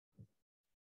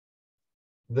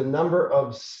the number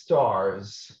of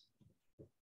stars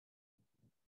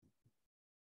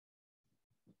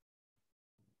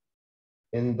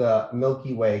in the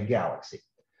Milky Way galaxy.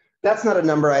 That's not a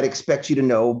number I'd expect you to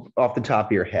know off the top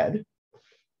of your head.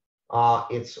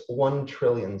 It's 1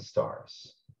 trillion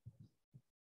stars,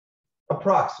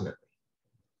 approximately.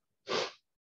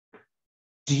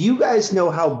 Do you guys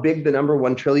know how big the number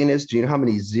 1 trillion is? Do you know how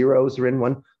many zeros are in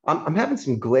one? I'm having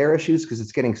some glare issues because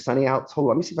it's getting sunny out. So hold on,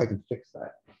 let me see if I can fix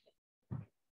that.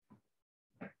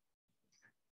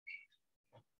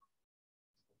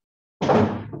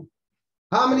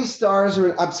 How many stars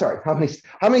are in, I'm sorry, how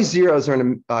many zeros are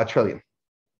in a trillion?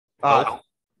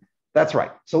 That's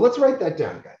right. So let's write that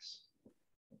down, guys.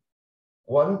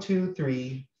 1, 2,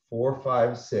 3, 4,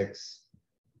 5, 6,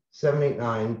 7, 8,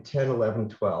 9, 10, 11,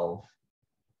 12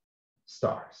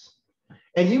 stars.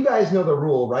 And you guys know the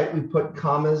rule, right? We put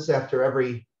commas after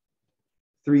every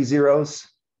 3 zeros.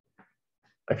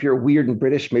 If you're weird and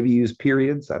British, maybe you use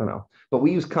periods. I don't know. But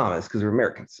we use commas because we're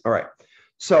Americans. All right.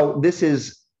 So this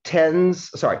is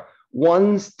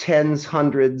ones, tens,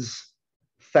 hundreds,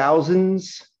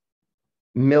 thousands,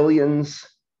 millions,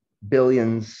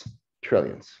 billions,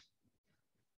 trillions.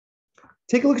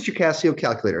 Take a look at your Casio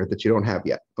calculator that you don't have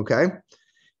yet, okay?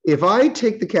 If I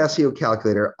take the Casio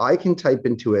calculator, I can type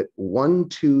into it 1,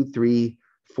 2, 3,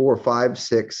 4, 5,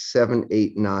 6, 7,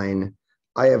 8, 9.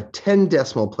 I have 10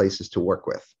 decimal places to work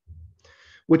with,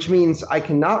 which means I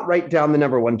cannot write down the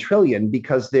number 1 trillion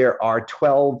because there are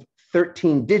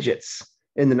 13 digits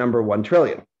in the number 1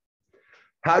 trillion.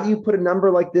 How do you put a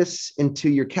number like this into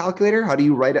your calculator? How do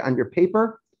you write it on your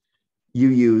paper? You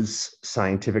use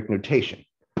scientific notation.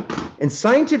 And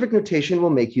scientific notation will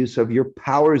make use of your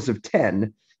powers of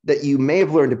 10 that you may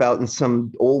have learned about in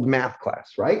some old math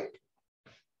class, right?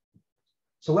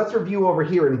 So let's review over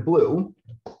here in blue.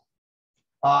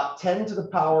 10 to the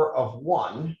power of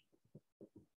 1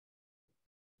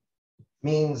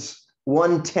 means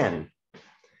 110.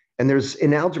 And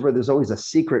in algebra, there's always a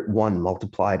secret 1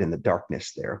 multiplied in the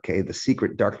darkness there, okay? The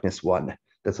secret darkness 1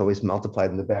 that's always multiplied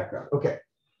in the background. Okay,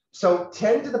 so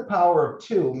 10 to the power of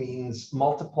 2 means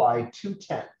multiply 2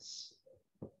 tens.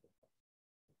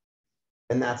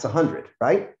 And that's 100,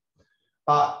 right?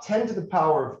 10 to the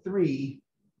power of 3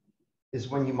 is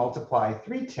when you multiply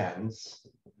 3 tens.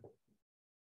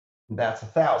 That's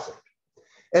 1,000.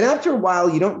 And after a while,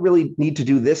 you don't really need to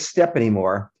do this step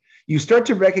anymore. You start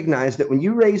to recognize that when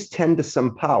you raise 10 to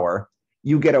some power,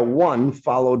 you get a 1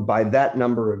 followed by that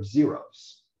number of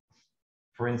zeros.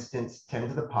 For instance, 10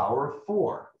 to the power of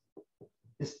 4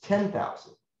 is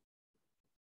 10,000.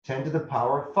 10 to the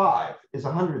power of 5 is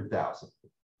 100,000.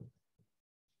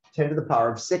 10 to the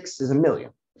power of 6 is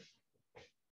 1,000,000.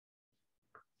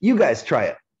 You guys try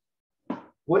it.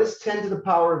 What is 10 to the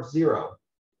power of 0?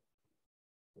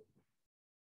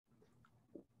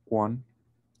 1.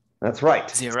 That's right.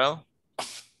 0.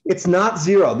 It's not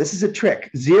 0. This is a trick.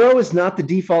 0 is not the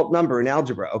default number in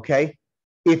algebra, okay?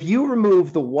 If you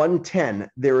remove the 110,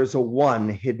 there is a 1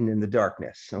 hidden in the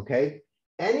darkness, okay?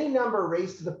 Any number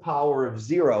raised to the power of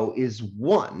 0 is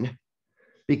 1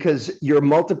 because you're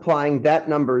multiplying that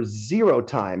number 0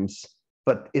 times,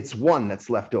 but it's 1 that's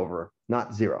left over,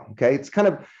 not 0, okay? It's kind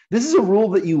of, this is a rule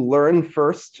that you learn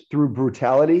first through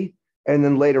brutality, and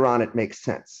then later on it makes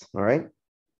sense, all right?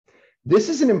 This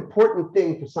is an important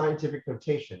thing for scientific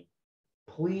notation.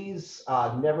 Please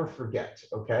never forget,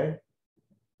 okay?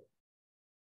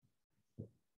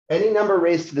 Any number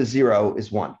raised to the 0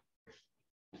 is 1.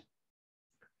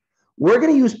 We're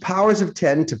going to use powers of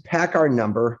 10 to pack our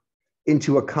number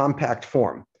into a compact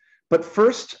form. But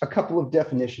first, a couple of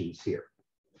definitions here.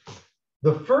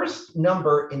 The first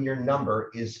number in your number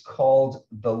is called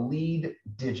the lead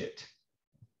digit.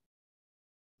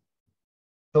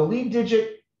 The lead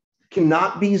digit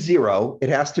cannot be 0. It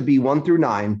has to be 1 through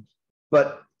 9.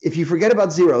 But if you forget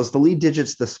about zeros, the lead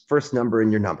digit's the first number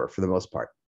in your number for the most part.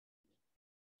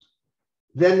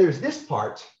 Then there's this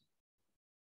part.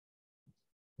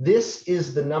 This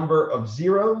is the number of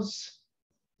zeros.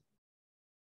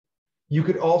 You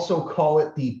could also call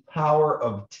it the power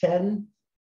of 10.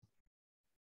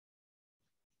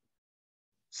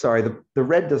 Sorry, the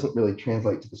red doesn't really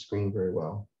translate to the screen very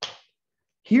well.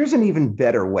 Here's an even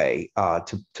better way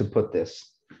to put this.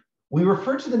 We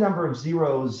refer to the number of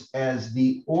zeros as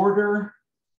the order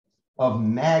of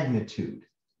magnitude.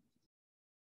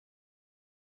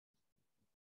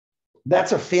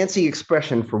 That's a fancy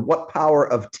expression for what power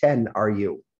of 10 are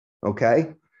you,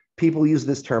 okay? People use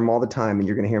this term all the time, and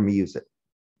you're going to hear me use it.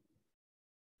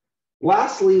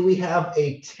 Lastly, we have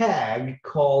a tag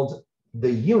called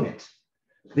the unit.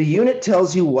 The unit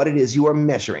tells you what it is you are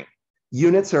measuring.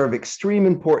 Units are of extreme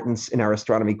importance in our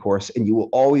astronomy course, and you will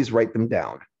always write them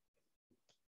down.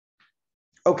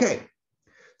 Okay,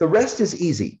 the rest is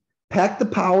easy. Pack the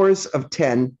powers of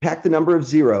 10, pack the number of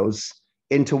zeros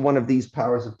into one of these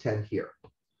powers of 10 here.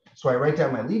 So I write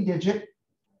down my lead digit,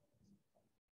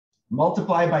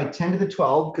 multiply by 10 to the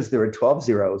 12, because there are 12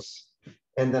 zeros,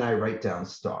 and then I write down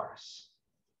stars.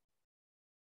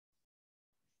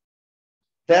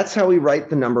 That's how we write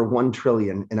the number 1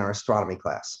 trillion in our astronomy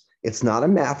class. It's not a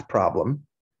math problem.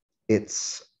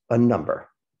 It's a number,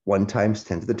 1 times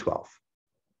 10 to the 12.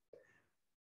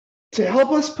 To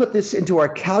help us put this into our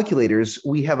calculators,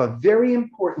 we have a very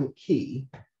important key.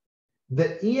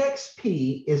 The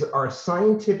EXP is our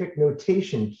scientific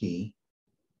notation key.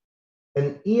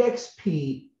 And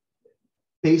EXP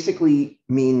basically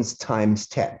means times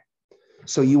 10.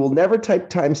 So you will never type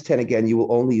times 10 again. You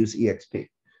will only use EXP.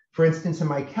 For instance, in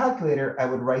my calculator, I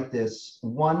would write this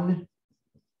 1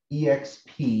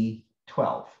 EXP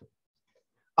 12.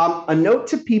 A note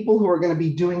to people who are going to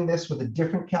be doing this with a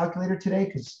different calculator today,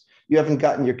 because you haven't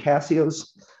gotten your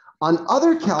Casios. On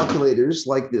other calculators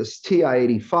like this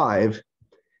TI-85,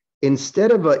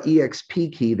 instead of an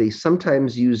EXP key, they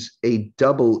sometimes use a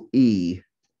double E.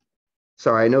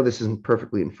 Sorry, I know this isn't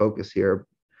perfectly in focus here.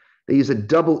 They use a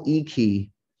double E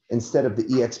key instead of the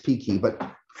EXP key. But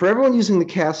for everyone using the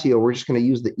Casio, we're just going to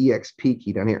use the EXP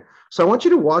key down here. So I want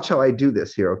you to watch how I do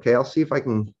this here, okay? I'll see if I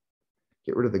can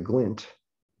get rid of the glint.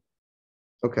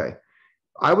 Okay.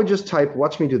 I would just type,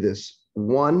 watch me do this,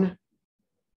 1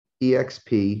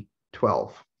 EXP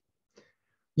 12.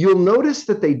 You'll notice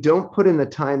that they don't put in the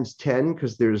times 10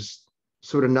 because there's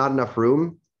sort of not enough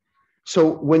room. So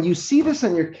when you see this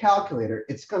on your calculator,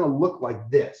 it's going to look like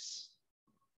this.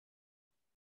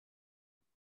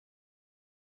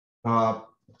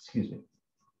 Excuse me.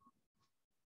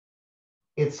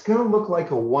 It's going to look like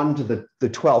a 1 to the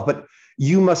 12, but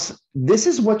you must, this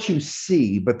is what you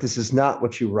see, but this is not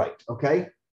what you write, okay?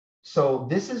 So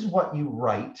this is what you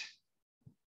write.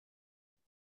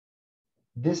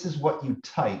 This is what you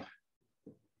type,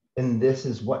 and this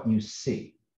is what you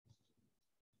see.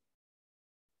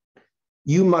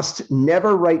 You must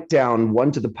never write down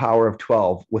 1 to the power of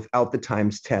 12 without the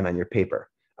times 10 on your paper.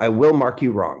 I will mark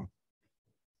you wrong.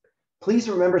 Please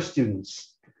remember,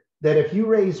 students, that if you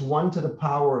raise 1 to the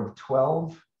power of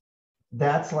 12,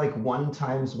 that's like 1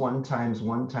 times 1 times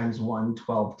 1 times 1,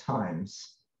 12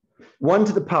 times. 1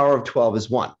 to the power of 12 is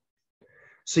 1.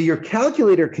 So your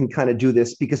calculator can kind of do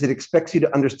this because it expects you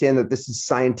to understand that this is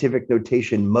scientific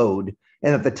notation mode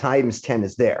and that the times 10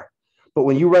 is there. But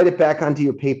when you write it back onto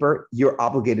your paper, you're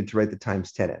obligated to write the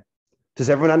times 10 in. Does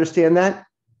everyone understand that?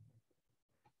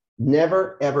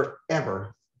 Never, ever,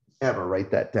 ever, ever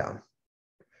write that down.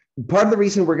 Part of the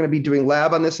reason we're going to be doing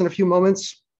lab on this in a few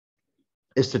moments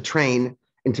is to train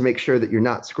and to make sure that you're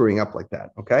not screwing up like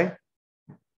that, okay?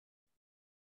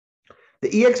 The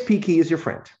EXP key is your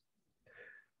friend.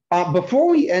 Before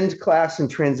we end class and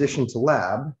transition to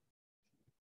lab,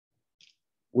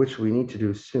 which we need to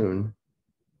do soon,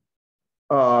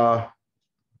 I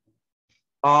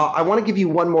want to give you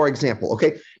one more example,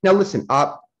 okay? Now listen,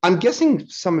 I'm guessing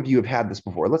some of you have had this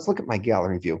before. Let's look at my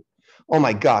gallery view. Oh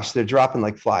my gosh, they're dropping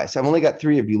like flies. I've only got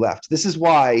 3 of you left. This is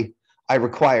why I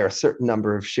require a certain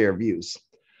number of share views.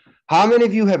 How many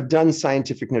of you have done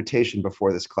scientific notation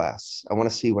before this class? I want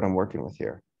to see what I'm working with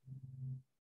here.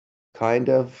 Kind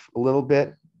of, a little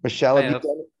bit. Michelle, have you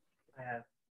done it? I have.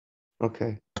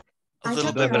 Okay. A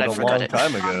little bit, but I a forgot long it.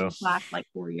 time ago. Class like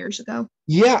 4 years ago.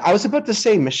 Yeah, I was about to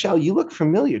say, Michelle, you look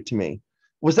familiar to me.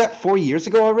 Was that 4 years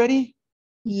ago already?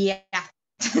 Yeah.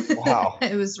 Wow.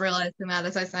 I was realizing that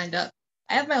as I signed up.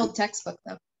 I have my old textbook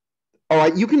though. All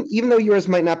right, you can, even though yours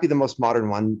might not be the most modern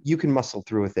one, you can muscle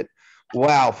through with it.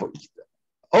 Wow.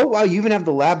 Oh, wow, you even have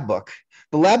the lab book.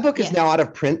 The lab book is now out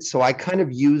of print, so I kind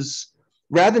of use,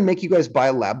 rather than make you guys buy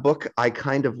a lab book, I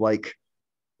kind of like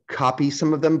copy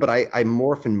some of them, but I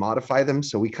morph and modify them,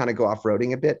 so we kind of go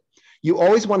off-roading a bit. You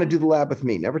always want to do the lab with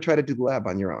me. Never try to do the lab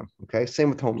on your own, okay? Same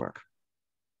with homework.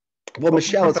 Well,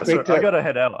 Michelle, it's great to... I gotta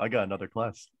head out. I got another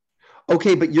class.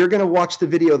 Okay, but you're going to watch the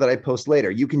video that I post later.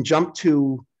 You can jump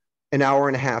to an hour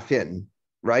and a half in,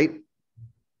 right?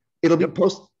 It'll be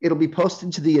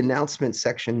posted to the announcement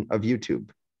section of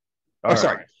YouTube. I'm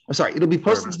sorry. It'll be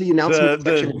posted to the announcement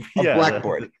section of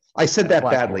Blackboard. I said that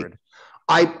badly.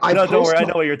 No, don't worry. I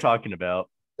know what you're talking about.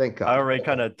 Thank God. I already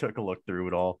kind of took a look through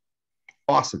it all.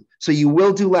 Awesome. So you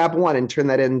will do lab 1 and turn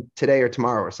that in today or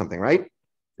tomorrow or something, right?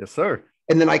 Yes, sir.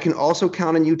 And then I can also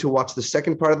count on you to watch the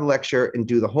second part of the lecture and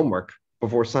do the homework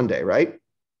before Sunday, right?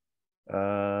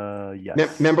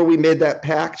 Yes. Remember we made that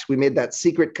pact? We made that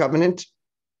secret covenant?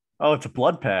 Oh, it's a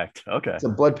blood pact. Okay. It's a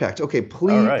blood pact. Okay,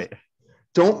 please all right.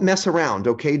 Don't mess around,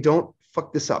 okay? Don't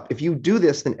fuck this up. If you do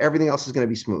this, then everything else is going to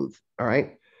be smooth, all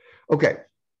right? Okay.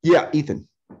 Yeah, Ethan.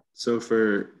 So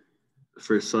for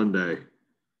Sunday,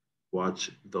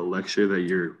 watch the lecture that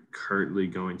you're currently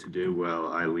going to do while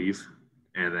I leave,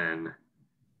 and then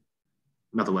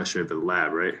not the lecture, the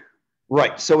lab, right?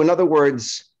 Right. So in other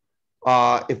words,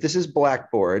 if this is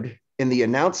Blackboard, in the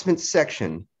announcement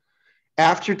section,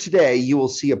 after today, you will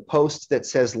see a post that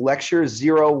says lecture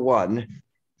 01,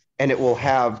 and it will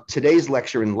have today's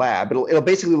lecture in lab. It'll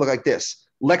basically look like this: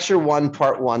 lecture 1,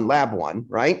 part 1, lab 1,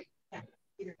 right?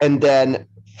 And then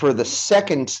for the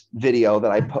second video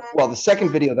that the second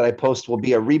video that I post will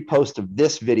be a repost of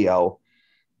this video,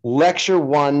 lecture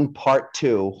 1, part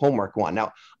 2, homework 1.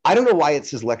 Now, I don't know why it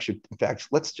says lecture. In fact,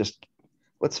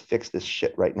 let's fix this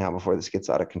shit right now before this gets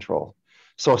out of control.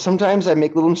 So sometimes I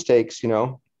make little mistakes, you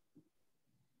know.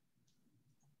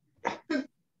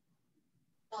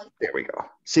 There we go.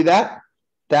 See that?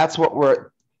 That's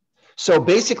what so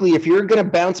basically, if you're going to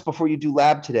bounce before you do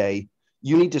lab today,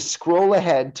 you need to scroll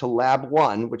ahead to lab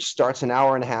 1, which starts an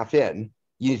hour and a half in.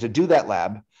 You need to do that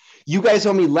lab. You guys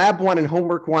owe me lab 1 and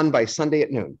homework 1 by Sunday at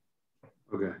noon.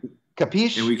 Okay.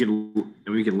 Capiche? And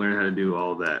we can learn how to do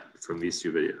all that from these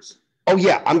 2 videos. Oh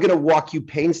yeah, I'm going to walk you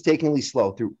painstakingly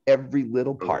slow through every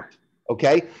little part.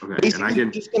 Okay. Basically,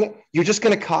 and you're just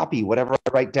gonna copy whatever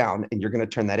I write down, and you're gonna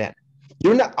turn that in.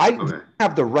 You're not. I don't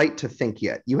have the right to think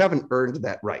yet. You haven't earned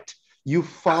that right. You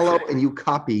follow and you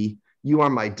copy. You are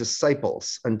my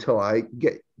disciples until I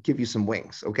give you some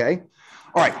wings. Okay.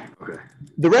 All right. Okay.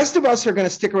 The rest of us are going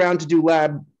to stick around to do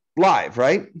lab live,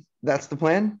 right? That's the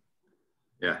plan.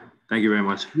 Yeah. Thank you very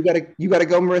much. You gotta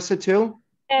go, Marissa, too.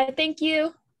 Thank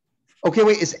you. Okay.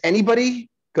 Wait. Is anybody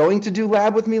going to do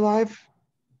lab with me live?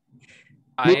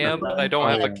 I am, but I don't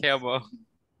have a camera.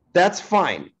 That's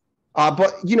fine.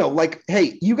 But you know, like,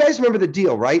 hey, you guys remember the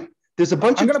deal, right? There's a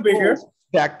bunch of people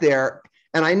back there,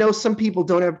 and I know some people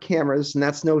don't have cameras, and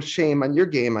that's no shame on your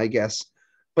game, I guess.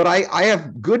 But I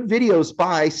have good videos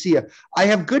I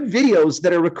have good videos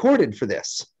that are recorded for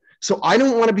this. So I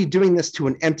don't want to be doing this to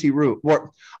an empty room.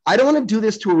 Or I don't want to do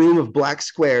this to a room of black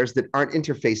squares that aren't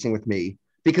interfacing with me,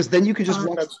 because then you can just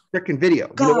watch the freaking video.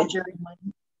 You know what?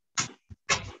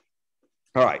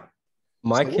 All right.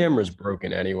 My camera's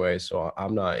broken anyway, so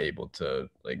I'm not able to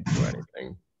like do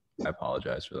anything. I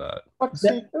apologize for that.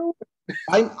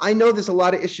 I know there's a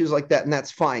lot of issues like that, and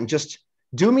that's fine. Just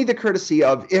do me the courtesy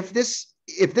of, if this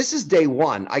is day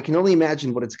 1, I can only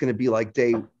imagine what it's going to be like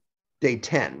day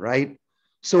 10, right?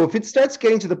 So if it starts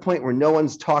getting to the point where no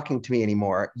one's talking to me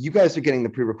anymore, you guys are getting the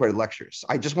pre-recorded lectures.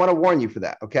 I just want to warn you for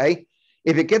that, okay?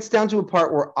 If it gets down to a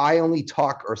part where I only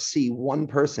talk or see one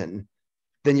person,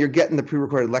 then you're getting the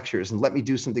pre-recorded lectures, and let me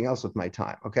do something else with my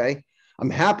time, okay? I'm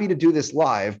happy to do this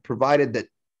live, provided that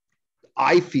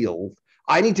I feel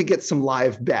I need to get some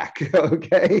live back,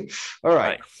 okay? All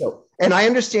right. So, and I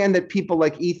understand that people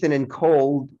like Ethan and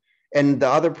Cole and the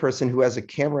other person who has a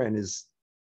camera in his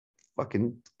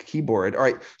fucking keyboard. All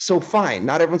right. So fine.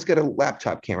 Not everyone's got a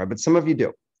laptop camera, but some of you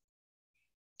do.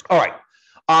 All right.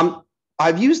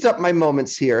 I've used up my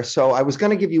moments here. So I was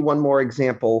going to give you one more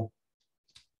example.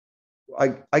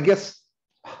 I guess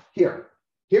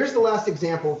here's the last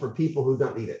example for people who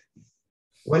don't need it.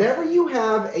 Whenever you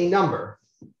have a number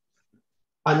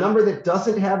that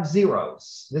doesn't have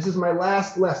zeros, this is my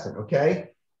last lesson, okay?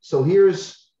 So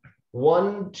here's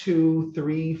 1, 2,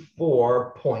 3,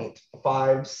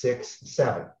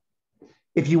 4.567.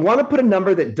 If you want to put a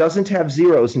number that doesn't have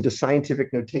zeros into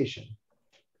scientific notation,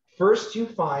 first you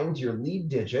find your lead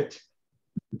digit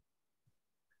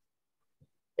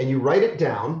and you write it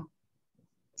down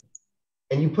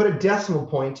and you put a decimal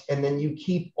point, and then you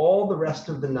keep all the rest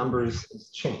of the numbers as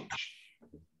change.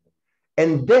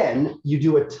 And then you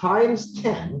do a times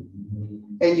 10,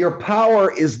 and your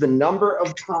power is the number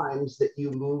of times that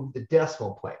you move the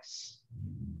decimal place.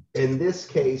 In this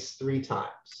case, 3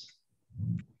 times.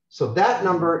 So that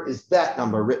number is that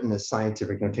number written as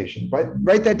scientific notation.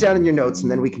 Write that down in your notes,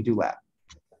 and then we can do lab.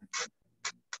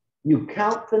 You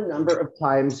count the number of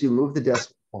times you move the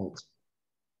decimal point.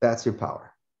 That's your power.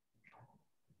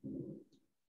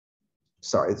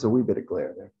 Sorry, it's a wee bit of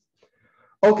glare there.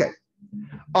 Okay.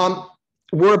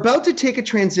 We're about to take a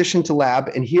transition to lab,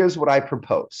 and here's what I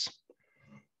propose.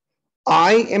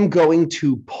 I am going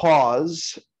to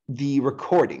pause the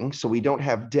recording so we don't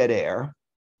have dead air.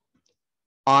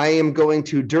 I am going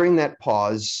to, during that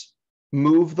pause,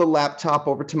 move the laptop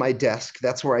over to my desk.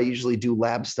 That's where I usually do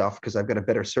lab stuff because I've got a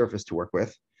better surface to work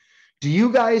with. Do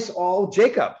you guys all,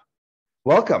 Jacob,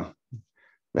 welcome.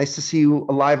 Nice to see you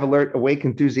alive, alert, awake,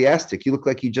 enthusiastic. You look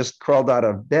like you just crawled out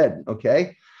of bed,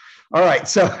 okay? All right,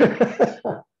 so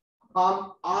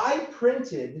I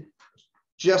printed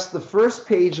just the first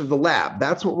page of the lab.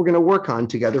 That's what we're going to work on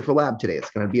together for lab today.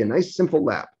 It's going to be a nice, simple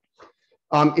lab.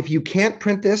 If you can't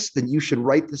print this, then you should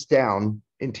write this down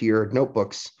into your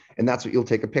notebooks, and that's what you'll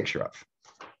take a picture of.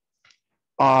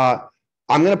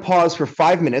 I'm going to pause for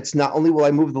 5 minutes. Not only will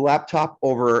I move the laptop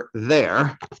over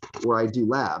there where I do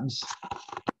labs,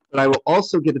 but I will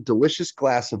also get a delicious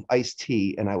glass of iced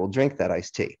tea, and I will drink that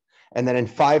iced tea. And then in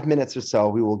 5 minutes or so,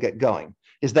 we will get going.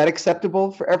 Is that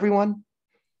acceptable for everyone?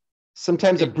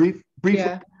 Sometimes a brief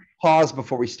pause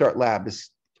before we start lab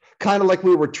is kind of like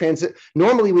we were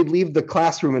normally we'd leave the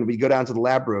classroom and we'd go down to the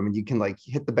lab room and you can like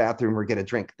hit the bathroom or get a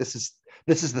drink. This is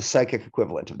the psychic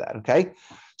equivalent of that, okay?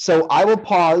 So I will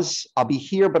pause. I'll be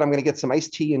here, but I'm going to get some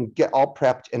iced tea and get all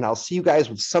prepped, and I'll see you guys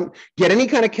with get any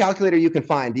kind of calculator you can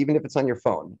find, even if it's on your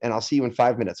phone, and I'll see you in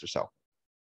 5 minutes or so.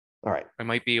 All right. I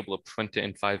might be able to print it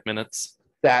in 5 minutes.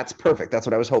 That's perfect. That's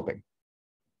what I was hoping.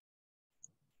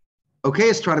 Okay,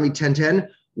 Astronomy 1010.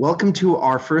 Welcome to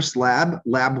our first lab,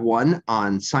 Lab 1,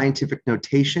 on scientific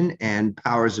notation and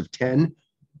powers of 10.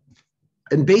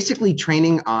 And basically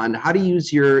training on how to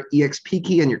use your EXP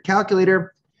key and your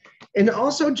calculator, and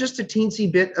also just a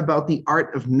teensy bit about the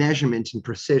art of measurement and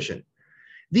precision.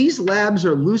 These labs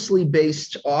are loosely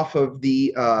based off of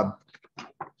the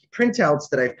printouts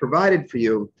that I've provided for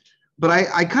you, but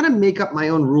I kind of make up my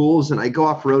own rules and I go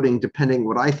off-roading depending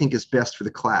what I think is best for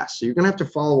the class. So you're going to have to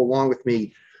follow along with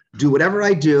me, do whatever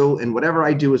I do, and whatever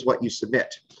I do is what you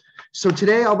submit. So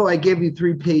today, although I gave you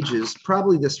 3 pages,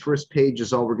 probably this first page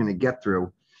is all we're going to get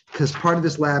through, because part of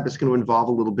this lab is going to involve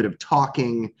a little bit of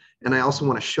talking, and I also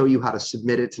want to show you how to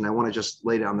submit it, and I want to just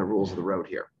lay down the rules of the road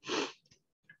here.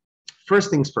 First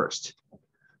things first,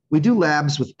 we do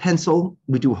labs with pencil,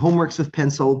 we do homeworks with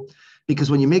pencil,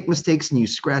 because when you make mistakes and you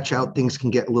scratch out, things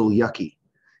can get a little yucky.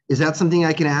 Is that something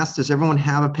I can ask? Does everyone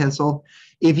have a pencil?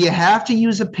 If you have to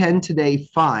use a pen today,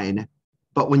 fine.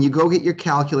 But when you go get your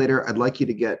calculator, I'd like you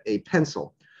to get a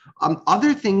pencil.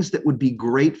 Other things that would be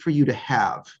great for you to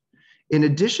have, in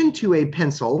addition to a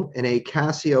pencil and a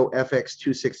Casio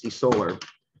FX260 Solar,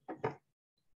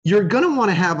 you're going to want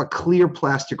to have a clear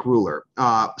plastic ruler,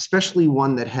 especially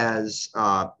one that has,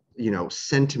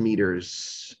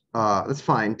 centimeters. That's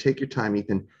fine. Take your time,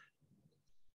 Ethan.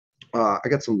 I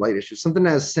got some light issues. Something that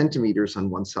has centimeters on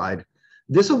one side.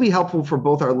 This will be helpful for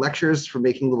both our lectures, for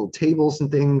making little tables and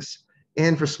things,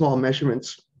 and for small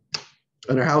measurements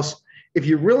in our house. If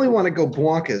you really want to go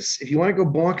bonkers, if you want to go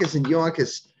bonkers and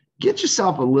yonkers, get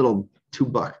yourself a little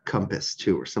 $2 compass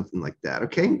too, or something like that.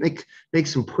 Okay, make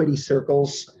some pretty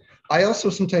circles. I also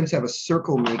sometimes have a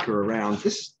circle maker around.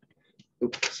 This,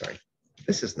 oops, sorry.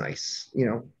 This is nice. You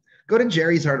know, go to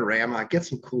Jerry's Artorama, get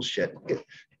some cool shit.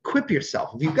 Equip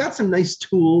yourself. If you've got some nice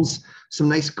tools, some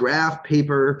nice graph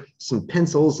paper, some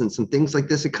pencils, and some things like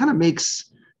this, it kind of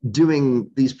makes doing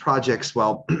these projects,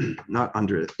 well, not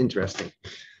interesting.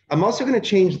 I'm also going to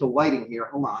change the lighting here.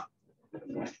 Hold on.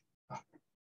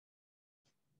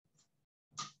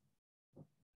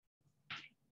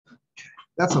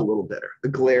 That's a little better. The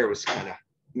glare was kind of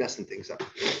messing things up.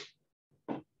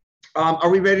 Are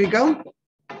we ready to go?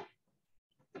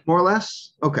 More or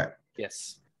less? Okay.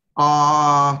 Yes.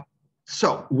 So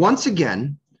once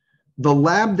again, the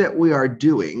lab that we are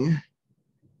doing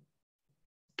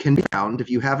can be found, if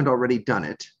you haven't already done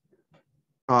it,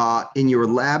 in your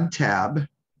lab tab.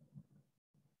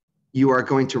 You are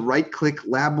going to right-click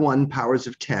LAB1 powers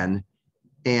of 10,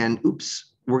 and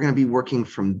oops, we're going to be working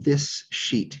from this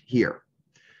sheet here.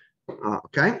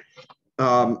 Okay.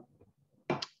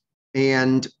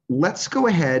 And let's go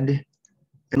ahead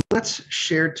and let's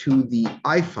share to the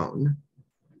iPhone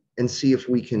and see if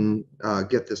we can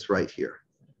get this right here.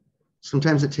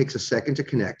 Sometimes it takes a second to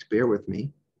connect. Bear with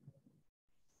me.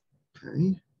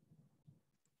 Okay.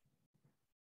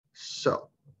 So,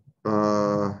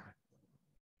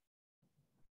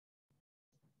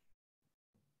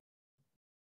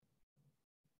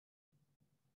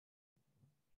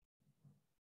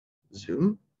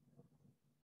 Zoom.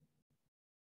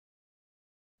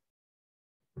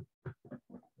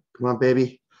 Come on,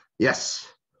 baby. Yes.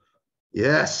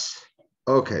 Yes.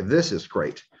 Okay, this is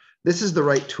great. This is the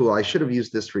right tool. I should have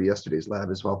used this for yesterday's lab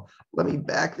as well. Let me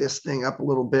back this thing up a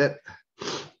little bit.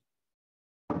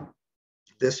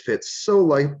 This fits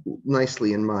so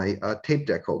nicely in my tape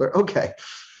deck holder. Okay,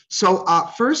 so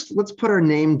first let's put our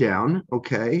name down.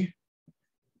 Okay,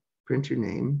 print your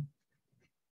name.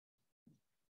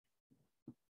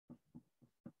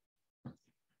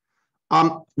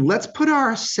 Let's put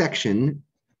our section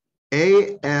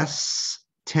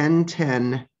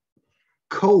AS1010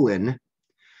 colon.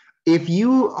 If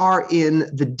you are in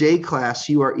the day class,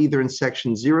 you are either in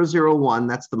section 001,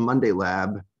 that's the Monday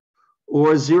lab,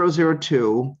 or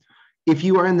 002. If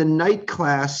you are in the night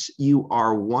class, you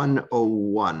are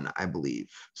 101, I believe.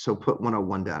 So put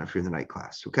 101 down if you're in the night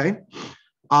class, okay?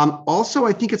 Also,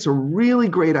 I think it's a really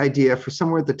great idea for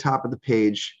somewhere at the top of the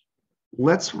page,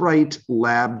 let's write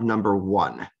lab number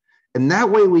 1. And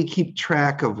that way we keep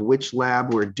track of which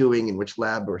lab we're doing and which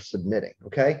lab we're submitting,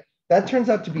 okay? That turns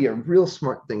out to be a real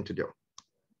smart thing to do.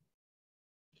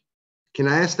 Can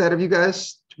I ask that of you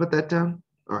guys to put that down?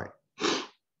 All right.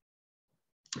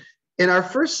 In our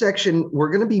first section, we're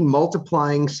going to be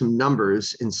multiplying some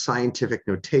numbers in scientific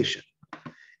notation.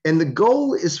 And the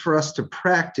goal is for us to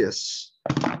practice,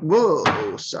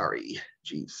 whoa, sorry,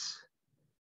 geez.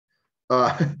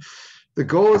 The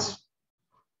goal is,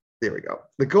 there we go.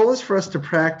 The goal is for us to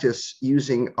practice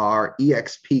using our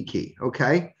EXP key,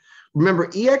 okay? Remember,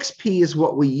 EXP is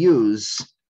what we use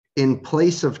in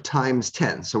place of times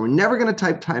 10. So we're never going to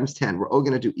type times 10. We're all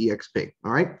going to do EXP,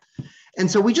 all right?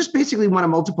 And so we just basically want to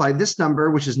multiply this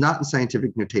number, which is not in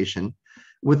scientific notation,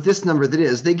 with this number that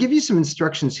is. They give you some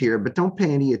instructions here, but don't pay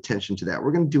any attention to that.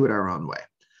 We're going to do it our own way.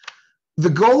 The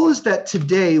goal is that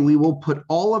today we will put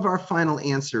all of our final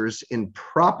answers in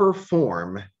proper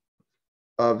form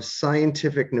of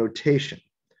scientific notation.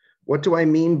 What do I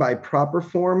mean by proper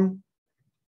form?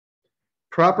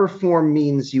 Proper form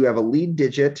means you have a lead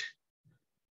digit,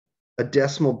 a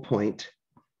decimal point,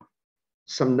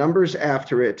 some numbers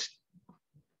after it,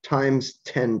 times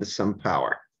 10 to some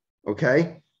power,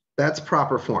 okay? That's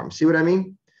proper form. See what I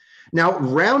mean? Now,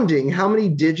 rounding, how many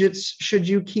digits should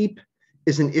you keep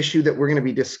is an issue that we're going to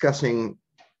be discussing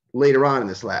later on in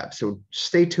this lab. So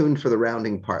stay tuned for the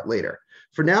rounding part later.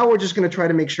 For now, we're just going to try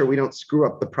to make sure we don't screw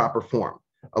up the proper form.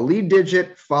 A lead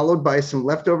digit followed by some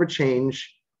leftover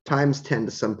change times 10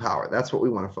 to some power. That's what we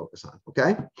want to focus on,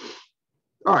 okay?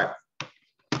 All right.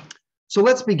 So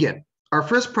let's begin. Our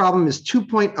first problem is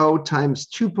 2.0 times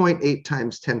 2.8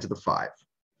 times 10 to the 5.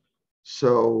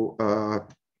 So,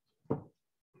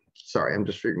 sorry, I'm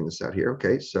just figuring this out here.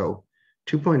 Okay, so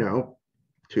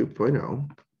 2.0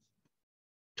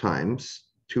 times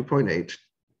 2.8.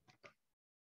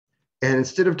 And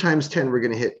instead of times 10, we're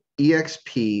going to hit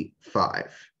EXP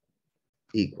 5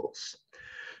 equals.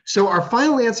 So our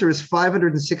final answer is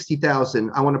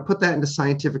 560,000. I want to put that into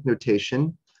scientific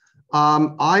notation.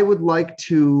 I would like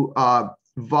to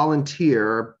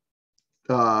volunteer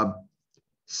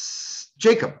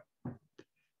Jacob.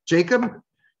 Jacob,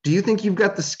 do you think you've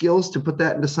got the skills to put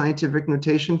that into scientific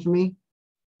notation for me?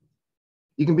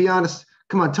 You can be honest.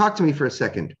 Come on, talk to me for a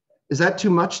second. Is that too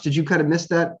much? Did you kind of miss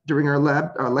that during our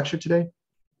lecture today?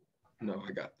 No,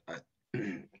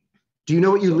 Do you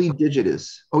know what your lead digit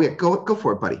is? Oh yeah, go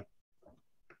for it, buddy.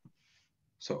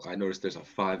 So I noticed there's a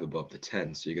 5 above the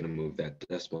 10, so you're going to move that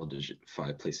decimal digit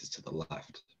 5 places to the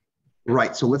left.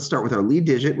 Right, so let's start with our lead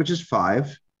digit, which is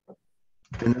 5,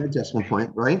 and then a decimal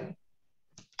point, right?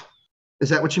 Is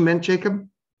that what you meant, Jacob?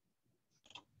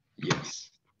 Yes.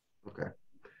 Okay.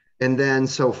 And then,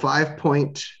 so 5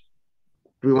 point,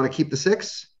 do we want to keep the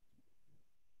 6?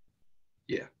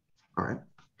 Yeah. All right.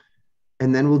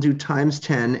 And then we'll do times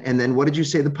 10, and then what did you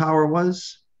say the power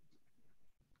was?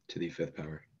 To the 5th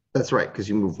power. That's right, because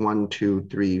you move 1, 2,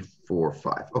 3, 4,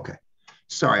 5. Okay.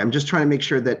 Sorry, I'm just trying to make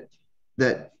sure that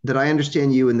I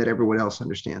understand you and that everyone else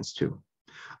understands too.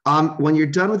 When you're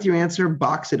done with your answer,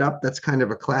 box it up. That's kind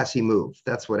of a classy move.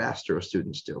 That's what Astro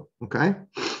students do. Okay.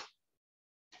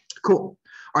 Cool.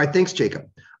 All right. Thanks, Jacob.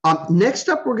 Next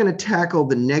up, we're going to tackle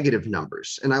the negative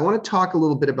numbers, and I want to talk a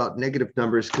little bit about negative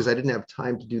numbers because I didn't have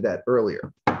time to do that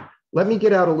earlier. Let me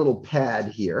get out a little pad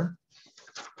here.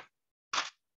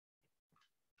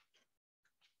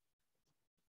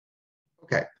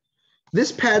 Okay.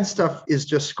 This pad stuff is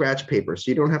just scratch paper, so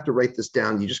you don't have to write this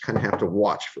down. You just kind of have to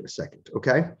watch for a second,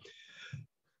 okay?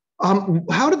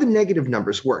 How do the negative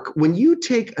numbers work? When you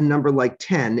take a number like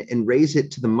 10 and raise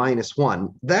it to the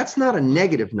 -1, that's not a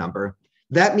negative number.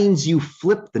 That means you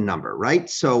flip the number, right?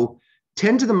 So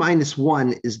 10 to the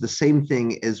 -1 is the same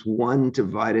thing as 1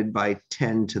 divided by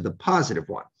 10 to the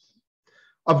 +1.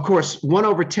 Of course, 1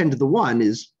 over 10 to the 1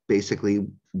 is basically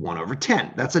 1 over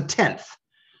 10. That's a tenth.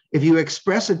 If you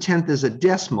express a tenth as a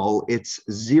decimal, it's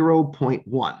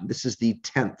 0.1. This is the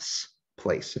tenths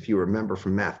place, if you remember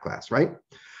from math class, right?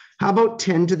 How about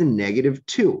 10 to the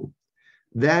 -2?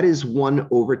 That is 1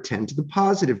 over 10 to the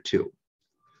 +2,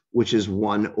 which is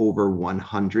 1 over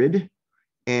 100,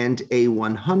 and a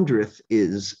 100th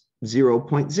is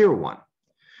 0.01.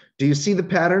 Do you see the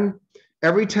pattern?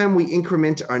 Every time we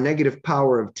increment our negative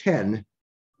power of 10,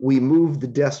 we move the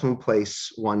decimal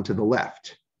place 1 to the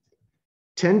left.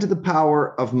 10 to the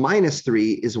power of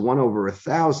 -3 is 1 over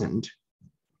 1,000,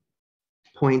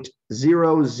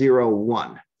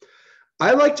 0.001.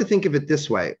 I like to think of it this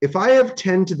way. If I have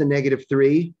 10 to the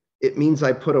 -3, it means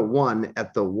I put a 1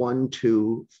 at the 1,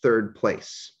 2, 3rd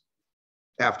place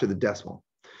after the decimal.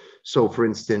 So for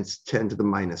instance, 10 to the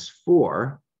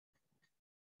 -4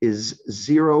 is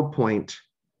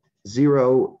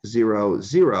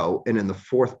 0.000, and in the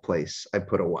 4th place, I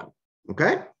put a 1,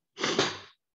 okay?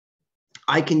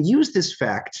 I can use this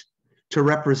fact to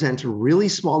represent really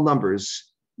small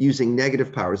numbers using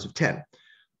negative powers of 10.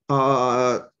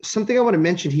 Something I want to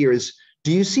mention here is,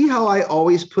 do you see how I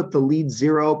always put the lead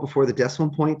 0 before the decimal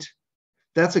point?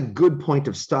 That's a good point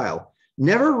of style.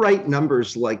 Never write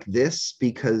numbers like this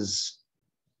because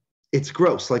it's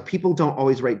gross. Like, people don't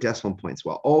always write decimal points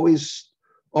well. Always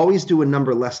do a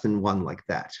number less than 1 like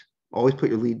that. Always put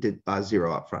your lead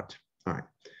 0 up front. All right.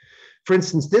 For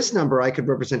instance, this number I could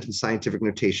represent in scientific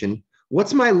notation.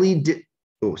 What's my lead?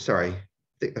 Oh, sorry,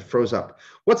 I froze up.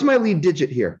 What's my lead digit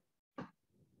here?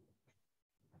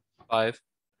 5.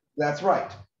 That's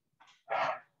right.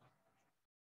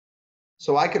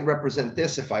 So I could represent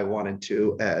this if I wanted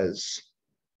to as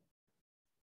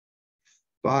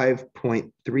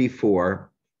 5.34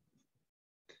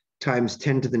 times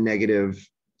 10 to the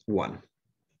 -1.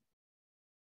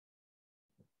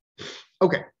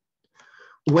 Okay.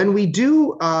 When we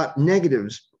do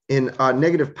negatives in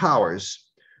negative powers,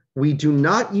 we do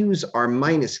not use our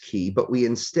minus key, but we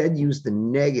instead use the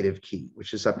negative key,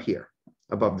 which is up here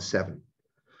above the 7.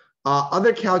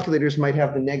 Other calculators might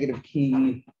have the negative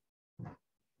key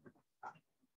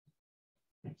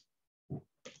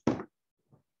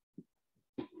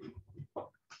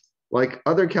like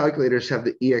other calculators have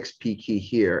the EXP key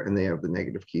here, and they have the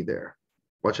negative key there.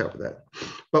 Watch out for that.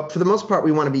 But for the most part,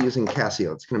 we want to be using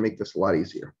Casio. It's going to make this a lot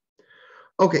easier.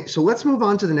 Okay, so let's move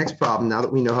on to the next problem now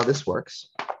that we know how this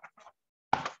works.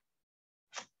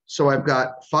 So I've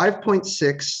got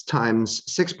 5.6 times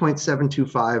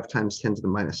 6.725 times 10 to the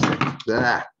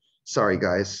 -6. Sorry,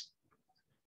 guys.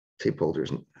 Tape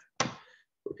holders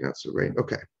working out so great.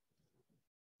 Okay.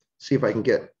 See if I can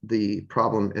get the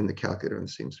problem and the calculator on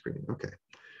the same screen. Okay.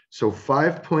 So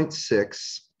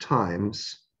 5.6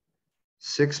 times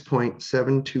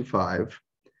 6.725.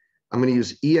 I'm going to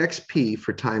use EXP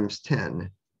for times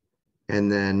 10,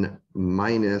 and then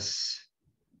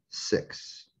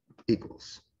 -6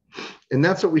 equals. And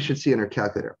that's what we should see in our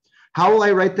calculator. How will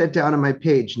I write that down on my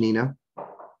page, Nina?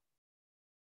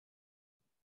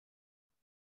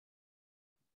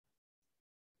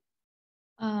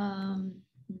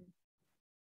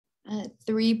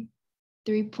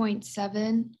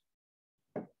 3.7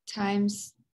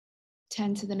 times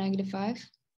 10 to the negative 5.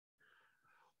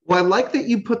 Well, I like that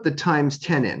you put the times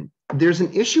 10 in. There's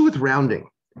an issue with rounding.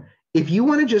 If you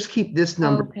want to just keep this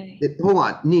number, Okay. hold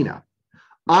on, Nina.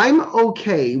 I'm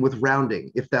okay with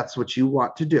rounding if that's what you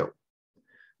want to do.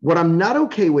 What I'm not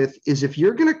okay with is if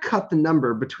you're going to cut the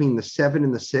number between the 7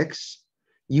 and the 6,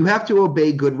 you have to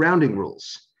obey good rounding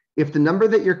rules. If the number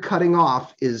that you're cutting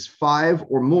off is 5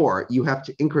 or more, you have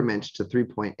to increment to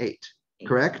 3.8,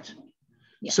 correct?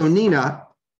 Yes. So Nina,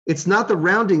 it's not the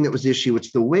rounding that was the issue,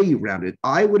 it's the way you rounded.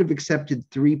 I would have accepted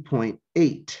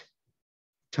 3.8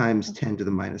 times 10 to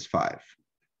the minus 5.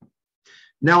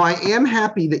 Now I am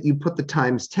happy that you put the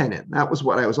times 10 in. That was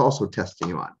what I was also testing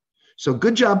you on. So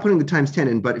good job putting the times 10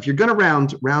 in, but if you're going to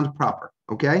round proper,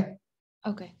 okay?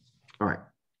 Okay. All right.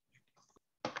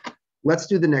 Let's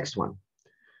do the next one.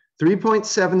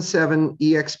 3.77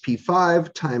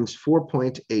 exp5 times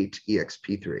 4.8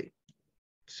 exp3.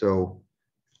 So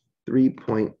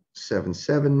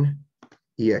 3.77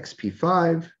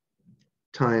 exp5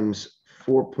 times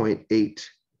 4.8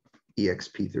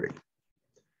 exp3.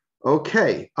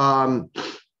 Okay.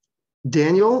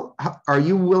 Daniel, are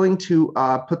you willing to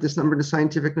put this number into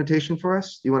scientific notation for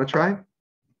us? Do you want to try?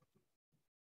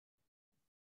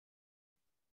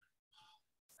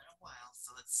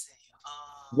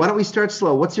 Why don't we start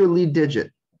slow? What's your lead digit?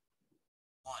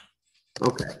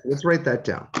 1. Okay, let's write that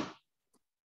down.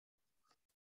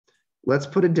 Let's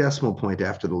put a decimal point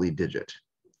after the lead digit.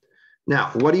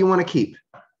 Now, what do you want to keep?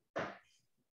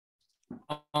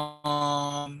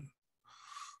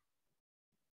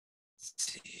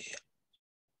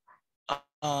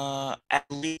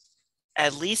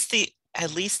 At least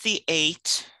the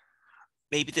 8.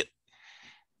 Maybe the,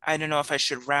 I don't know if I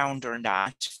should round or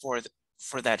not for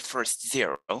that first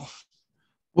 0.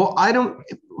 Well, I don't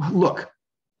look.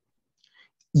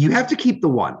 You have to keep the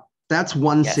 1. That's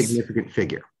one significant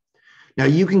figure. Now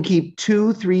you can keep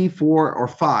 2, 3, 4, or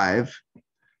 5.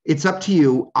 It's up to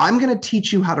you. I'm going to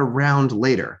teach you how to round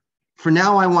later. For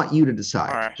now, I want you to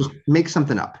decide. Right. Just make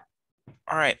something up.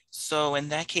 All right. So in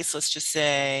that case, let's just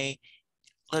say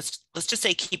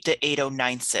keep the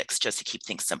 8096 just to keep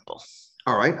things simple.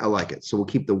 All right, I like it. So we'll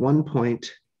keep the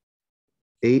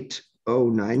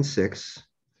 1.8096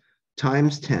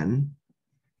 times 10.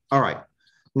 All right.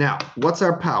 Now, what's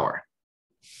our power?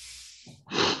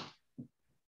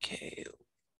 Okay.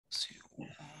 Let's see. 1,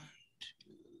 2,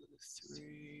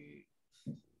 3,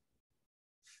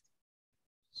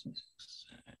 6,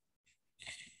 7,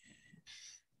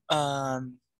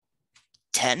 8.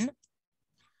 10.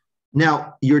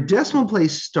 Now, your decimal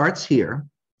place starts here.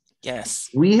 Yes.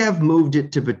 We have moved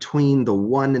it to between the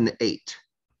 1 and the 8.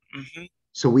 Mm-hmm.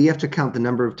 So we have to count the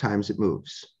number of times it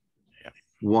moves. Yep.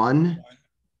 1,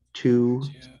 2,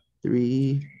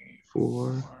 3,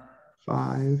 4,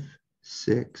 5,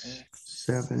 6,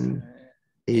 7,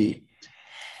 8,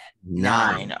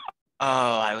 9.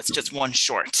 Oh, I was just 1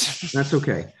 short. That's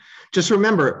okay. Just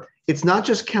remember, it's not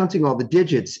just counting all the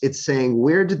digits, it's saying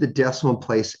where did the decimal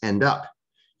place end up?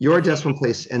 Your decimal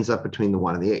place ends up between the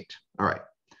 1 and the 8. All right.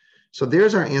 So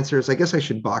there's our answers. I guess I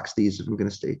should box these if I'm going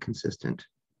to stay consistent.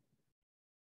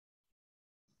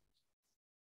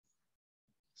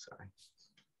 Sorry.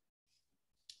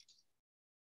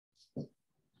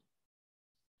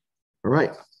 All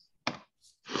right.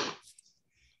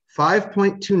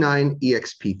 5.29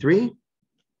 exp3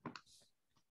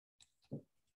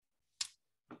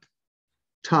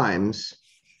 times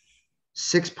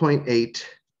 6.8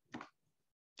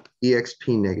 exp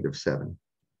negative 7.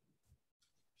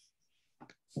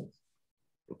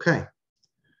 Okay.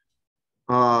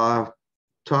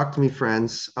 Talk to me,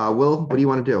 friends. Will, what do you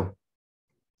want to do?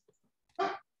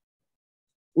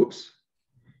 Whoops.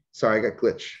 Sorry, I got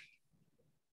glitch.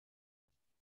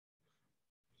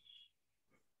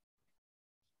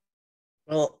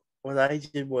 Well, what I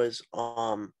did was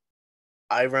I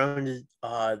rounded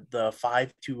the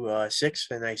 5 to 6,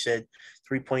 and I said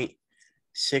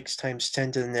 3.6 times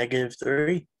 10 to the negative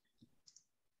 3.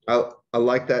 I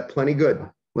like that. Plenty good.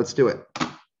 Let's do it.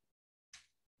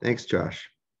 Thanks, Josh.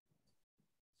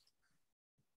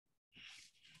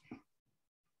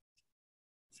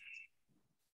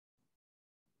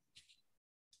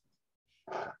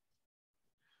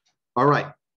 All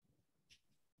right.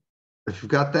 If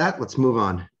you've got that, let's move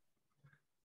on.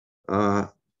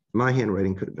 My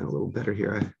handwriting could have been a little better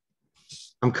here.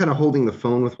 I'm kind of holding the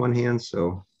phone with one hand,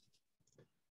 so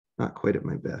not quite at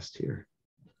my best here.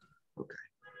 Okay.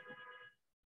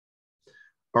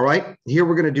 All right, here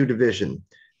we're going to do division.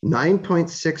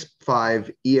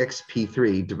 9.65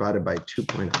 exp3 divided by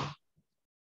 2.0.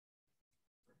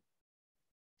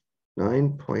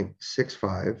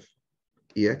 9.65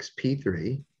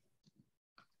 exp3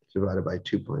 divided by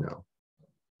 2.0.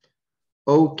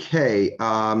 Okay.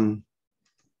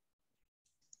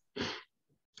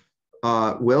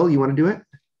 Will, you want to do it?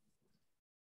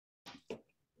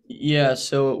 Yeah,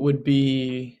 so it would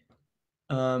be,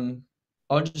 I'll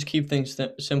just keep things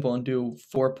simple and do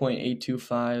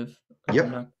 4.825. Yep.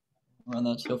 I'm not around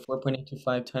that. So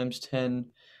 4.825 times 10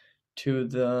 to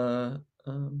the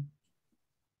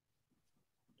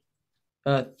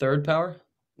third power.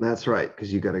 That's right,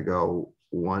 because you got to go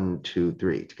 1, 2,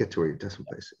 3 to get to where your decimal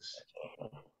place is.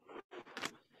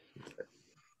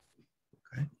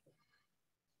 Okay.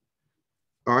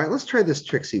 All right, let's try this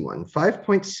tricksy one.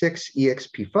 5.6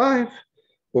 exp5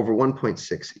 over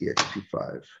 1.6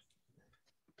 exp5.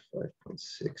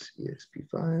 5.6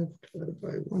 exp5 divided by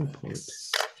 1.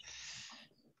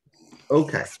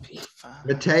 Okay.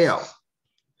 Mateo,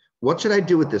 what should I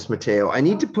do with this, Mateo? I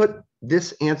need to put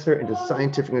this answer into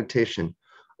scientific notation.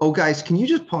 Oh, guys, can you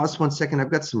just pause 1 second?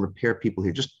 I've got some repair people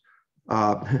here. Just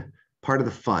part of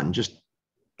the fun. Just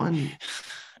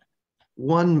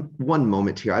one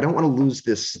moment here. I don't want to lose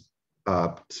this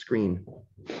screen.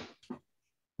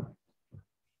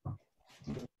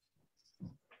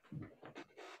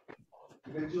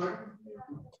 You good, Jordan?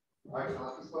 All right, can I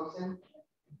let these folks in?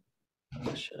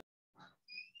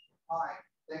 Hi,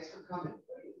 thanks for coming.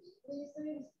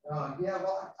 Yeah,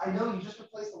 well, I know you just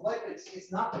replaced the light, but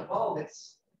it's not the bulb.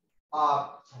 It's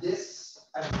this.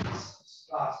 I think this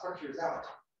structure is out.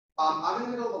 I'm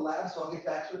in the middle of the lab, so I'll get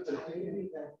back to it. But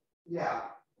yeah,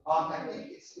 I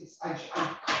think I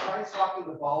tried swapping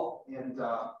the bulb, and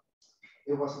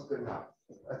it wasn't good enough.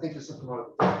 I think there's something wrong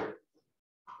with the filter.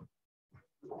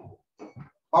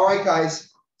 All right, guys.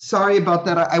 Sorry about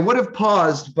that. I would have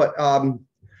paused, but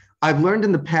I've learned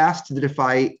in the past that if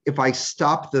I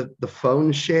stop the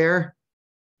phone share,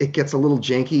 it gets a little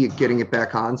janky at getting it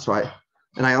back on. So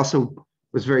I also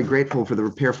was very grateful for the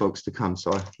repair folks to come.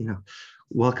 So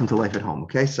welcome to life at home.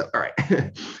 Okay, so all right.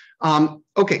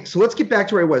 Okay, so let's get back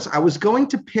to where I was. I was going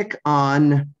to pick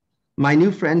on my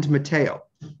new friend Mateo.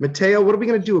 Mateo, what are we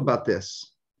going to do about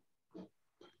this?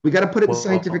 We got to put it in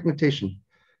scientific notation.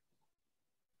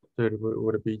 So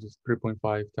would it be just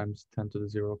 3.5 times 10 to the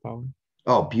 0 power?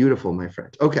 Oh, beautiful, my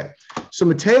friend. Okay, so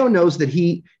Mateo knows that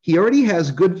he already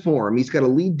has good form. He's got a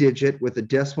lead digit with a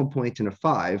decimal point and a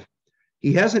 5.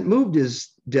 He hasn't moved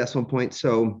his decimal point,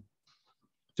 so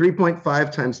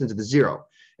 3.5 times 10 to the 0.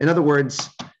 In other words,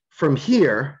 from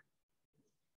here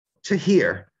to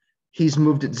here, he's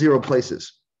moved it 0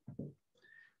 places.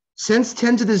 Since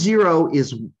 10 to the 0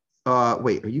 is,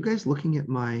 wait, are you guys looking at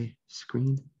my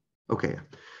screen? Okay.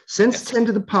 Since 10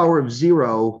 to the power of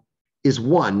 0 is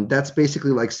 1, that's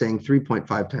basically like saying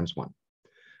 3.5 times 1.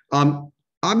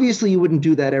 Obviously, you wouldn't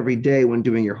do that every day when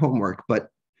doing your homework, but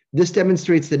this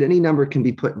demonstrates that any number can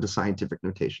be put into scientific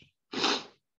notation.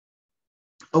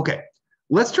 Okay,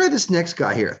 let's try this next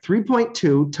guy here.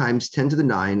 3.2 times 10 to the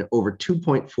 9 over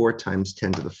 2.4 times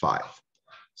 10 to the 5.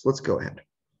 So let's go ahead.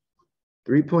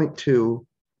 3.2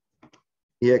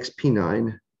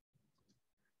 exp9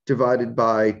 divided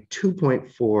by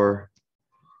 2.4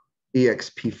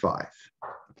 exp5.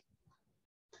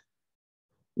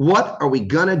 What are we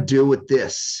gonna do with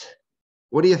this?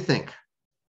 What do you think?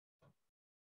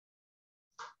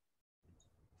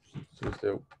 So it's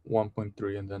the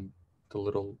 1.3 and then the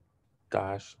little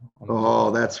dash.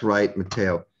 Oh, that's right,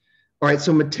 Mateo. All right,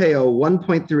 so Mateo,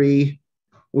 1.3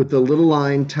 with the little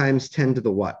line times 10 to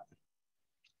the what?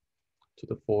 To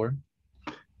the 4.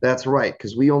 That's right,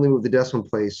 because we only move the decimal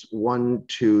place 1,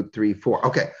 2, 3, 4.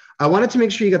 Okay, I wanted to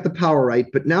make sure you got the power right,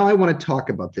 but now I want to talk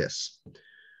about this.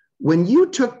 When you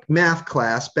took math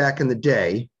class back in the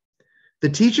day, the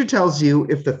teacher tells you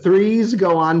if the 3's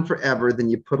go on forever, then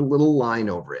you put a little line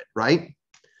over it, right?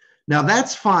 Now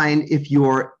that's fine if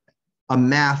you're a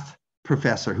math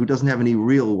professor who doesn't have any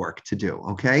real work to do,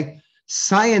 okay?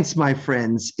 Science, my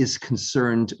friends, is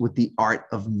concerned with the art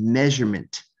of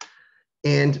measurement.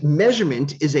 And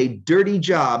measurement is a dirty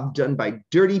job done by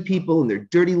dirty people and their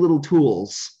dirty little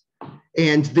tools.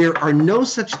 And there are no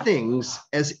such things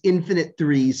as infinite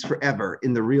 3's forever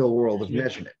in the real world of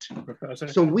measurement. Professor.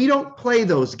 So we don't play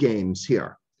those games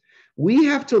here. We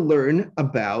have to learn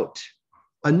about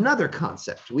another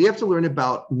concept. We have to learn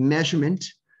about measurement.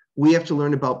 We have to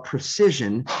learn about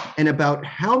precision and about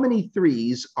how many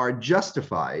 3's are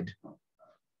justified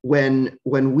when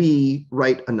we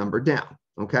write a number down,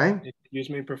 okay? Excuse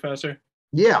me, Professor?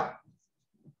 Yeah.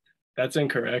 That's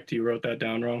incorrect. You wrote that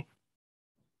down wrong.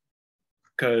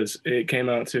 Because it came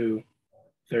out to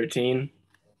 13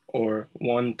 or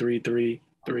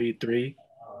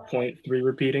 13333.3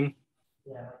 repeating.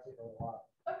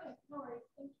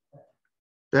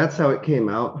 That's how it came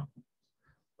out.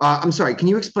 I'm sorry, can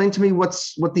you explain to me what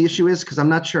the issue is? Because I'm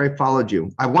not sure I followed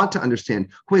you. I want to understand.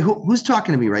 Wait, who's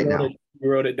talking to me right now?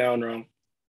 You wrote it down wrong.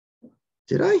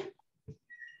 Did I?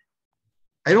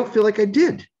 I don't feel like I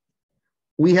did.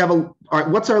 We have all right,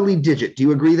 what's our lead digit? Do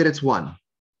you agree that it's 1?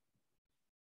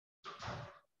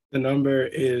 The number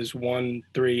is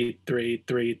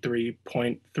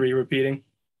 13333.3 repeating.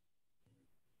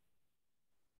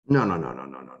 No.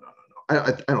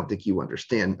 I don't think you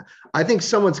understand. I think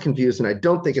someone's confused, and I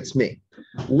don't think it's me.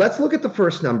 Let's look at the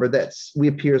first number that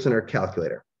appears in our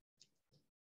calculator.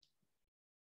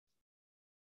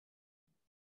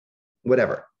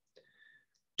 Whatever.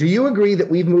 Do you agree that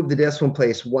we've moved the decimal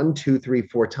place 1, 2, 3,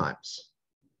 4 times?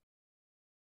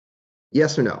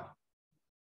 Yes or no?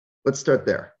 Let's start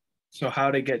there. So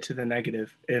how to get to the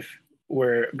negative if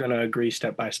we're going to agree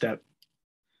step by step?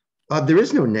 There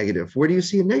is no negative. Where do you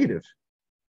see a negative?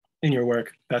 In your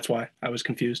work. That's why I was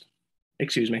confused.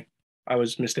 Excuse me. I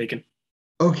was mistaken.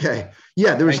 Okay.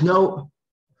 Yeah, there was no...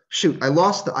 Shoot, I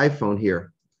lost the iPhone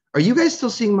here. Are you guys still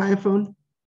seeing my iPhone?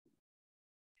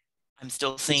 I'm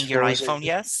still seeing your iPhone,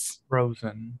 yes?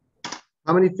 Frozen.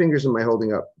 How many fingers am I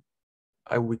holding up?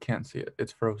 We can't see it.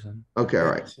 It's frozen. Okay, all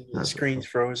right. The screen's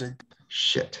frozen.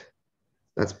 Shit.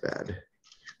 That's bad.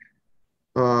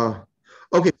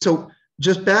 Okay, so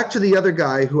just back to the other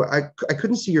guy who I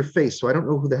couldn't see your face, so I don't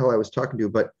know who the hell I was talking to,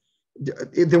 but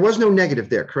there was no negative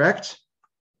there, correct?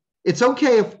 It's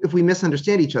okay if we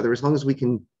misunderstand each other as long as we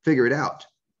can figure it out.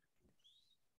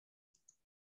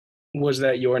 Was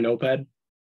that your notepad?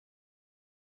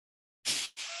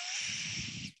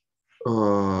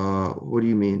 What do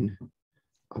you mean?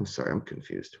 I'm sorry, I'm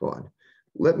confused. Hold on.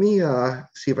 Let me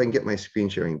see if I can get my screen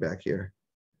sharing back here.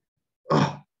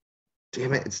 Oh,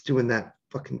 damn it, it's doing that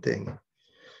fucking thing.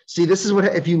 See, this is what,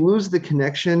 if you lose the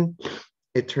connection,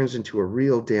 it turns into a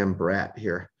real damn brat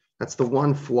here. That's the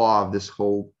one flaw of this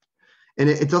whole, and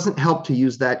it doesn't help to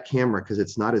use that camera because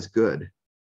it's not as good.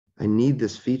 I need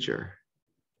this feature.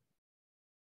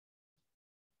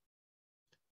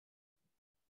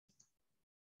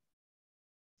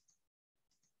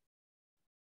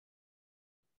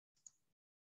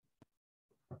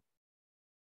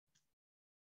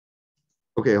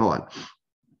 Okay, hold on.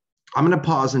 I'm going to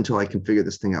pause until I can figure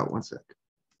this thing out. One sec.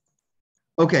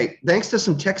 Okay, thanks to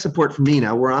some tech support from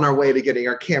Nina, we're on our way to getting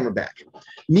our camera back.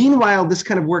 Meanwhile, this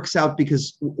kind of works out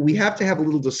because we have to have a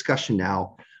little discussion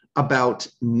now about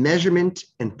measurement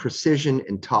and precision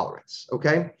and tolerance,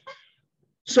 okay?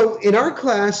 So in our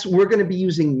class, we're going to be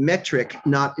using metric,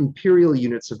 not imperial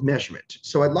units of measurement.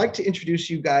 So I'd like to introduce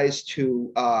you guys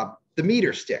to the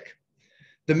meter stick.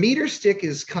 The meter stick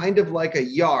is kind of like a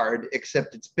yard,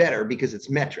 except it's better because it's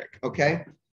metric, okay?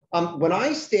 When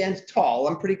I stand tall,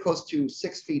 I'm pretty close to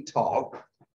 6 feet tall.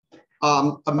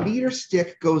 A meter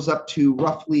stick goes up to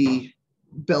roughly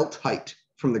belt height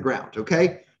from the ground,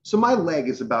 okay? So my leg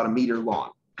is about 1 meter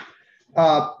long.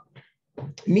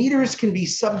 Meters can be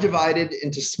subdivided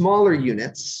into smaller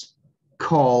units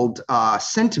called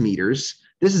centimeters.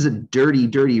 This is a dirty,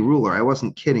 dirty ruler. I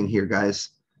wasn't kidding here, guys.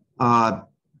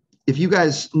 If you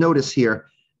guys notice here,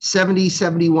 70,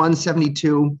 71,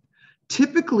 72,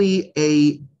 typically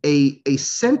a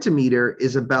centimeter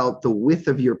is about the width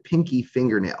of your pinky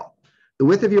fingernail. The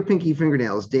width of your pinky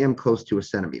fingernail is damn close to a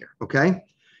centimeter, okay?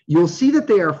 You'll see that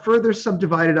they are further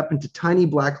subdivided up into tiny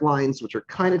black lines, which are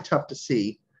kind of tough to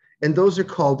see, and those are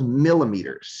called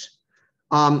millimeters.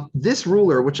 This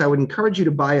ruler, which I would encourage you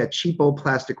to buy a cheapo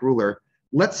plastic ruler,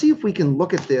 let's see if we can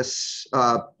look at this.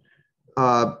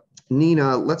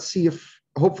 Nina, let's see if,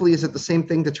 hopefully, is it the same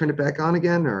thing to turn it back on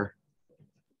again, or?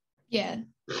 Yeah,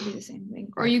 it'll be the same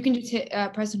thing. Or you can just hit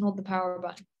press and hold the power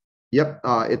button. Yep,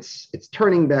 it's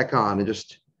turning back on. And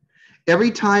just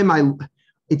every time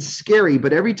it's scary,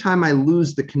 but every time I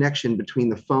lose the connection between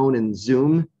the phone and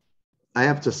Zoom, I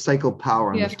have to cycle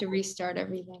power. You have to restart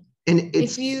everything. And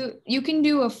it's, if you can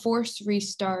do a forced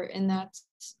restart, and that's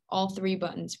all 3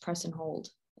 buttons, press and hold,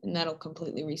 and that'll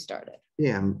completely restart it.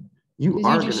 Damn, you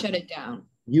just shut it down.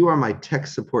 You are my tech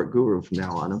support guru from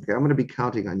now on. Okay, I'm going to be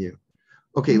counting on you.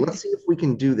 Okay, let's see if we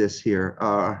can do this here.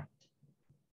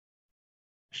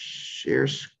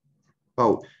 Shares.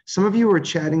 Oh, some of you are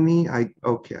chatting me. I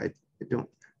don't. All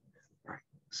right,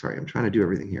 sorry, I'm trying to do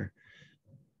everything here.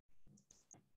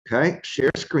 Okay,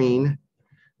 share screen,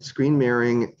 screen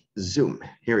mirroring, Zoom.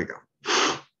 Here we go.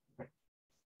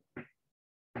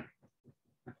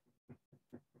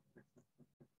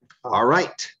 All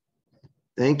right.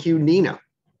 Thank you, Nina.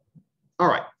 All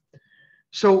right.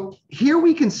 So here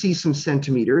we can see some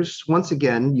centimeters. Once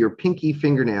again, your pinky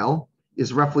fingernail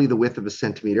is roughly the width of a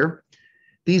centimeter.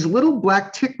 These little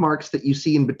black tick marks that you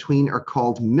see in between are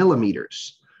called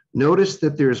millimeters. Notice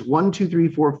that there's 1, 2, 3,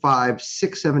 4, 5,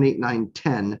 6, 7, 8, 9,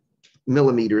 10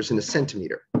 millimeters in a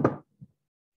centimeter.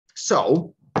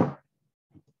 So,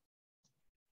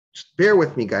 just bear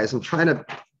with me, guys. I'm trying to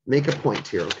make a point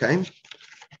here, okay?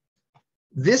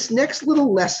 This next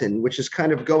little lesson, which is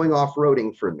kind of going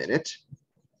off-roading for a minute,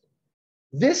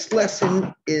 this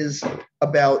lesson is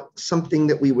about something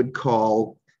that we would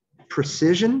call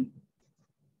precision,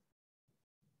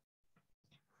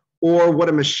 or what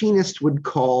a machinist would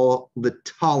call the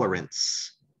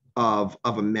tolerance of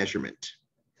a measurement.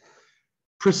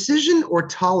 Precision or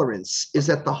tolerance is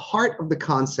at the heart of the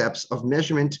concepts of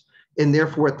measurement, and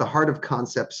therefore at the heart of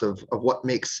concepts of what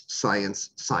makes science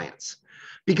science.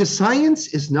 Because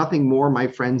science is nothing more, my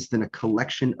friends, than a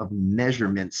collection of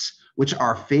measurements which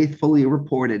are faithfully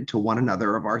reported to one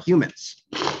another of our humans.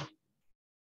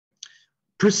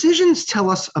 Precisions tell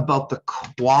us about the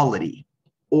quality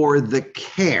or the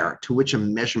care to which a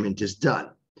measurement is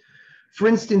done. For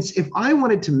instance, if I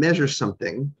wanted to measure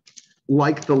something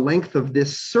like the length of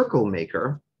this circle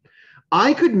maker,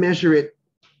 I could measure it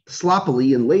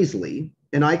sloppily and lazily,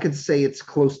 and I could say it's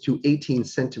close to 18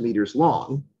 centimeters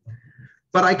long.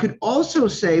 But I could also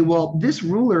say, well, this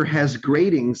ruler has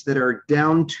gratings that are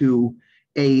down to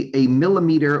a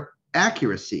millimeter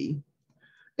accuracy.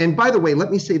 And by the way, let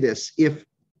me say this. If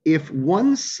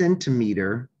 1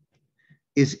 centimeter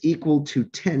is equal to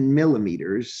 10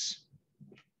 millimeters,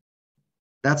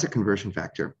 that's a conversion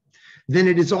factor. Then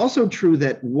it is also true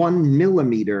that 1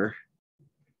 millimeter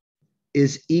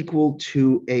is equal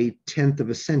to 1/10 of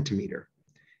a centimeter.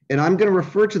 And I'm going to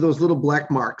refer to those little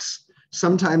black marks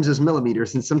sometimes as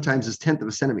millimeters and sometimes as 1/10 of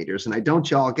a centimeters. And I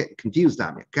don't y'all get confused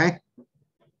on me, okay?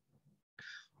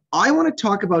 I want to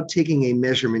talk about taking a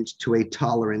measurement to a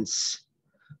tolerance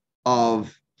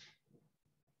of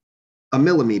a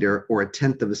millimeter or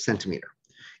 1/10 of a centimeter.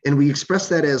 And we express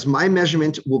that as my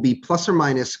measurement will be plus or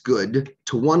minus good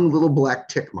to 1 little black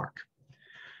tick mark.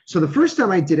 So the first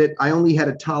time I did it, I only had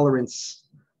a tolerance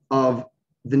of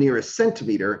the nearest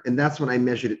centimeter, and that's when I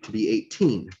measured it to be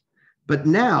 18. But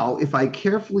now, if I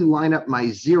carefully line up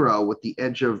my 0 with the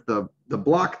edge of the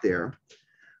block there,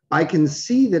 I can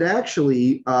see that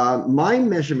actually my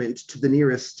measurement to the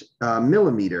nearest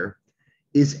millimeter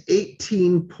is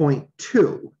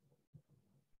 18.2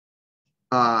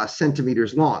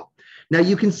 centimeters long. Now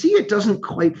you can see it doesn't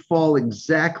quite fall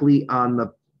exactly on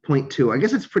the 0.2. I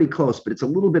guess it's pretty close, but it's a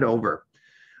little bit over.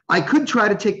 I could try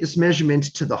to take this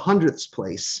measurement to the 100ths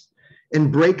place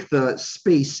and break the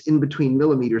space in between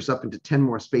millimeters up into 10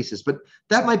 more spaces, but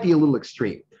that might be a little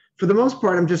extreme. For the most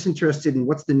part, I'm just interested in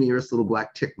what's the nearest little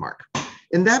black tick mark.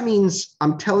 And that means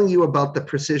I'm telling you about the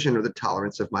precision or the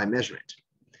tolerance of my measurement.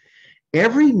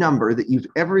 Every number that you've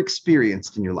ever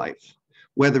experienced in your life,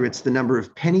 whether it's the number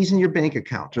of pennies in your bank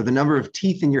account or the number of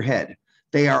teeth in your head,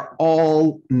 they are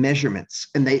all measurements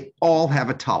and they all have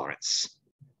a tolerance.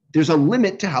 There's a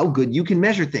limit to how good you can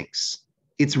measure things.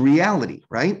 It's reality,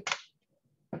 right?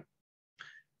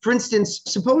 For instance,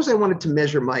 suppose I wanted to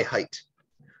measure my height.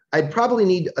 I'd probably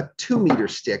need a 2-meter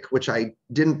stick, which I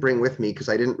didn't bring with me because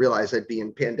I didn't realize I'd be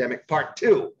in pandemic part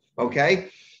 2, okay?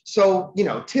 So, you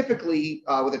know, typically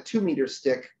with a 2-meter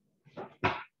stick,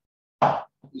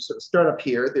 you sort of start up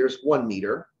here, there's 1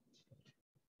 meter,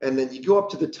 and then you go up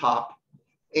to the top.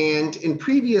 And in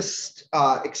previous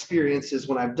experiences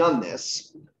when I've done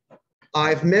this,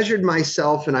 I've measured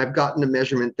myself and I've gotten a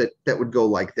measurement that would go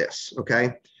like this,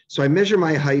 okay? So I measure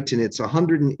my height and it's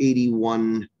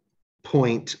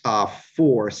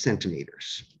 181.4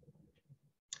 centimeters.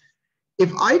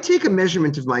 If I take a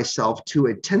measurement of myself to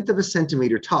 1/10 of a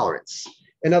centimeter tolerance,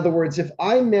 in other words, if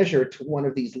I measure to one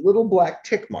of these little black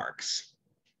tick marks,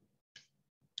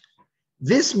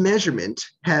 this measurement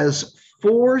has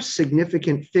 4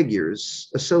 significant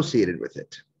figures associated with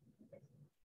it.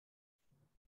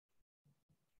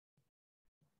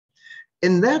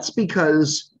 And that's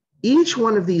because each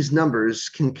one of these numbers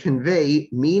can convey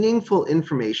meaningful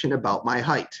information about my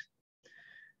height.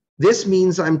 This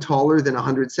means I'm taller than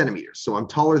 100 centimeters, so I'm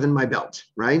taller than my belt,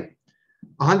 right?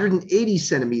 180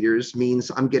 centimeters means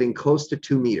I'm getting close to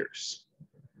 2 meters.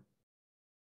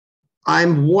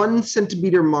 I'm 1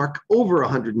 centimeter mark over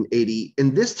 180,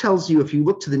 and this tells you if you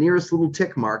look to the nearest little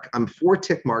tick mark, I'm 4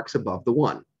 tick marks above the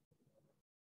 1.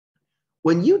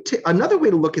 When you another way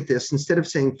to look at this, instead of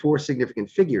saying 4 significant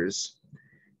figures,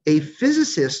 a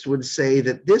physicist would say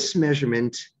that this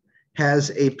measurement has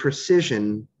a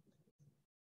precision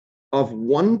of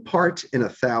 1 part in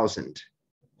 1,000.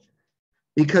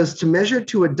 Because to measure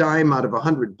to a dime out of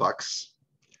 $100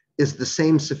 is the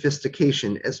same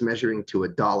sophistication as measuring to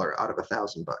 $1 out of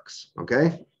 $1,000,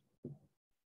 okay?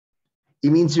 It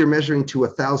means you're measuring to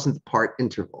 1,000th part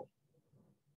interval.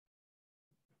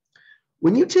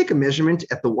 When you take a measurement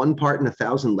at the 1 part in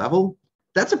 1,000 level,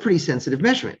 that's a pretty sensitive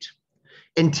measurement.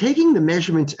 And taking the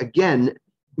measurement again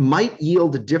might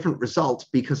yield a different result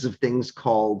because of things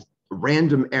called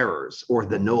random errors or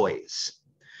the noise.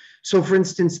 So for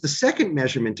instance, the second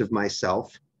measurement of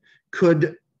myself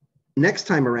could next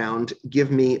time around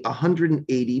give me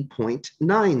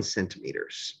 180.9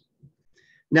 centimeters.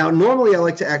 Now, normally I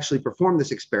like to actually perform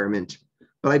this experiment,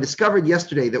 but I discovered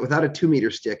yesterday that without a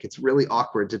 2-meter stick, it's really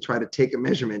awkward to try to take a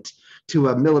measurement to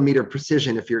a millimeter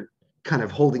precision if you're kind of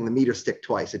holding the meter stick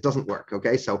twice. It doesn't work,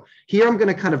 okay? So here I'm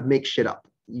gonna kind of make shit up.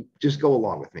 You just go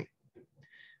along with me.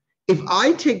 If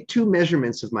I take 2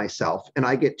 measurements of myself and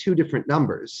I get 2 different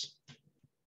numbers,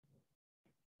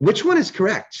 which one is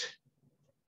correct?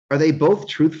 Are they both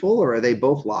truthful or are they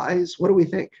both lies? What do we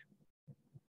think?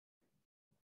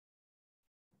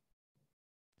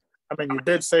 I mean, you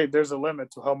did say there's a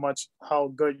limit to how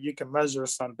good you can measure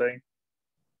something.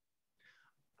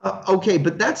 Okay,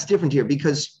 but that's different here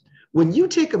because when you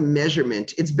take a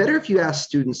measurement, it's better if you ask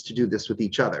students to do this with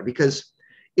each other, because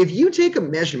if you take a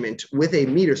measurement with a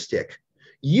meter stick,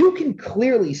 you can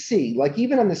clearly see, like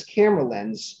even on this camera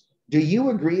lens, do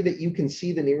you agree that you can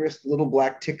see the nearest little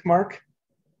black tick mark?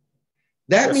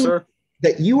 That Yes, means sir.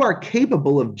 that you are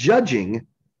capable of judging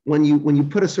when you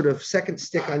put a sort of second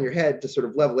stick on your head to sort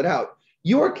of level it out,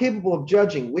 you are capable of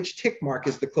judging which tick mark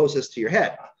is the closest to your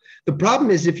head. The problem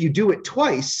is if you do it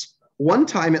twice, one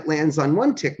time it lands on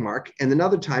one tick mark and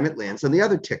another time it lands on the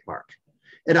other tick mark.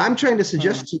 And I'm trying to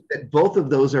suggest to you that both of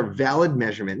those are valid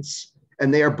measurements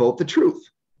and they are both the truth.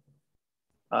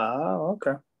 Oh,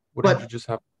 okay. Wouldn't you just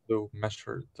have to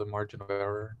measure the margin of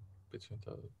error between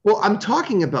the... Well, I'm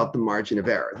talking about the margin of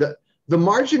error. The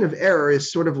margin of error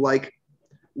is sort of like,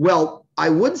 well, I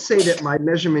would say that my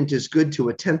measurement is good to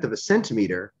 1/10 of a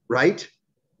centimeter, right?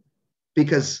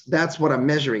 Because that's what I'm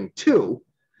measuring to.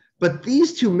 But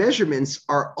these two measurements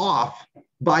are off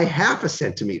by 1/2 a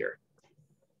centimeter.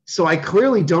 So I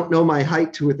clearly don't know my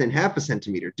height to within 1/2 a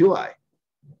centimeter, do I?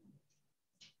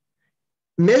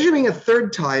 Measuring a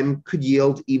third time could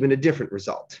yield even a different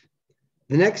result.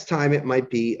 The next time it might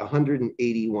be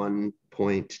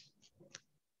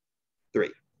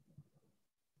 181.3.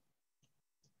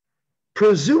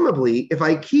 Presumably, if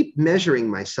I keep measuring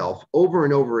myself over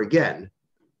and over again,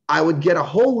 I would get a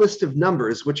whole list of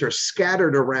numbers which are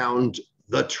scattered around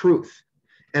the truth,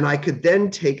 and I could then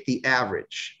take the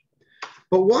average.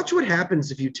 But watch what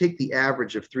happens if you take the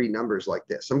average of 3 numbers like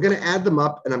this. I'm going to add them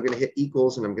up, and I'm going to hit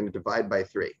equals, and I'm going to divide by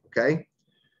 3, okay?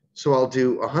 So I'll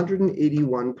do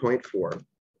 181.4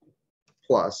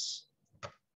 plus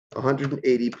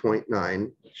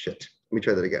 180.9. Shit, let me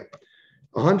try that again.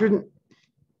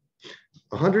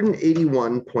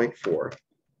 181.4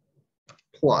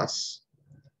 plus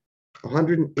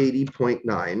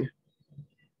 180.9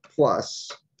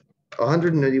 plus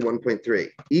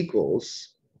 181.3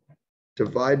 equals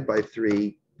divide by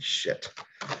 3. Shit.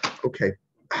 Okay.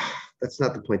 That's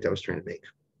not the point I was trying to make.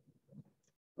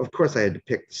 Of course, I had to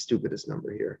pick the stupidest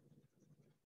number here.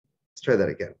 Let's try that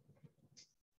again.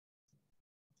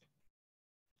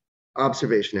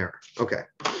 Observation error. Okay.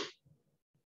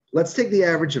 Let's take the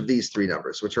average of these 3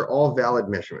 numbers, which are all valid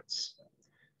measurements.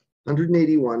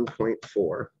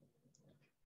 181.4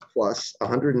 plus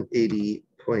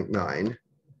 180.9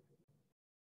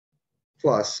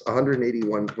 plus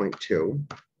 181.2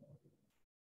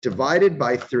 divided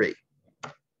by 3.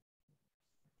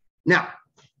 Now,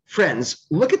 friends,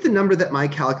 look at the number that my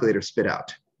calculator spit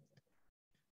out.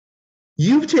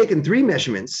 You've taken 3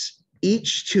 measurements,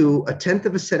 each to 1/10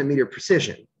 of a centimeter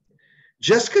precision.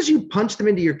 Just because you punch them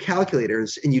into your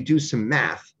calculators and you do some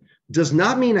math does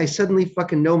not mean I suddenly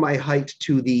fucking know my height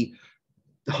to the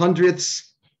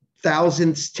hundredths,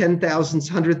 thousandths, 10,000ths,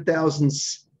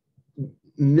 100,000ths,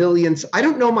 millionths. I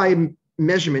don't know my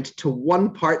measurement to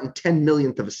 1 part in 10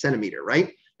 millionth of a centimeter,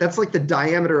 right? That's like the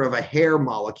diameter of a hair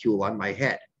molecule on my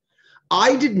head.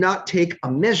 I did not take a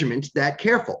measurement that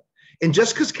careful. And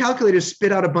just because calculators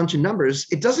spit out a bunch of numbers,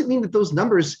 it doesn't mean that those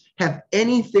numbers have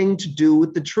anything to do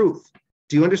with the truth.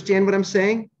 Do you understand what I'm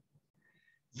saying?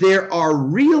 There are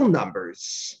real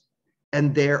numbers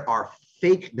and there are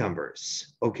fake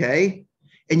numbers, okay?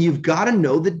 And you've got to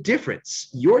know the difference.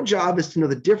 Your job is to know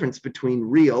the difference between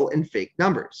real and fake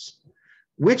numbers.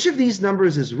 Which of these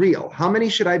numbers is real? How many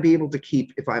should I be able to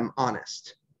keep if I'm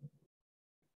honest?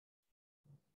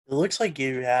 It looks like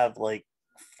you have like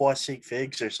 4 sig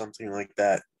figs or something like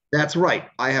that. That's right.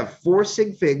 I have 4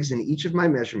 sig figs in each of my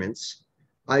measurements.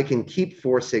 I can keep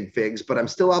 4 sig figs, but I'm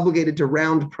still obligated to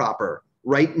round proper.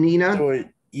 Right, Nina? So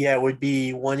it would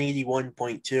be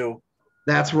 181.2.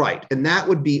 That's right. And that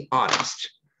would be honest.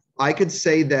 I could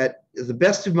say that to the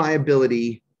best of my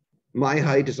ability, my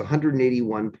height is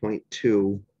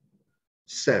 181.2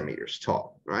 centimeters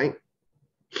tall, right?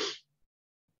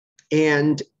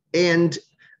 And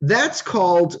that's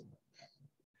called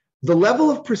the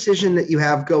level of precision that you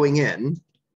have going in.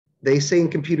 They say in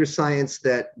computer science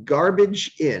that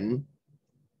garbage in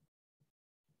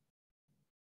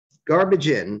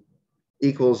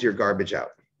equals your garbage out.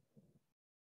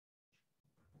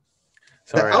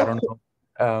 Sorry, I don't know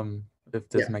if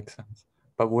this makes sense,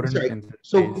 but wouldn't interface...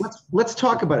 So let's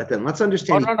talk about it then. Let's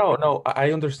understand. Oh, no,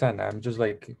 I understand that. I'm just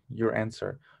like your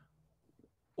answer.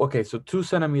 Okay, so 2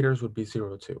 centimeters would be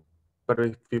 0.2, but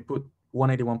if you put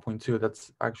 181.2,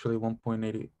 that's actually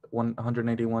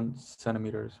 181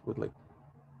 centimeters with like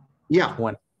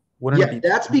 20. Yeah,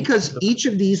 that's because each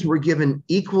of these were given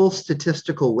equal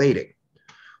statistical weighting.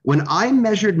 When I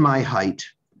measured my height,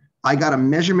 I got a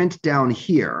measurement down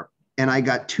here, and I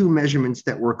got 2 measurements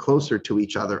that were closer to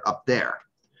each other up there.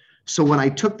 So when I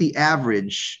took the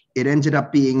average, it ended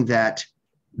up being that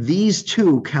these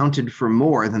 2 counted for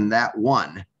more than that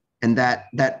 1, and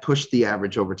that pushed the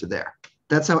average over to there.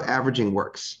 That's how averaging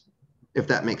works, if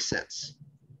that makes sense.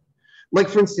 Like,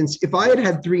 for instance, if I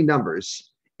had 3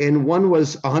 numbers, and one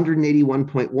was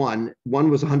 181.1, one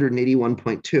was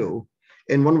 181.2,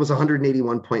 and one was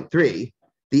 181.3,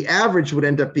 the average would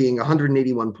end up being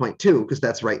 181.2 because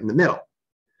that's right in the middle.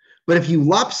 But if you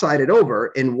lopside it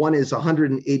over and one is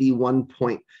 181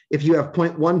 if you have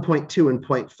 0.1, 0.2, and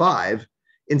 0.5,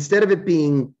 instead of it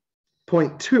being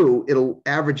 0.2, it'll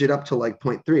average it up to like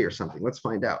 0.3 or something. Let's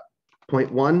find out.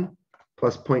 0.1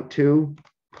 plus 0.2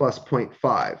 plus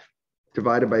 0.5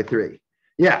 divided by 3.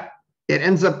 Yeah, it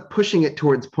ends up pushing it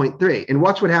towards 0.3. And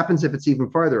watch what happens if it's even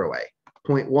farther away.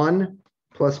 0.1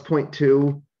 plus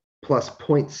 0.2 plus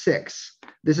 0.6.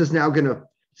 This is now going to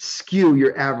skew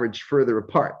your average further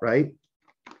apart, right?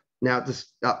 Now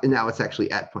it's actually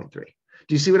at 0.3. Do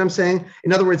you see what I'm saying?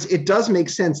 In other words, it does make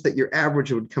sense that your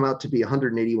average would come out to be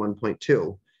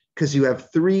 181.2 because you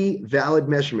have 3 valid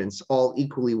measurements all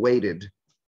equally weighted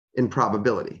in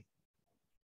probability.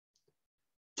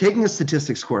 Taking a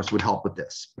statistics course would help with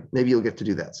this. Maybe you'll get to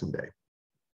do that someday.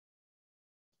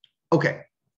 Okay.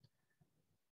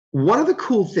 One of the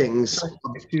cool things...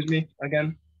 Excuse me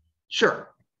again? Sure.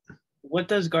 What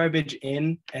does garbage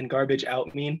in and garbage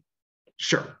out mean?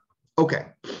 Sure. Okay.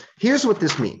 Here's what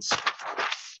this means.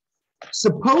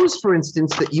 Suppose, for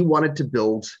instance, that you wanted to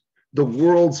build the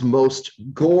world's most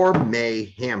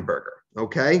gourmet hamburger,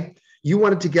 okay? You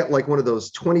wanted to get like one of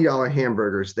those $20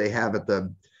 hamburgers they have at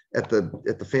the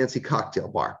fancy cocktail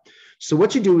bar. So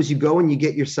what you do is you go and you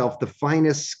get yourself the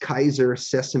finest Kaiser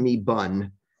sesame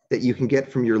bun that you can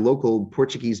get from your local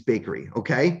Portuguese bakery,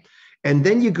 okay? And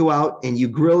then you go out and you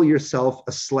grill yourself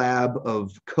a slab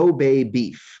of Kobe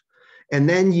beef. And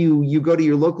then you go to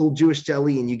your local Jewish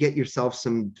deli and you get yourself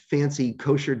some fancy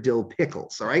kosher dill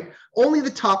pickles, all right? Only the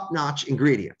top-notch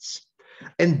ingredients.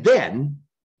 And then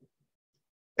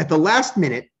at the last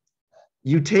minute,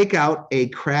 you take out a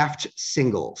Kraft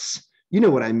Singles. You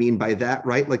know what I mean by that,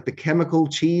 right? Like the chemical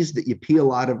cheese that you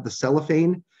peel out of the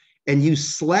cellophane, and you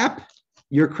slap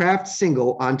your Kraft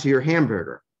Single onto your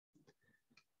hamburger.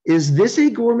 Is this a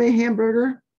gourmet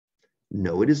hamburger?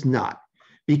 No, it is not,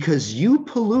 because you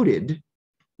polluted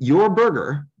your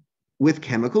burger with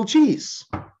chemical cheese.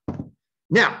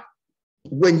 Now,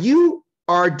 when you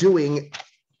are doing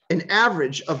an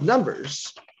average of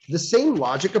numbers, the same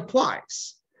logic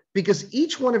applies, because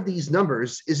each one of these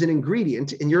numbers is an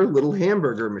ingredient in your little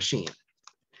hamburger machine.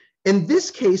 In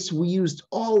this case, we used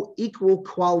all equal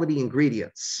quality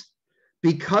ingredients.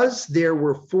 Because there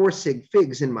were 4 sig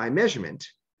figs in my measurement,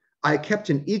 I kept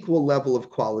an equal level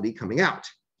of quality coming out.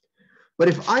 But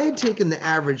if I had taken the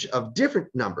average of different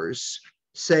numbers,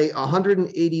 say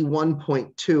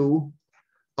 181.2,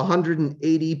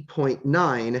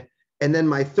 180.9, and then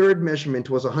my third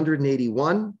measurement was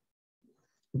 181,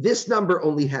 this number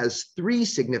only has 3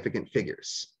 significant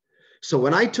figures. So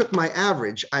when I took my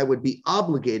average, I would be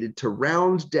obligated to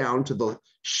round down to the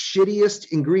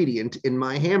shittiest ingredient in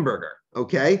my hamburger,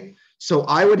 okay? So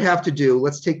I would have to do,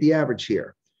 let's take the average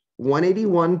here,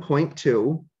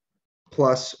 181.2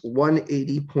 plus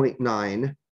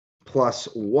 180.9 plus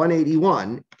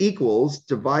 181 equals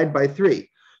divide by 3.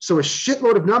 So a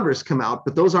shitload of numbers come out,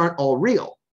 but those aren't all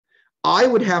real. I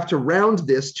would have to round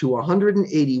this to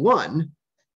 181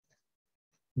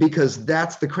 because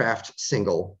that's the Kraft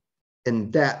Single,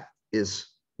 and that is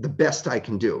the best I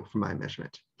can do for my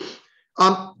measurement.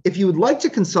 If you would like to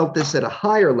consult this at a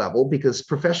higher level, because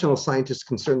professional scientists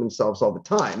concern themselves all the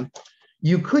time,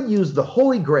 you could use the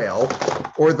Holy Grail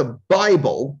or the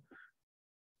Bible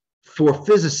for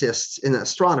physicists and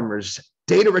astronomers,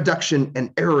 Data Reduction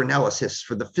and Error Analysis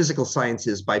for the Physical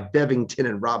Sciences by Bevington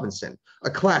and Robinson, a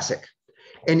classic.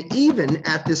 And even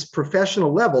at this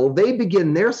professional level, they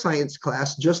begin their science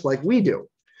class just like we do,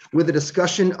 with a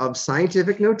discussion of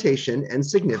scientific notation and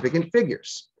significant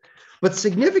figures. But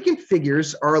significant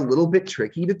figures are a little bit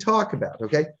tricky to talk about,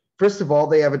 okay? First of all,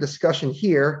 they have a discussion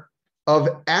here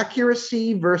of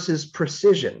accuracy versus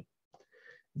precision.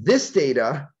 This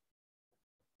data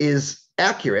is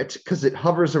accurate because it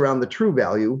hovers around the true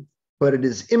value, but it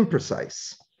is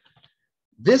imprecise.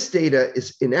 This data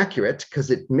is inaccurate because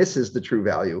it misses the true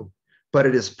value, but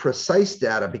it is precise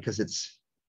data because it's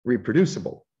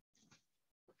reproducible.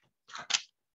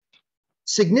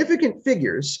 Significant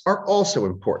figures are also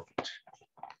important.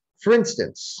 For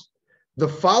instance, the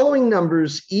following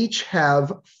numbers each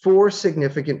have 4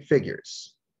 significant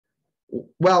figures.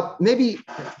 Well, maybe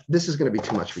this is going to be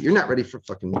too much for you. You're not ready for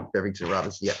fucking Bevington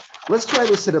Robinson yet. Let's try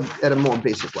this at a more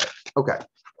basic way. Okay.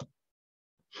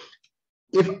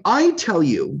 If I tell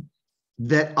you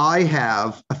that I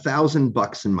have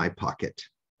 $1,000 in my pocket,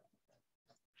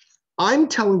 I'm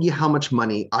telling you how much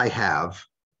money I have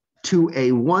to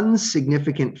a 1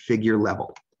 significant figure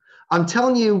level. I'm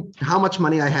telling you how much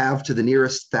money I have to the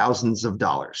nearest thousands of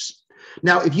dollars.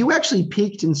 Now, if you actually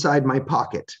peeked inside my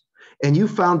pocket and you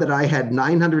found that I had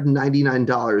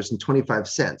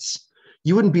 $999.25,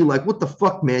 you wouldn't be like, what the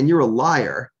fuck, man, you're a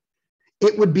liar.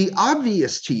 It would be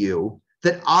obvious to you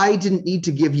that I didn't need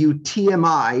to give you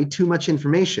TMI, too much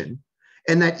information,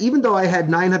 and that even though I had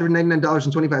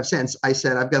 $999.25, I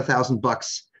said I've got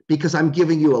 $1,000 because I'm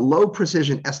giving you a low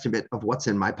precision estimate of what's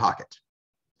in my pocket.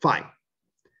 Fine.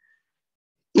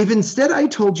 If instead I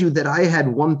told you that I had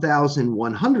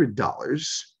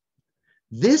 $1,100,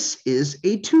 this is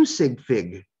a 2 sig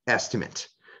fig estimate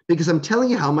because I'm telling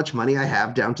you how much money I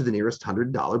have down to the nearest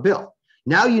 $100 bill.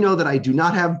 Now you know that I do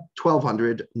not have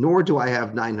 $1,200, nor do I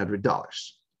have $900.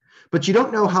 But you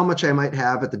don't know how much I might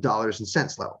have at the dollars and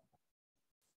cents level.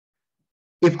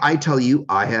 If I tell you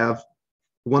I have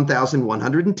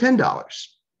 $1,110,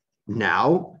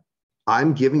 now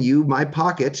I'm giving you my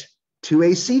pocket to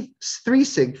a 3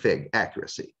 sig fig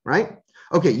accuracy, right?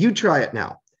 Okay, you try it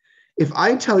now. If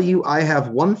I tell you I have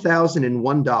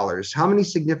 $1,001, how many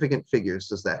significant figures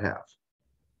does that have?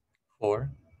 4.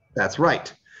 That's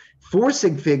right. 4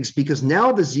 sig figs, because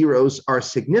now the zeros are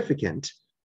significant,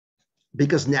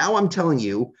 because now I'm telling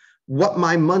you what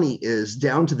my money is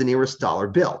down to the nearest dollar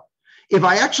bill. If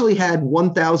I actually had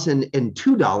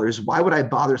 $1,002, why would I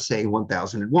bother saying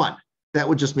 1,001? That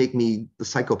would just make me the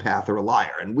psychopath or a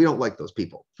liar, and we don't like those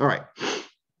people. All right.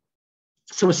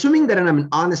 So assuming that I'm an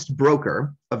honest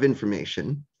broker of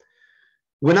information,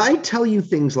 when I tell you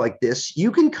things like this,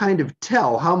 you can kind of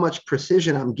tell how much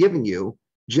precision I'm giving you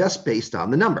just based on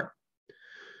the number.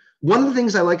 One of the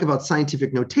things I like about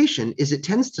scientific notation is it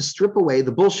tends to strip away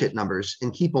the bullshit numbers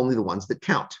and keep only the ones that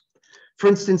count. For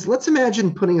instance, let's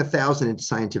imagine putting 1,000 into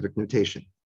scientific notation.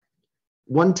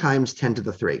 1 times 10 to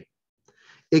the 3.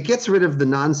 It gets rid of the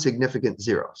non-significant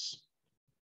zeros.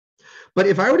 But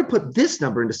if I were to put this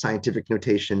number into scientific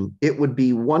notation, it would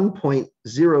be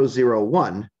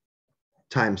 1.001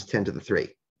 times 10 to the 3.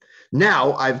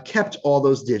 Now I've kept all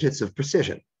those digits of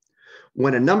precision.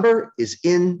 When a number is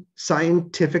in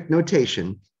scientific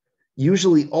notation,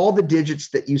 usually all the digits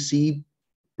that you see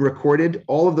recorded,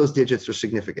 all of those digits are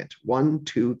significant. 1,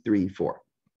 2, 3, 4.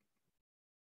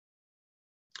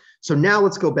 So now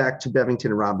let's go back to Bevington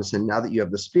and Robinson, now that you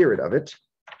have the spirit of it.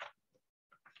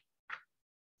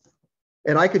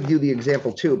 And I could do the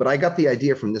example too, but I got the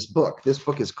idea from this book. This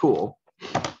book is cool.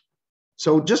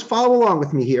 So just follow along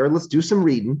with me here. Let's do some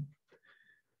reading.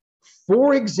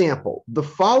 For example, the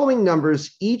following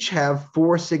numbers each have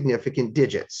 4 significant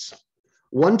digits.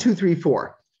 1, 2, 3,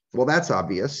 4. Well, that's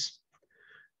obvious.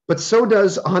 But so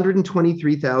does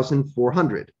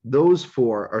 123,400. Those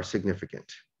 4 are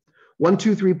significant.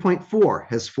 123.4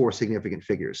 has 4 significant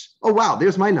figures. Oh, wow,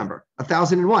 there's my number.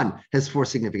 1,001 has 4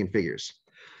 significant figures.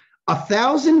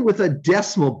 1,000 with a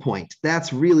decimal point,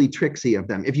 that's really tricksy of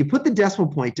them. If you put the decimal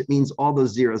point, it means all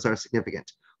those zeros are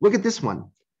significant. Look at this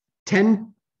one.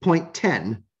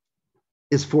 10.10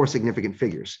 is 4 significant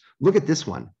figures. Look at this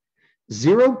one.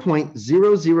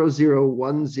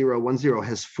 0.0001010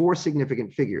 has 4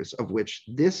 significant figures, of which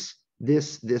this,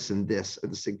 and this are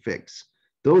the sig figs.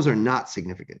 Those are not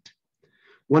significant.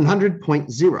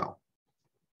 100.0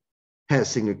 has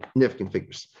significant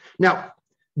figures. Now,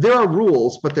 there are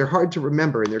rules, but they're hard to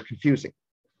remember and they're confusing.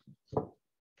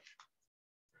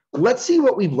 let's see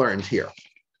what we've learned here.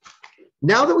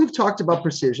 Now that we've talked about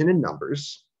precision in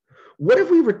numbers, what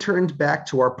if we returned back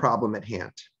to our problem at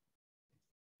hand?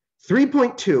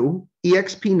 3.2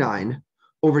 exp9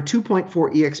 over 2.4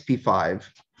 exp5.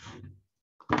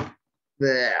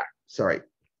 There, sorry,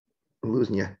 I'm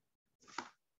losing you.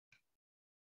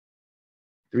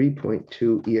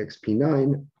 3.2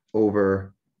 exp9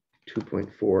 over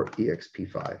 2.4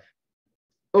 exp5.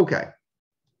 Okay.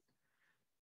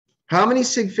 How many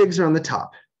sig figs are on the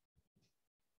top?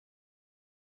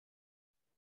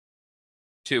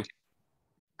 2.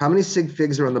 How many sig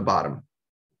figs are on the bottom?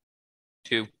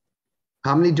 2.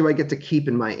 How many do I get to keep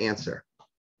in my answer?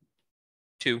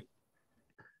 2.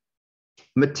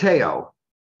 Matteo,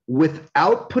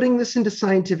 without putting this into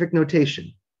scientific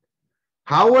notation,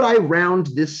 how would I round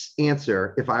this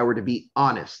answer if I were to be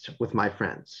honest with my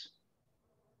friends?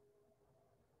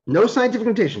 No scientific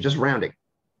notation, just rounding.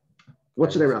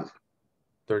 What should I round?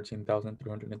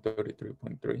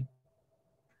 13,333.3.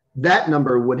 That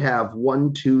number would have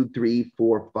 1, 2, 3,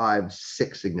 4, 5,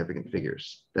 6 significant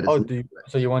figures. That is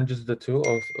so you want just the 2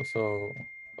 or so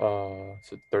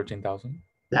 13,000?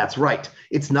 That's right.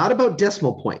 It's not about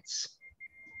decimal points.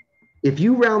 If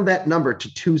you round that number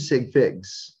to 2 sig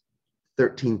figs,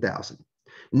 13,000.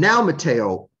 Now,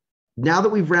 Matteo, now that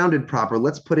we've rounded proper,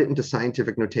 let's put it into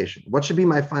scientific notation. What should be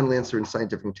my final answer in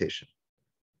scientific notation?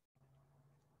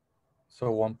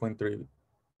 So 1.3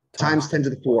 times 10 to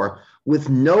the 4 with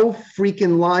no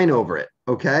freaking line over it,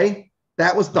 okay?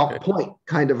 That was the point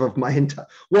kind of my entire,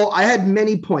 well, I had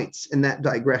many points in that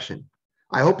digression.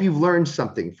 I hope you've learned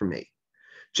something from me.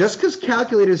 Just because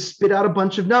calculators spit out a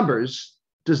bunch of numbers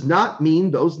does not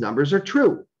mean those numbers are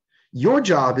true. Your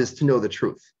job is to know the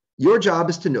truth. Your job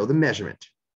is to know the measurement.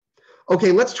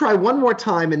 Okay, let's try one more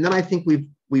time, and then I think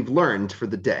we've learned for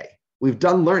the day. We've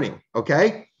done learning,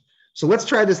 okay? So let's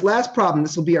try this last problem.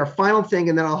 This will be our final thing,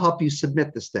 and then I'll help you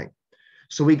submit this thing.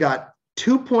 So we got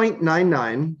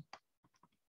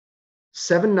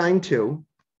 2.99792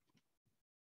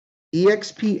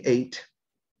 exp8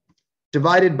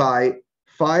 divided by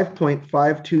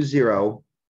 5.520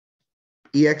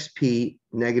 exp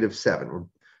 -7. We're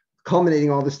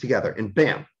culminating all this together, and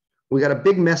bam, we got a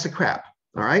big mess of crap,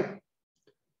 all right?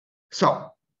 So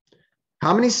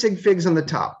how many sig figs on the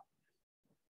top?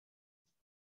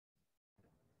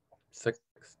 6.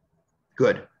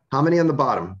 Good. How many on the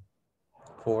bottom?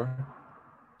 4.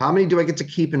 How many do I get to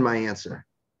keep in my answer?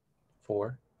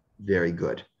 4. Very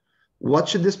good. What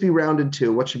should this be rounded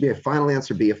to? What should be a final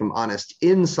answer be, if I'm honest,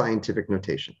 in scientific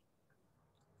notation?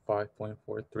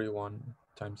 5.431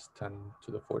 times 10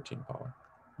 to the 14 power.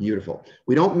 Beautiful.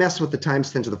 We don't mess with the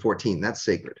times 10 to the 14. That's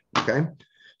sacred, okay?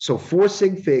 So 4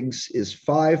 sig figs is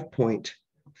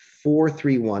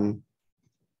 5.431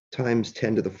 times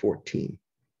 10 to the 14.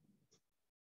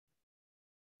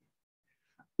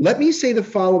 Let me say the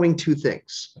following 2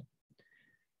 things.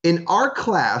 In our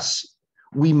class,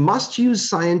 we must use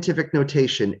scientific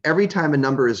notation every time a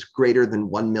number is greater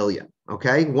than 1 million,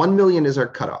 okay? 1 million is our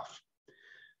cutoff.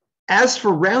 As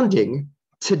for rounding,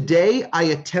 today I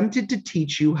attempted to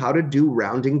teach you how to do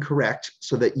rounding correct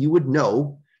so that you would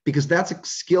know, because that's a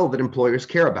skill that employers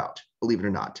care about, believe it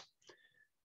or not.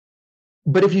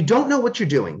 But if you don't know what you're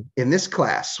doing in this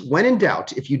class, when in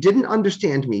doubt, if you didn't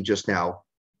understand me just now,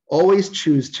 always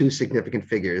choose 2 significant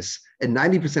figures, and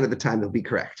 90% of the time they'll be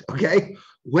correct, okay?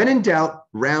 When in doubt,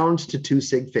 round to 2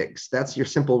 sig figs. That's your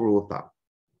simple rule of thumb.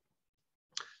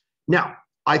 Now,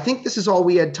 I think this is all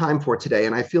we had time for today,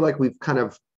 and I feel like we've kind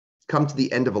of come to the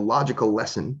end of a logical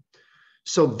lesson.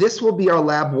 So this will be our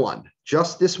lab 1,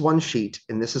 just this one sheet,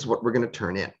 and this is what we're going to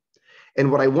turn in.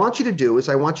 And what I want you to do is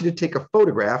I want you to take a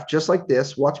photograph just like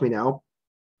this. Watch me now.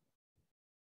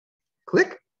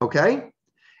 Click, okay?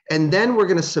 And then we're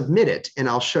going to submit it, and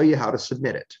I'll show you how to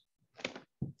submit it.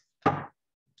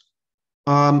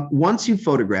 Once you've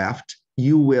photographed,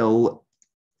 you will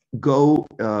go,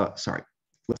 let's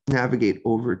navigate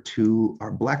over to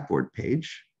our Blackboard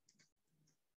page.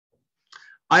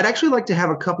 I'd actually like to have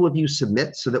a couple of you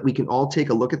submit so that we can all take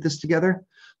a look at this together.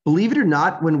 Believe it or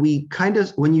not, when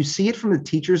you see it from the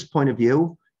teacher's point of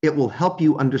view, it will help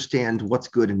you understand what's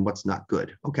good and what's not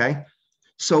good, okay?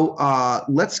 So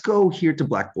let's go here to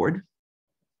Blackboard,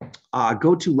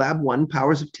 go to Lab 1,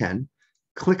 Powers of 10,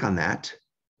 click on that,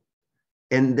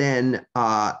 and then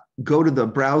go to the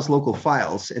Browse Local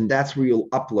Files, and that's where you'll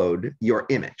upload your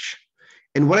image.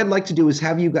 And what I'd like to do is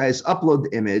have you guys upload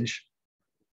the image,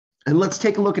 and let's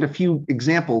take a look at a few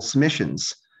example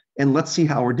submissions, and let's see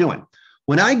how we're doing.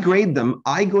 When I grade them,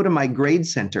 I go to my grade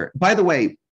center. By the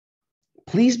way,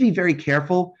 please be very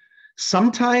careful.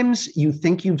 Sometimes you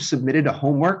think you've submitted a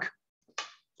homework,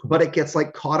 but it gets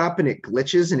like caught up and it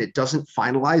glitches and it doesn't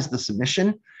finalize the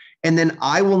submission. And then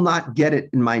I will not get it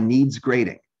in my needs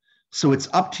grading. So it's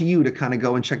up to you to kind of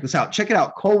go and check this out. Check it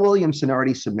out. Cole Williamson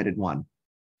already submitted one.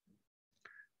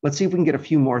 Let's see if we can get a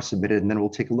few more submitted, and then we'll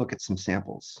take a look at some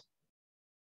samples.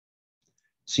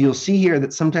 So you'll see here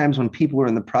that sometimes when people are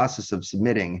in the process of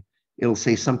submitting, it'll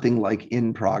say something like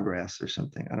in progress or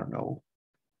something. I don't know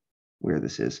where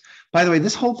this is. By the way,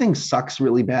 this whole thing sucks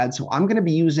really bad. So I'm going to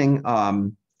be using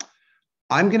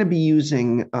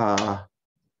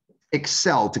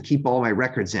Excel to keep all my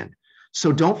records in.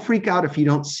 So don't freak out if you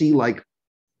don't see like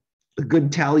the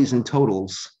good tallies and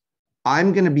totals.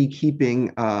 I'm going to be keeping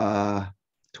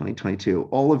 2022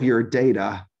 all of your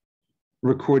data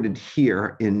recorded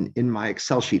here in my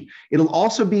Excel sheet. It'll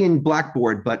also be in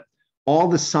Blackboard, but all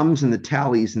the sums and the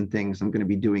tallies and things I'm going to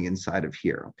be doing inside of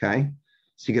here. Okay,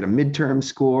 so you get a midterm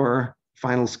score,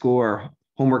 final score,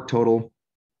 homework total.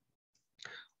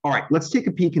 All right, let's take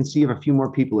a peek and see if a few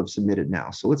more people have submitted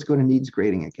now. So let's go to needs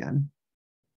grading again.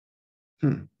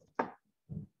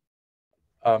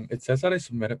 It says that I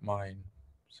submitted mine,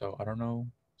 so I don't know.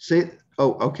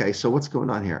 Oh, okay. So what's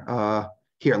going on here?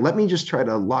 Here, let me just try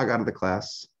to log out of the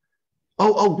class.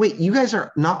 Oh, wait, you guys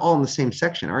are not all in the same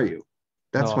section, are you?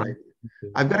 That's why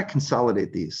I've got to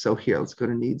consolidate these. So here, let's go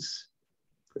to needs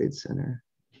grade center.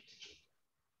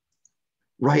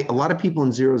 Right, a lot of people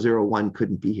in 001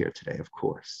 couldn't be here today, of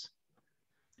course.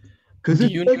 Do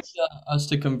you need us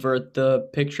to convert the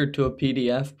picture to a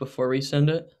PDF before we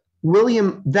send it?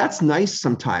 William, that's nice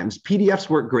sometimes. PDFs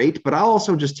work great, but I'll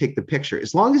also just take the picture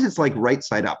as long as it's like right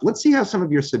side up. Let's see how some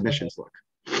of your submissions look.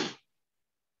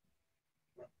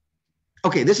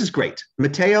 Okay, this is great.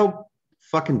 Mateo,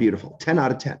 fucking beautiful. 10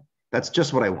 out of 10. That's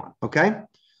just what I want, okay?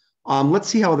 Let's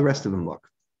see how the rest of them look.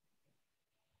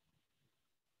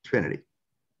 Trinity.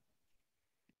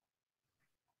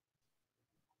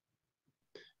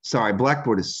 Sorry,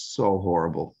 Blackboard is so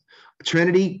horrible.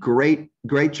 Trinity, great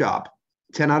job.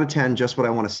 10 out of 10, just what I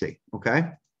want to see,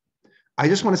 okay? I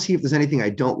just want to see if there's anything I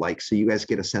don't like so you guys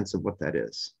get a sense of what that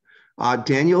is.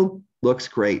 Daniel, looks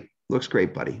great. Looks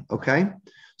great, buddy, okay?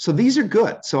 So these are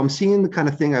good. So I'm seeing the kind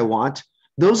of thing I want.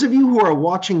 Those of you who are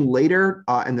watching later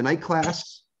in the night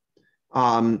class,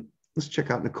 let's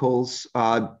check out Nicole's.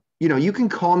 You can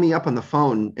call me up on the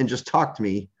phone and just talk to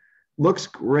me. Looks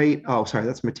great. Oh, sorry,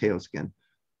 that's Mateo's again.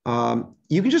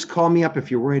 You can just call me up if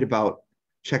you're worried about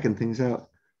checking things out.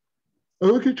 Oh,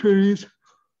 look at Trinity's.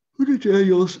 Look at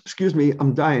Daniel's. Excuse me,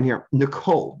 I'm dying here.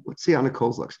 Nicole. Let's see how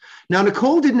Nicole's looks. Now,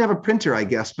 Nicole didn't have a printer, I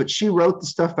guess, but she wrote the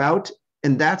stuff out,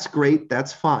 and that's great.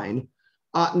 That's fine.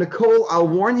 Nicole, I'll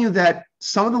warn you that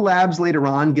some of the labs later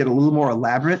on get a little more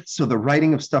elaborate, so the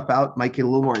writing of stuff out might get a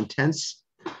little more intense.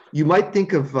 You might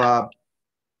think of,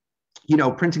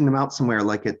 printing them out somewhere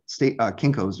like at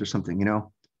Kinko's or something,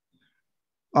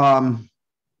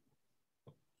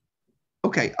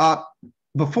 Okay.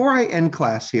 Before I end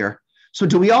class here, so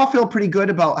do we all feel pretty good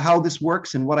about how this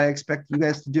works and what I expect you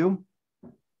guys to do?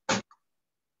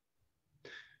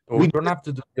 We don't have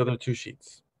to do the other two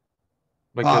sheets,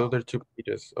 like the other 2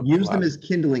 pages. Use them as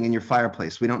kindling in your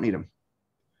fireplace. We don't need them.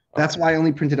 That's why I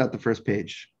only printed out the first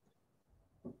page.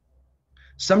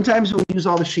 Sometimes we'll use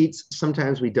all the sheets.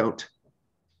 Sometimes we don't.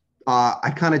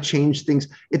 I kind of change things.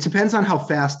 It depends on how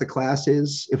fast the class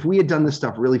is. If we had done this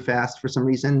stuff really fast for some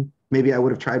reason, maybe I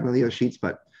would have tried one of the other sheets,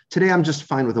 but today I'm just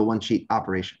fine with a 1-sheet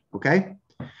operation, okay?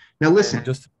 Now listen. And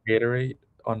just to reiterate,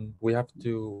 we have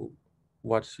to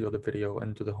watch the other video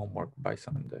and do the homework by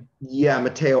Sunday. Yeah,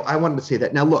 Mateo, I wanted to say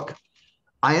that. Now look,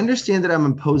 I understand that I'm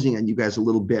imposing on you guys a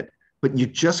little bit, but you're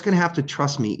just gonna have to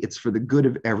trust me. It's for the good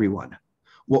of everyone.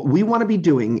 What we want to be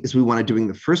doing is we want to doing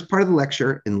the first part of the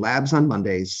lecture in labs on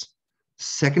Mondays,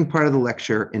 second part of the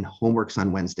lecture in homeworks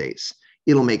on Wednesdays.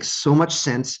 It'll make so much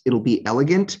sense. It'll be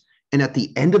elegant. And at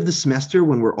the end of the semester,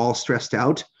 when we're all stressed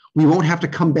out, we won't have to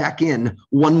come back in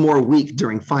one more week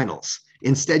during finals.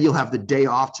 Instead, you'll have the day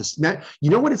off to, you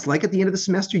know what it's like at the end of the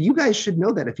semester? You guys should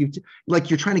know that if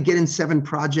you're trying to get in 7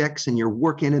 projects and you're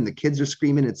working and the kids are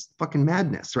screaming, it's fucking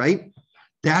madness, right?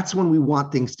 That's when we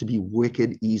want things to be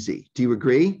wicked easy. Do you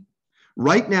agree?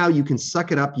 Right now, you can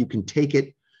suck it up. You can take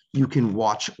it. You can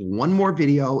watch one more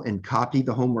video and copy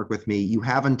the homework with me. You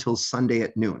have until Sunday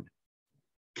at noon.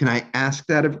 Can I ask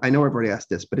that? I know I've already asked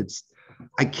this, but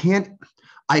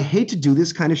I hate to do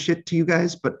this kind of shit to you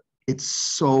guys, but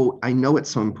I know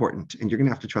it's so important and you're going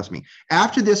to have to trust me.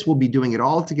 After this, we'll be doing it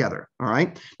all together. All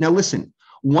right. Now, listen,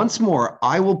 once more,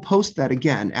 I will post that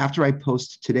again after I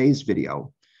post today's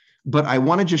video. But I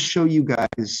want to just show you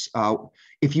guys,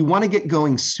 if you want to get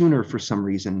going sooner for some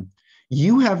reason,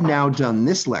 you have now done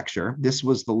this lecture. This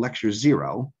was the lecture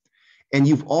 0. And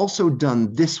you've also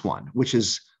done this one, which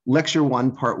is lecture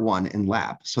 1, part 1 in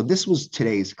lab. So this was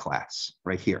today's class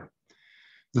right here.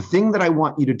 The thing that I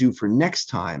want you to do for next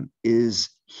time is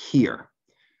here.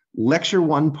 Lecture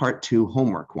 1, part 2,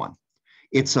 homework 1.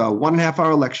 It's a 1.5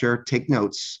 hour lecture, take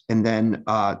notes, and then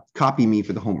copy me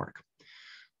for the homework.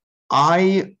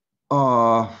 I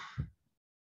will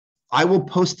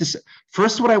post this.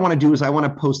 First, what I want to do is I want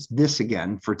to post this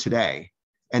again for today,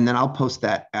 and then I'll post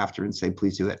that after and say,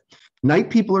 please do that. Night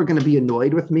people are going to be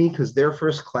annoyed with me because their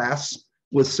first class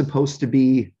was supposed to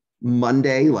be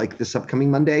Monday, like this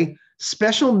upcoming Monday.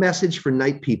 Special message for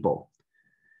night people.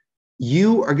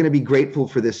 You are going to be grateful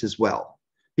for this as well,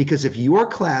 because if your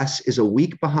class is a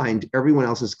week behind everyone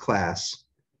else's class,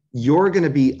 you're going to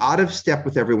be out of step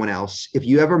with everyone else. If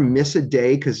you ever miss a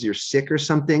day because you're sick or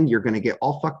something, you're going to get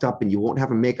all fucked up and you won't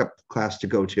have a makeup class to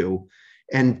go to.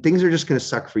 And things are just going to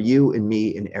suck for you and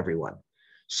me and everyone.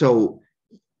 So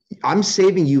I'm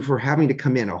saving you for having to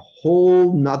come in a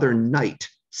whole nother night,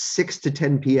 6 to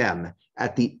 10 p.m.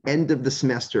 at the end of the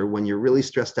semester when you're really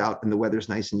stressed out and the weather's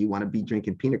nice and you want to be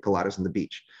drinking pina coladas on the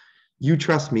beach. You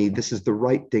trust me, this is the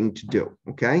right thing to do,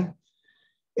 okay?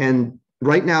 And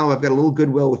right now I've got a little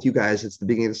goodwill with you guys. It's the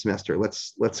beginning of the semester.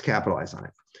 Let's capitalize on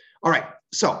it. All right,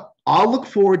 so I'll look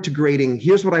forward to grading.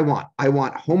 Here's what I want. I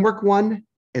want homework 1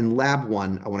 and lab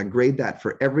 1. I want to grade that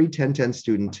for every 1010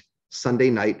 student Sunday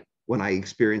night when I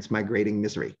experience my grading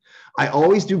misery. I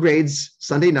always do grades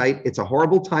Sunday night. It's a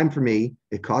horrible time for me.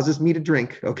 It causes me to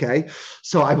drink, okay?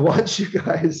 So I want you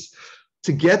guys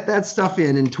to get that stuff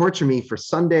in and torture me for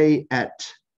Sunday at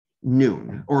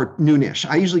noon or noonish.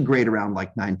 I usually grade around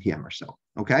like 9 p.m. or so,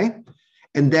 okay?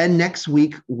 And then next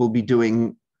week, we'll be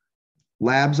doing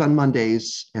labs on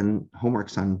Mondays and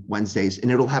homeworks on Wednesdays, and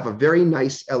it'll have a very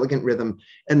nice, elegant rhythm.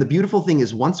 And the beautiful thing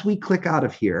is once we click out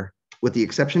of here, with the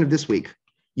exception of this week,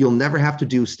 you'll never have to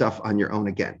do stuff on your own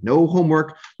again. No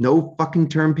homework, no fucking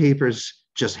term papers,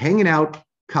 just hanging out,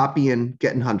 copying,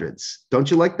 getting hundreds. Don't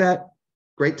you like that?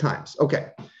 Great times. Okay.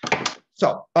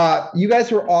 So you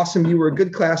guys were awesome. You were a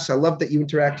good class. I love that you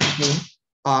interacted with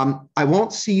me. I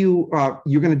won't see you.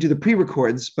 You're going to do the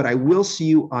pre-records, but I will see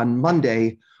you on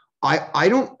Monday. I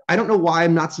don't know why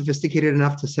I'm not sophisticated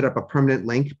enough to set up a permanent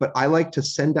link, but I like to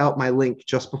send out my link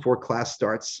just before class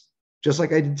starts, just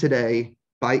like I did today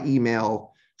by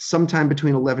email, sometime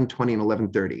between 11:20 and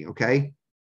 11:30, okay?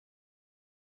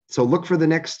 So look for the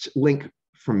next link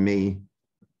from me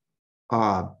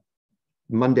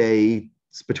Monday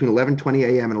between 11:20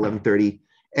 a.m. and 11:30.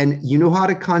 And you know how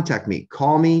to contact me.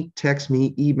 Call me, text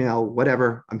me, email,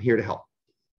 whatever. I'm here to help.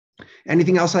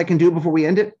 Anything else I can do before we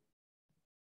end it?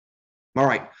 All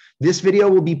right. This video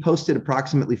will be posted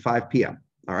approximately 5 p.m.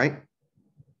 All right?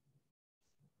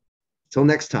 Till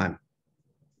next time.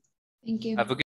 Thank you. Have a good